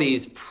 140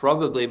 is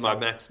probably my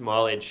max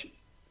mileage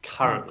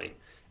currently,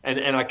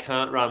 and I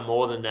can't run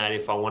more than that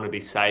if I want to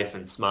be safe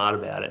and smart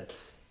about it.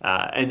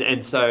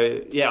 And so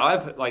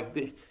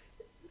I've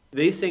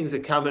these things are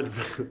coming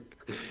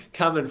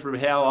from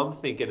how I'm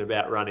thinking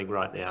about running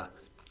right now,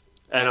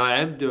 and I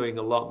am doing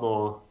a lot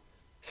more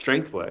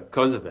strength work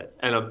because of it,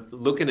 and I'm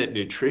looking at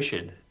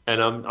nutrition, and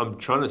I'm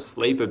trying to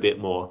sleep a bit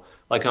more.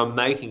 Like I'm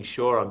making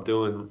sure I'm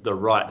doing the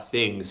right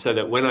things so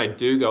that when I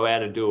do go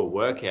out and do a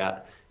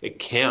workout, it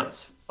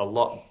counts a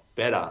lot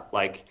better.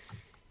 Like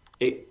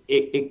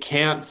it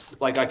counts,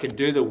 like I can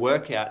do the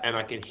workout and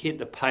I can hit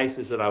the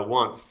paces that I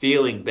want,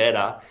 feeling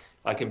better.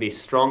 I can be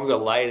stronger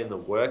late in the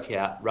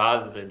workout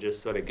rather than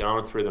just sort of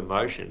going through the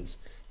motions.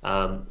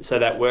 So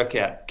that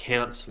workout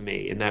counts for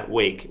me in that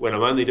week. When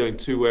I'm only doing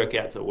 2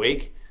 workouts a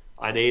week,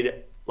 I need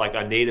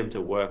them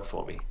to work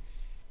for me.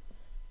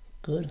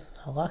 Good.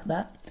 I like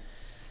that.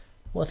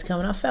 What's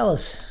coming up,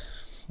 fellas?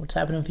 What's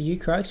happening for you,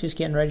 Croaks? Just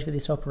getting ready for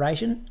this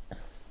operation?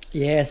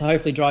 Yeah, so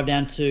hopefully drive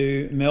down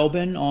to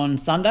Melbourne on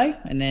Sunday,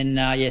 and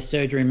then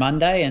surgery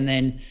Monday, and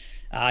then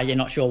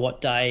not sure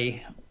what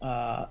day.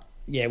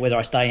 Whether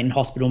I stay in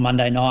hospital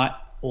Monday night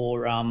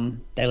or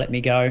they let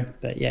me go.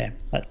 But yeah,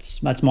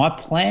 that's my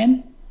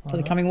plan for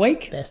the coming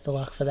week. Best of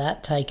luck for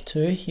that. Take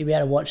 2. You'll be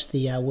able to watch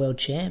the World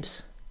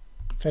Champs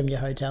from your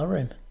hotel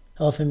room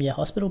or from your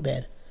hospital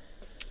bed.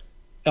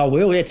 I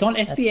will. It's on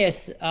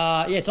SBS.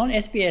 It's on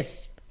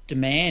SBS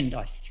Demand,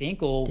 I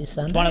think, or this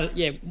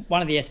Sunday?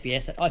 one of the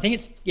SBS. I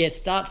think it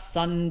starts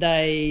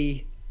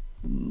Sunday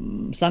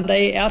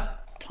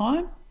out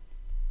time.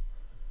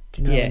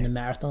 Do you know when the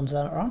marathons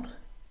are on?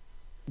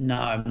 No,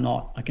 I'm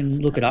not. I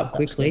can look it up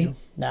quickly.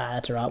 Nah,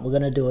 that's all right. We're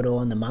going to do it all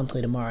on the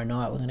monthly tomorrow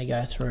night. We're going to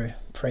go through,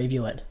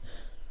 preview it,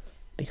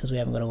 because we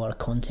haven't got a lot of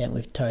content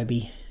with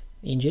Toby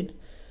injured.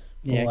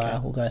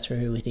 We'll go through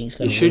who we think is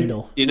going to win it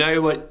all. You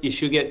know what? You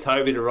should get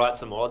Toby to write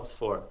some odds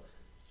for it.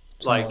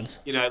 Odds.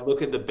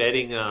 Look at the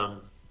betting.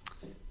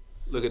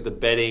 Look at the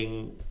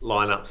betting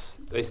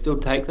lineups. They still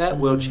take that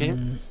World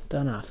Champs.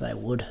 Don't know if they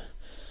would.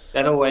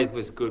 That always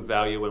was good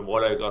value when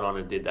Watto got on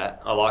and did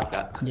that. I like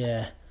that.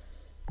 Yeah,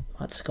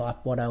 might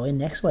Skype Watto in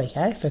next week,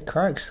 for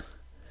Croaks.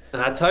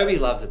 Toby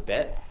loves a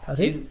bet. Does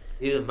he?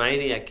 He's a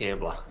maniac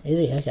gambler. Is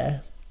he? Okay.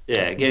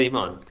 Yeah, get him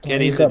on.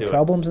 He's got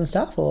problems and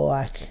stuff, or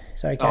like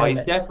it's okay.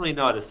 He's definitely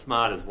not as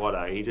smart as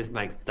Watto. He just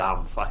makes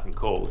dumb fucking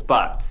calls.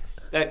 But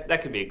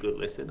that could be a good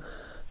listen.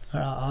 All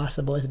right, I'll ask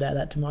the boys about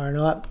that tomorrow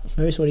night.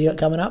 Moose, what do you got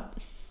coming up?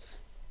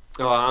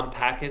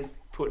 Unpacking,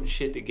 putting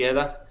shit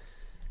together.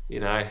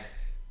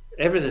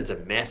 Everything's a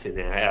mess in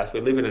our house.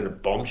 We're living in a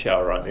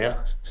bombshell right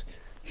now.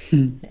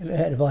 Never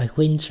heard of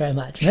whinge so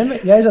much. Remember,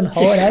 he goes on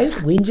holidays,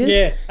 whinges.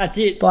 Yeah, that's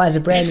it. Buys a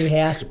brand new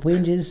house,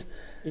 whinges.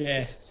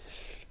 Yeah.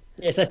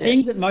 Yeah, so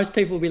things that most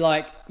people will be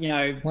like,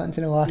 once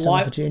in a lifetime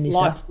opportunity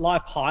stuff.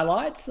 Life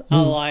highlights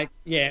are like,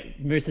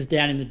 Moose is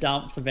down in the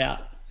dumps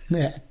about.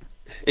 Yeah.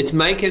 It's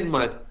making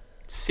my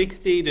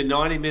 60 to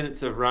 90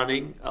 minutes of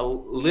running a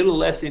little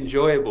less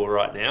enjoyable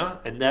right now,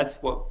 and that's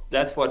what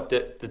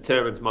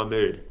determines my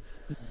mood.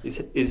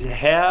 Is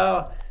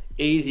how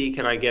easy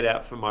can I get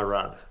out for my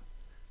run?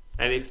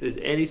 And if there's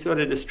any sort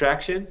of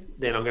distraction,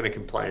 then I'm going to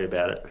complain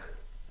about it.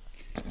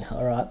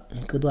 All right,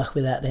 good luck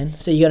with that then.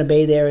 So you're going to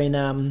be there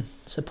in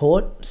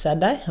support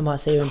Saturday? I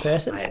might see you in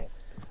person.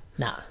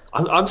 Nah.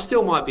 I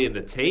still might be in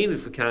the team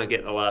if we can't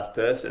get the last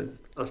person.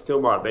 I still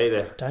might be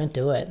there. Don't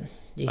do it.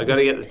 I got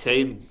to get the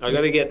team. I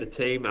got to get the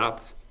team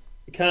up.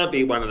 It can't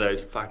be one of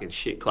those fucking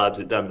shit clubs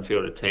that doesn't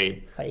field a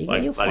team.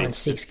 You'll find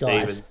 6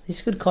 guys. Stevens.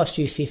 This could cost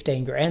you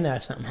 $15,000 though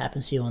if something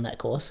happens to you on that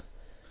course.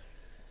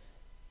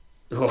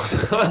 That's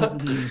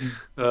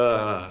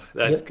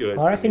good.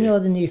 I reckon you're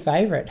the new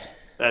favourite.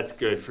 That's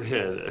good for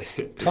him.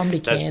 Tom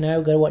DeCano,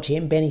 we've got to watch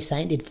him. Benny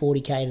Saint did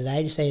 40k today.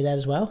 Did you see that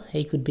as well?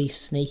 He could be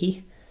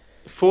sneaky.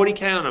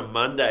 40k on a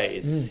Monday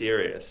is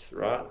serious,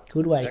 right?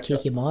 Good way to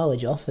kick your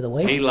mileage off for the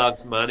week. He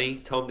loves money.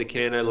 Tom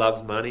DeCano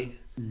loves money.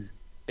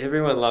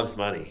 Everyone loves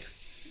money.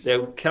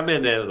 They'll come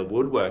in out of the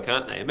woodwork,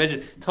 aren't they?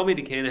 Imagine Tommy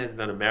DeCano hasn't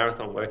done a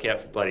marathon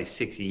workout for bloody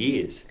 6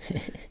 years.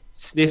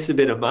 Sniffs a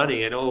bit of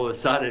money, and all of a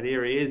sudden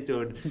here he is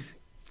doing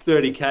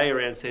 30k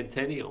around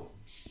Centennial.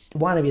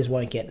 One of yous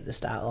won't get to the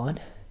start line.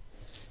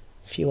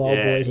 A few old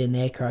boys in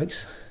there,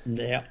 Croaks.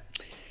 Yeah.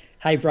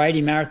 Hey,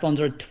 Brady, marathons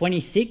are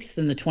 26th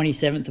and the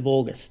 27th of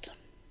August.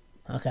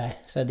 Okay,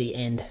 so the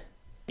end.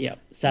 Yep,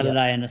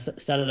 Saturday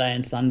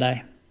and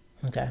Sunday.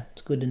 Okay,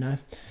 it's good to know.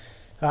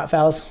 All right,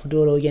 fellas, we'll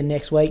do it all again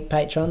next week.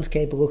 Patrons,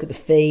 keep a look at the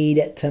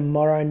feed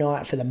tomorrow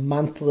night for the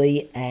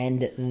monthly,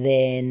 and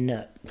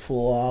then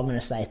for, I'm going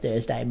to say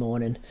Thursday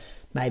morning,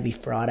 maybe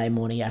Friday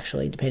morning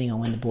actually, depending on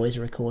when the boys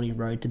are recording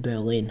Road to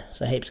Berlin.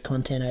 So heaps of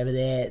content over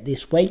there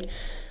this week.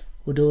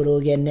 We'll do it all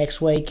again next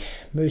week,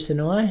 Moose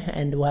and I,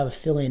 and we'll have a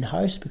fill-in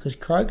host because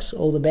Croaks,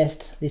 all the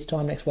best this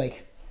time next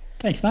week.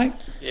 Thanks, mate.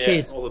 Yeah,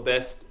 cheers. All the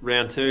best.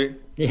 Round 2.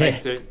 Yeah.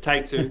 Take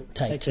two.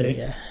 Take two,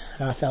 yeah.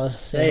 All right, fellas.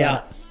 See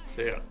ya.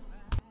 See ya.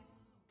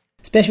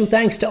 Special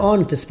thanks to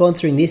On for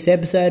sponsoring this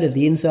episode of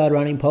the Inside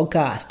Running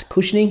Podcast.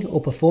 Cushioning or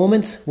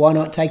performance? Why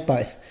not take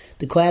both?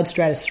 The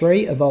Cloudstratus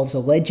 3 evolves a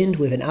legend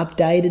with an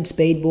updated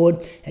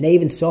speedboard and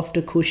even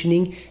softer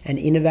cushioning and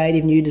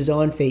innovative new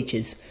design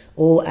features,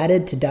 all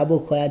added to double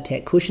Cloud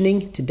Tech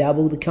cushioning to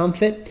double the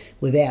comfort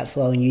without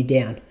slowing you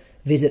down.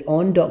 Visit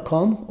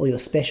on.com or your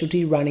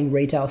specialty running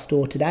retail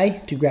store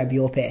today to grab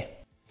your pair.